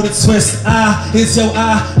time, hold it, twist. Is your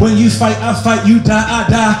eye. When you fight, I fight. You die, I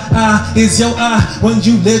die. Is your eye. When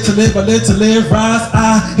you live to live, I live to live. Rise.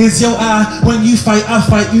 Is your eye. When you fight, I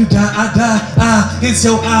fight. You die, I die. Is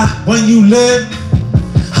your eye. When you live.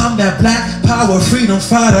 I'm that black power freedom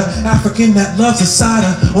fighter, African that loves a cider,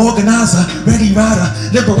 organizer, ready rider,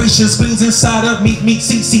 liberation screams inside of me,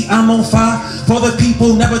 see, I'm on fire. For the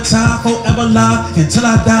people, never tie, forever live, until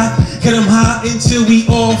I die. Get them high until we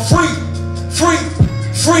all free.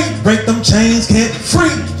 Break them chains, get free.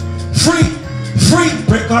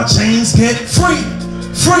 Break our chains, get free.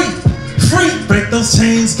 Break those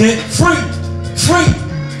chains, get free.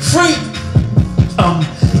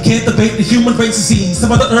 You can't debate the human race disease.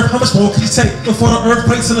 Some other earth, how much more can you take before the earth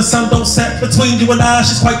breaks and the sun don't set? Between you and I,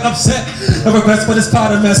 she's quite upset. No regrets, but it's part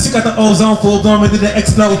of mess. You got the ozone full blown, ready to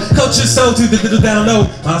explode. Culture so to the down low.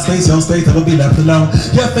 My space, your space, never be left alone.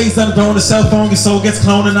 Your face undergrown, the cell phone, your soul gets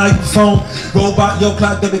cloned and I phone. Robot, your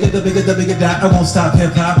clock, the bigger that. I won't stop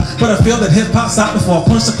hip hop, but I feel that hip hop stopped before I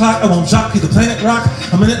punch the clock. I won't drop, keep the planet rock.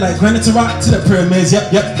 I'm in it like granite to rock to the pyramids. Yep,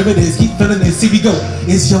 there it is. Keep feeling it. See we go.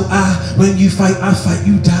 Is your eye when you fight, I fight.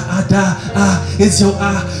 You die, I die. Is your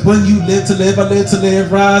eye when you live to live, I live to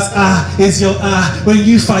live. Rise. Is your eye when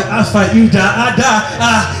you fight, I fight. You die, I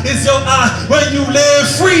die. Is your eye when you live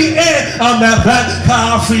free? And I'm that black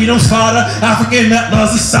power freedom fighter, African that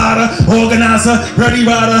loves a cider, organizer, ready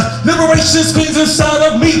rider. Liberation screams inside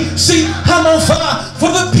of me. See, I'm on fire for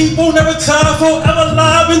the people, never tired, forever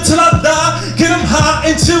live until I die. Get them high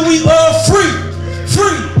until we all free.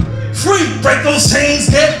 Break those chains,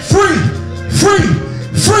 get free.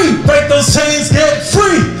 Break those chains, get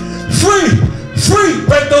free.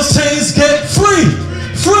 Break those chains, get free.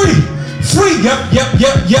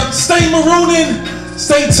 Yep. Stay marooning,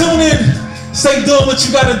 stay tuning, stay doing what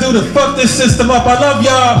you gotta do to fuck this system up. I love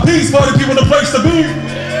y'all. Peace, party people, the place to be.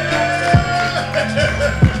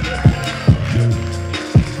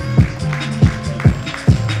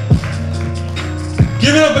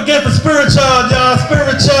 Give it up again for Spirit Child, y'all.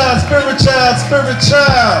 Spirit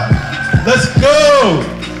Child. Let's go.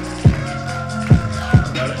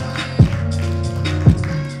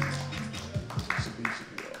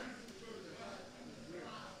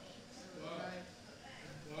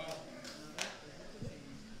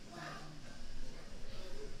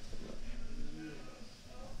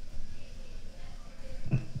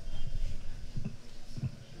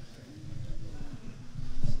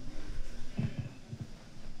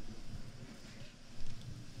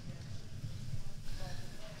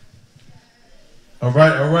 All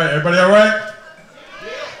right. Everybody all right?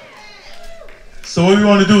 So what we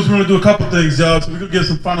want to do is we're going to do a couple things, y'all. So we're going to give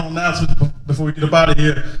some final announcements before we get up out of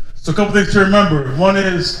here. So a couple things to remember. One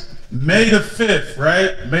is May the 5th,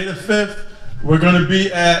 right? May the 5th, we're going to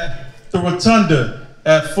be at the Rotunda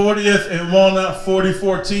at 40th and Walnut,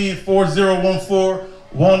 4014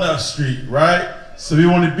 Walnut Street, right? So we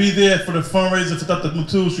want to be there for the fundraiser for Dr.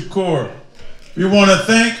 Mutul Shakur. We want to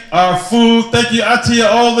thank our food. Thank you, Atia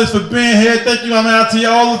Olis, for being here. Thank you, Mama Atia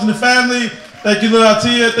Olis and the family. Thank you, little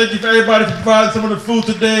Atia. Thank you for everybody for providing some of the food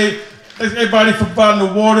today. Thanks everybody for providing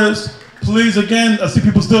the waters. Please, again, I see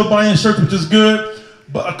people still buying shirts, which is good.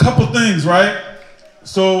 But a couple things, right?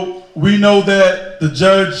 So we know that the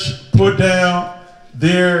judge put down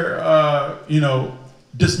their,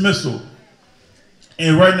 dismissal.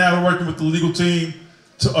 And right now we're working with the legal team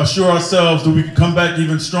to assure ourselves that we can come back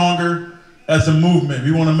even stronger as a movement.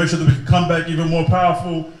 We want to make sure that we can come back even more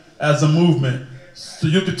powerful as a movement. So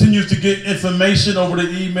you'll continue to get information over the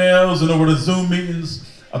emails and over the Zoom meetings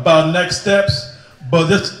about next steps. But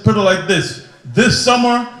let's put it like this. This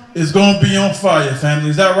summer is going to be on fire, family.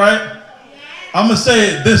 Is that right? I'm going to say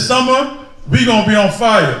it. This summer, we're going to be on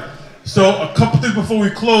fire. So a couple things before we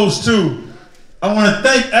close, too. I want to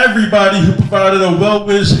thank everybody who provided a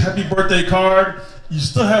well-wish happy birthday card. You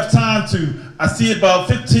still have time to. I see about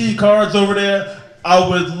 15 cards over there. I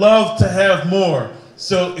would love to have more.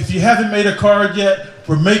 So if you haven't made a card yet,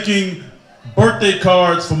 we're making birthday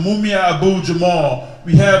cards for Mumia Abu-Jamal.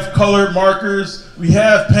 We have colored markers, we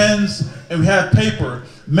have pens, and we have paper.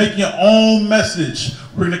 Make your own message.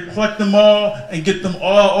 We're going to collect them all and get them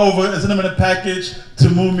all over and send them in a package to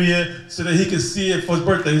Mumia so that he can see it for his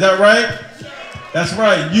birthday. Is that right? That's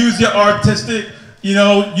right. Use your artistic,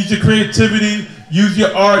 use your creativity, use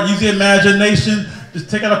your art, use your imagination. Just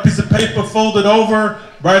take out a piece of paper, fold it over,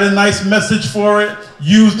 write a nice message for it.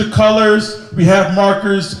 Use the colors. We have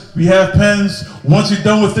markers. We have pens. Once you're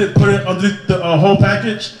done with it, put it underneath the whole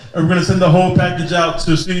package, and we're going to send the whole package out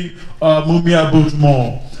to see Mumia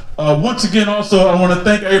Abu-Jamal. Once again, also, I want to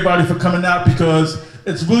thank everybody for coming out because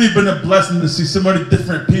it's really been a blessing to see so many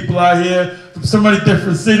different people out here from so many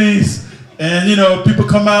different cities. And, people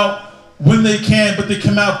come out when they can, but they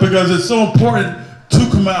come out because it's so important to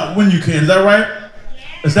come out when you can. Is that right?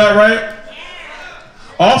 Is that right?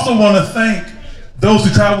 I also want to thank those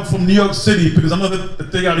who travel from New York City because I know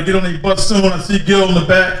that they got to get on a bus soon. I see Gil in the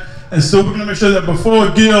back. And so we're going to make sure that before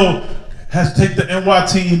Gil has to take the NY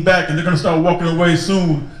team back and they're going to start walking away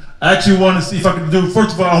soon, I actually want to see if I can do,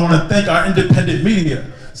 first of all, I want to thank our independent media.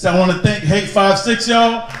 So I want to thank Hate 56,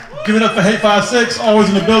 y'all. Give it up for Hate 56, always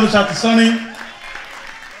in the building. Shout out to Sonny.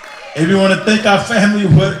 And we want to thank our family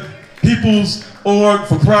with People's Org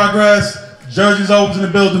for Progress. Jersey's always in the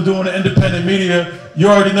building doing the independent media. You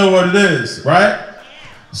already know what it is, right?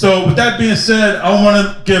 So with that being said, I want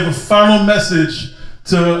to give a final message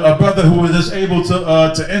to a brother who was just able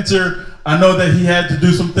to enter. I know that he had to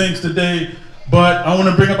do some things today, but I want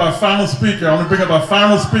to bring up our final speaker.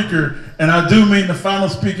 And I do mean the final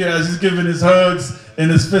speaker as he's giving his hugs and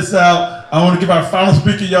his fists out. I want to give our final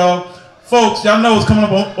speaker, y'all. Folks, y'all know what's coming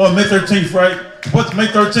up on May 13th, right? What's May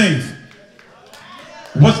 13th?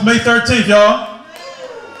 What's May 13th, y'all?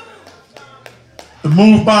 The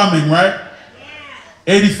Move bombing, right?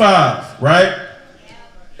 85, right?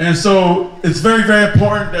 And so it's very, very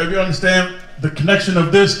important that we understand the connection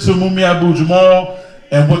of this to Mumia Abu-Jamal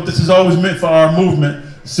and what this has always meant for our movement.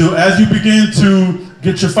 So as you begin to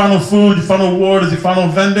get your final food, your final waters, your final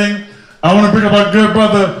vending, I want to bring up our good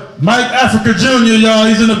brother, Mike Africa Jr., y'all.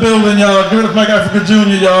 He's in the building, y'all. Give it up, Mike Africa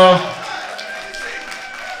Jr., y'all.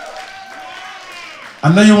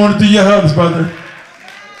 I know you want to do your hugs, brother.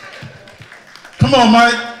 Come on,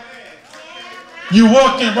 Mike. You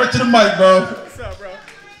walk in right to the mic, bro. What's up, bro?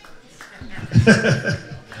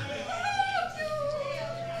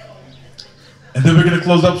 And then we're going to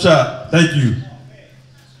close up shop. Thank you.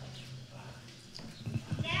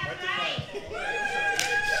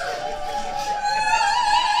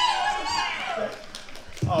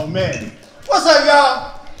 Oh, man. What's up,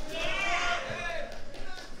 y'all?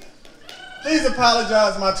 Please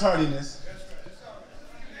apologize for my tardiness.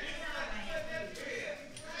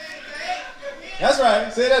 That's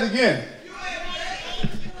right. Say that again.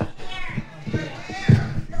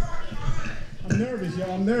 I'm nervous,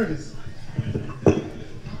 y'all. I'm nervous.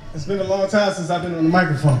 It's been a long time since I've been on the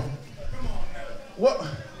microphone. What?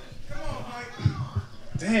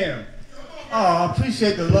 Damn. Oh, I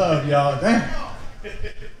appreciate the love, y'all. Damn.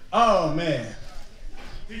 Oh, man.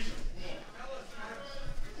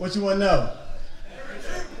 What you want to know?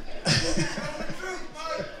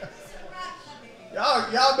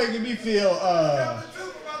 Y'all making me feel, oh,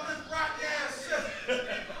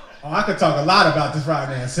 I could talk a lot about this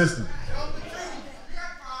right-hand system.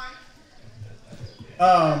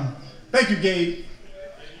 Thank you, Gabe.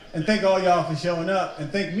 And thank all y'all for showing up.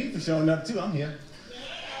 And thank me for showing up, too. I'm here.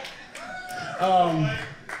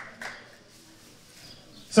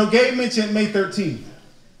 So Gabe mentioned May 13th.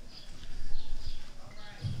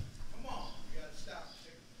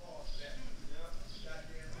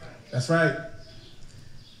 That's right.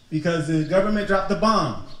 because the government dropped a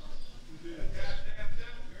bomb.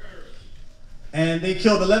 And they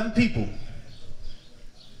killed 11 people.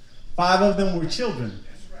 5 of them were children.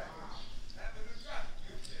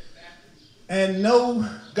 And no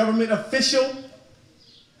government official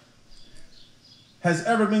has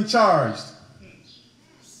ever been charged.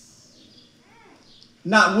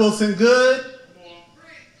 Not Wilson Good,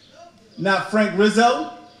 not Frank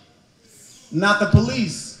Rizzo, not the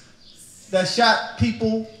police that shot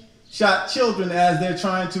people, shot children as they're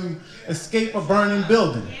trying to escape a burning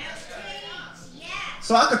building.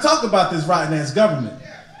 So I could talk about this rotten ass government.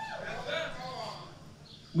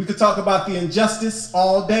 We could talk about the injustice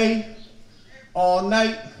all day, all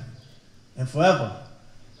night, and forever.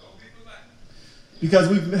 Because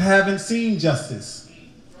we haven't seen justice.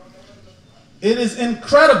 It is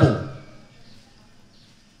incredible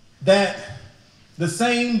that the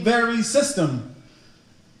same very system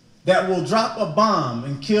that will drop a bomb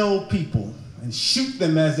and kill people and shoot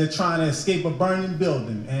them as they're trying to escape a burning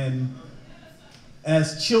building, and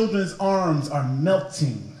as children's arms are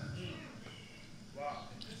melting,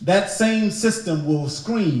 that same system will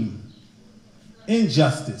scream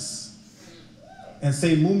injustice and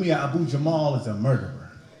say Mumia Abu-Jamal is a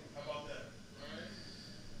murderer.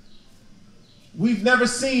 We've never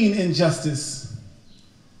seen injustice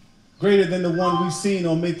greater than the one we've seen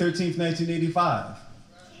on May 13th, 1985.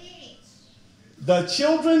 The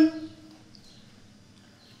children,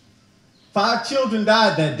 5 children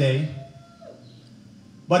died that day,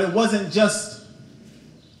 but it wasn't just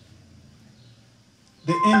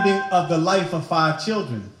the ending of the life of 5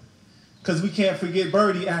 children, because we can't forget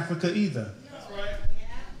Birdie Africa either.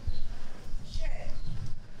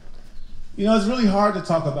 You know, it's really hard to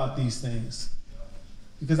talk about these things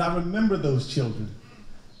because I remember those children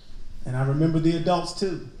and I remember the adults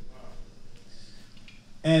too.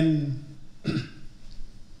 And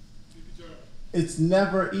it's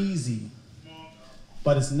never easy,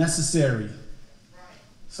 but it's necessary.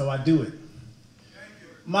 So I do it.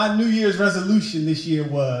 My New Year's resolution this year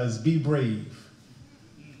was be brave.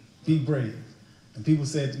 Be brave. And people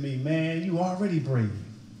said to me, man, you already brave.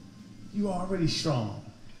 You already strong.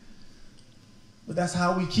 But that's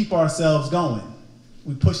how we keep ourselves going.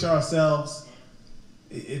 We push ourselves.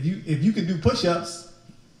 If you can do push-ups,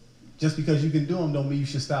 just because you can do them don't mean you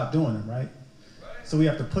should stop doing them, right? So we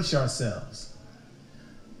have to push ourselves.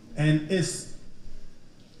 And it's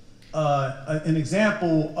an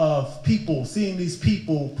example of people, seeing these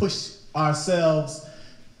people push ourselves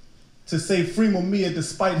to say free Mumia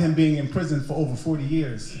despite him being in prison for over 40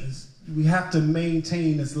 years. We have to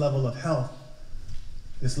maintain this level of health,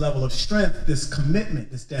 this level of strength, this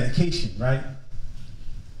commitment, this dedication, right?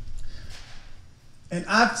 And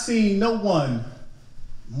I've seen no one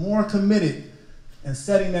more committed in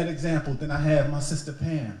setting that example than I have my sister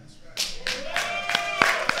Pam.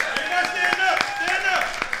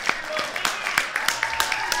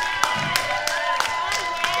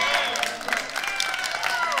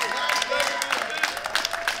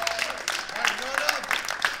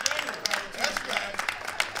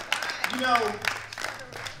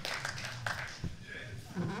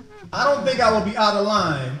 I don't think I would be out of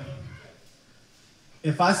line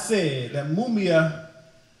if I said that Mumia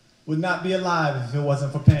would not be alive if it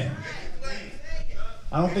wasn't for Pam.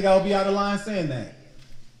 I don't think I would be out of line saying that.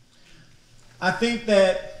 I think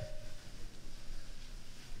that,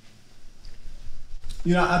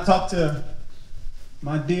 you know, I talked to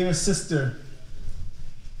my dear sister,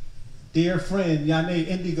 dear friend, Yane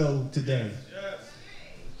Indigo today.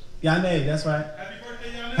 Yane, that's right. Happy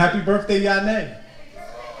birthday, Yane. Happy birthday, Yane.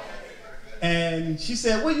 And she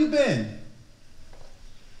said, where you been?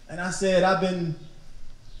 And I said, I've been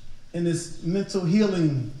in this mental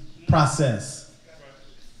healing process.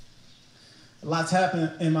 A lot's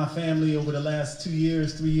happened in my family over the last 2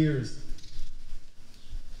 years, 3 years.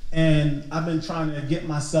 And I've been trying to get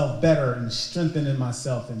myself better and strengthening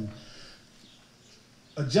myself and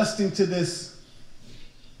adjusting to this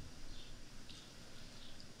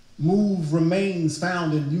move remains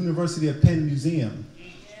found in University of Penn Museum.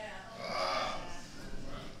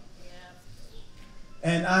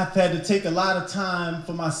 And I've had to take a lot of time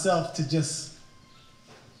for myself to just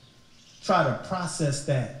try to process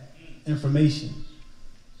that information.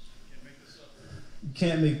 You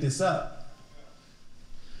can't make this up.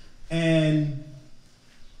 And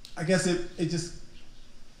I guess it just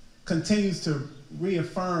continues to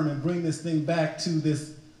reaffirm and bring this thing back to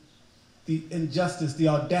this, the injustice, the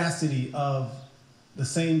audacity of the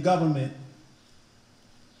same government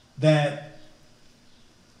that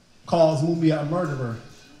calls Mumia a murderer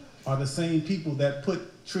are the same people that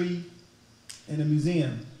put Tree in a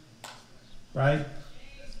museum, right?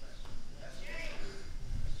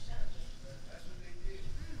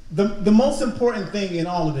 The most important thing in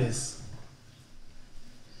all of this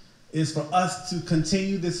is for us to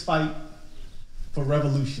continue this fight for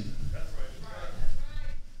revolution.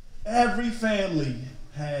 Every family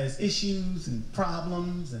has issues and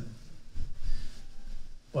problems,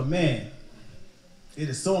 but man, it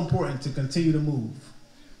is so important to continue to move,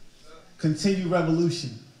 continue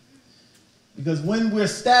revolution. Because when we're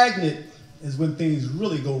stagnant is when things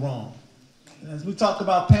really go wrong. As we talk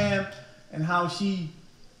about Pam and how she,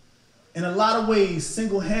 in a lot of ways,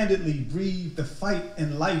 single-handedly breathed the fight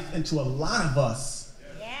and life into a lot of us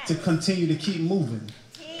to continue to keep moving.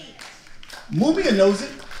 Mumia knows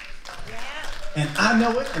it, and I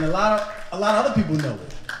know it, and a lot of other people know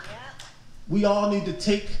it. We all need to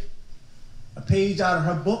take a page out of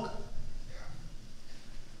her book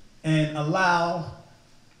and allow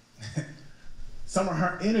some of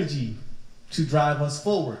her energy to drive us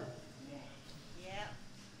forward.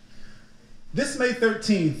 This May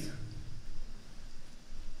 13th,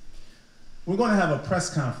 we're going to have a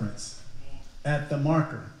press conference at the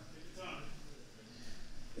Marker.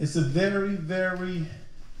 It's a very, very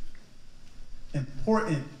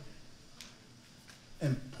important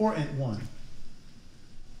one.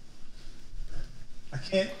 I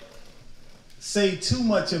can't say too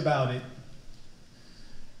much about it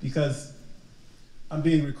because I'm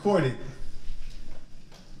being recorded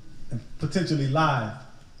and potentially live.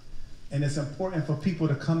 And it's important for people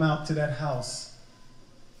to come out to that house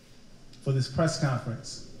for this press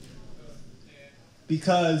conference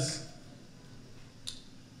because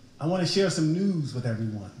I want to share some news with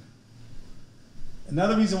everyone.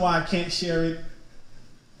 Another reason why I can't share it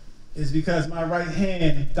is because my right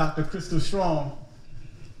hand, Dr. Crystal Strong,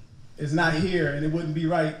 is not here, and it wouldn't be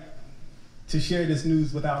right to share this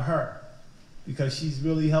news without her because she's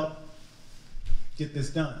really helped get this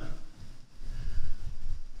done.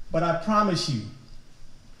 But I promise you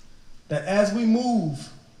that as we move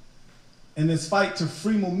in this fight to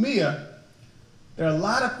free Mumia, there are a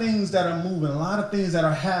lot of things that are moving, a lot of things that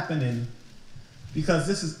are happening because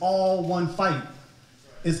this is all one fight.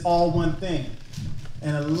 It's all one thing.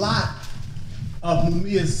 And a lot of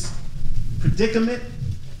Mumia's predicament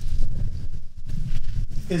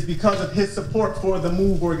is because of his support for the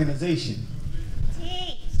MOVE organization.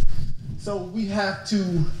 So we have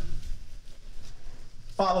to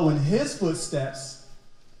follow in his footsteps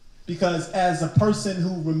because as a person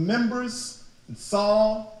who remembers and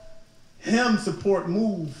saw him support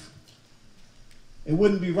MOVE, it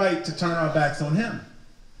wouldn't be right to turn our backs on him.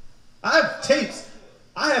 I have tapes.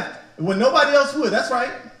 When nobody else would, that's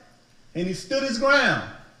right. And he stood his ground.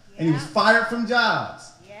 And he was fired from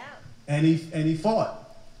jobs. And he fought.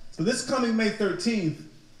 So this coming May 13th,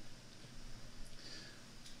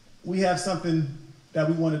 we have something that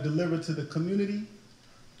we want to deliver to the community.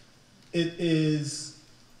 It is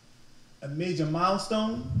a major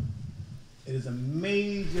milestone. It is a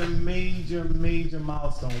major, major, major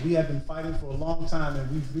milestone. We have been fighting for a long time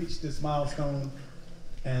and we've reached this milestone,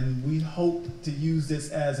 and we hope to use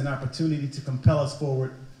this as an opportunity to compel us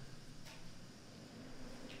forward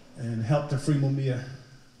and help to free Mumia.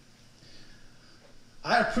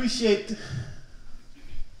 I appreciate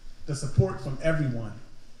the support from everyone.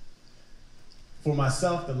 For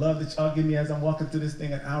myself, the love that y'all give me as I'm walking through this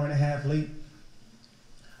thing an hour and a half late.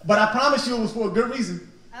 But I promise you it was for a good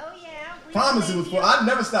reason. Oh yeah. Promise it was for, I'd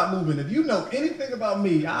never stop moving. If you know anything about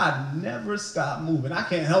me, I'd never stop moving. I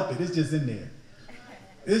can't help it, it's just in there.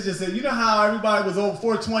 It's just that, you know how everybody was over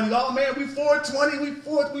 420, oh man, we 420,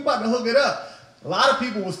 we about to hook it up. A lot of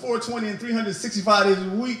people was 420 and 365 days a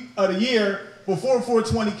week of the year before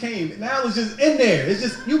 420 came. Now it's just in there. It's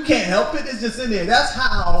just, you can't help it, it's just in there. That's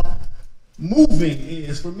how moving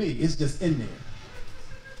is for me. It's just in there.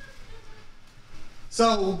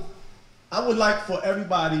 So I would like for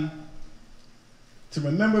everybody to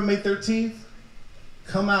remember May 13th.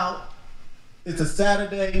 Come out. It's a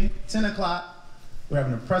Saturday, 10 o'clock. We're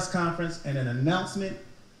having a press conference and an announcement.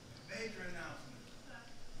 Major announcement.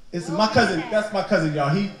 It's my cousin. That's my cousin,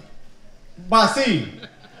 y'all. Basim.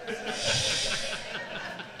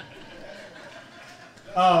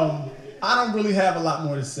 I don't really have a lot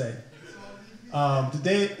more to say.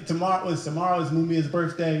 Tomorrow is Mumia's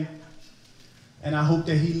birthday, and I hope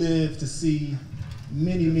that he lives to see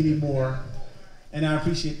many, many more. And I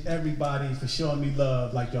appreciate everybody for showing me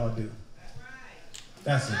love like y'all do.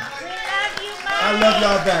 That's it. I love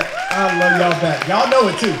y'all back. I love y'all back. Y'all know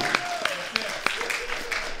it too.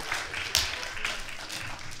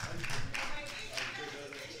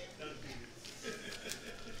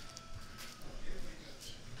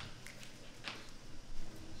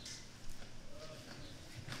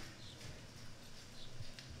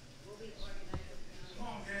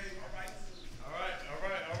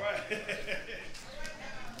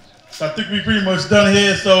 So I think we pretty much done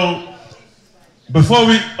here. So before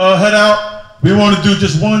we head out, we want to do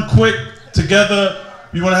just one quick together.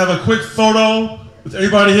 We want to have a quick photo with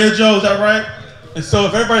everybody here, Joe. Is that right? And so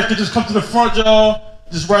if everybody could just come to the front, y'all,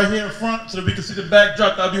 just right here in front so that we can see the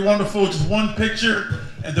backdrop, that'd be wonderful. Just one picture,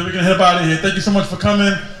 and then we can head out of here. Thank you so much for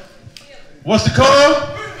coming. What's the call?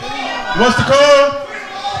 What's the call?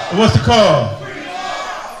 What's the call?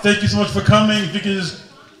 Thank you so much for coming. If you can just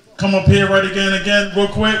come up here right again, real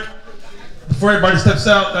quick. Before everybody steps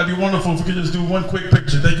out, that'd be wonderful if we could just do one quick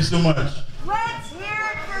picture. Thank you so much. Let's hear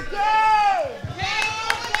it for Gabe!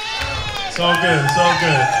 It's all good, it's all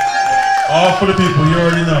good. All for the people, you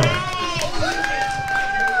already know.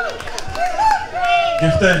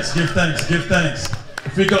 Give thanks, give thanks, give thanks.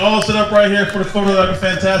 If we could all sit up right here for the photo, that'd be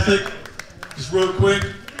fantastic. Just real quick.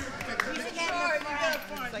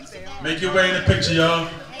 Make your way in the picture, y'all.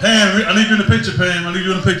 Pam, I need you in the picture, Pam. I need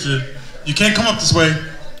you in the picture. You can't come up this way.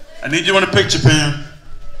 I need you in the picture, Pam.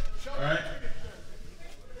 All right?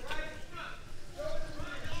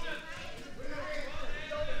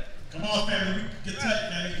 Come on, family. Get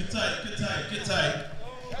tight, family. Get tight, get tight, get tight.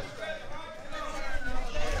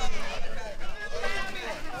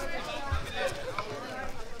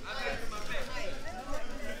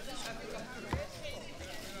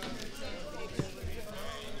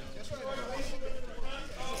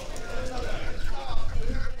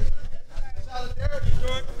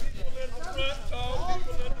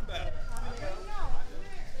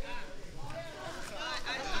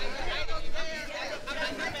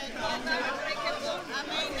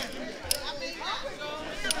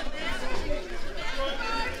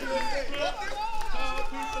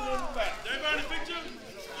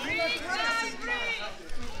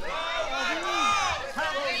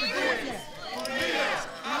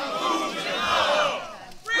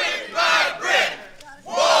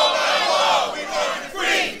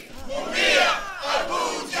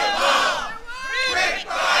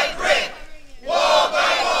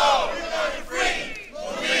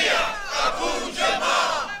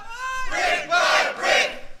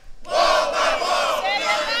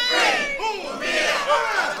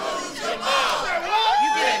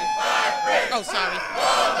 Oh, sorry.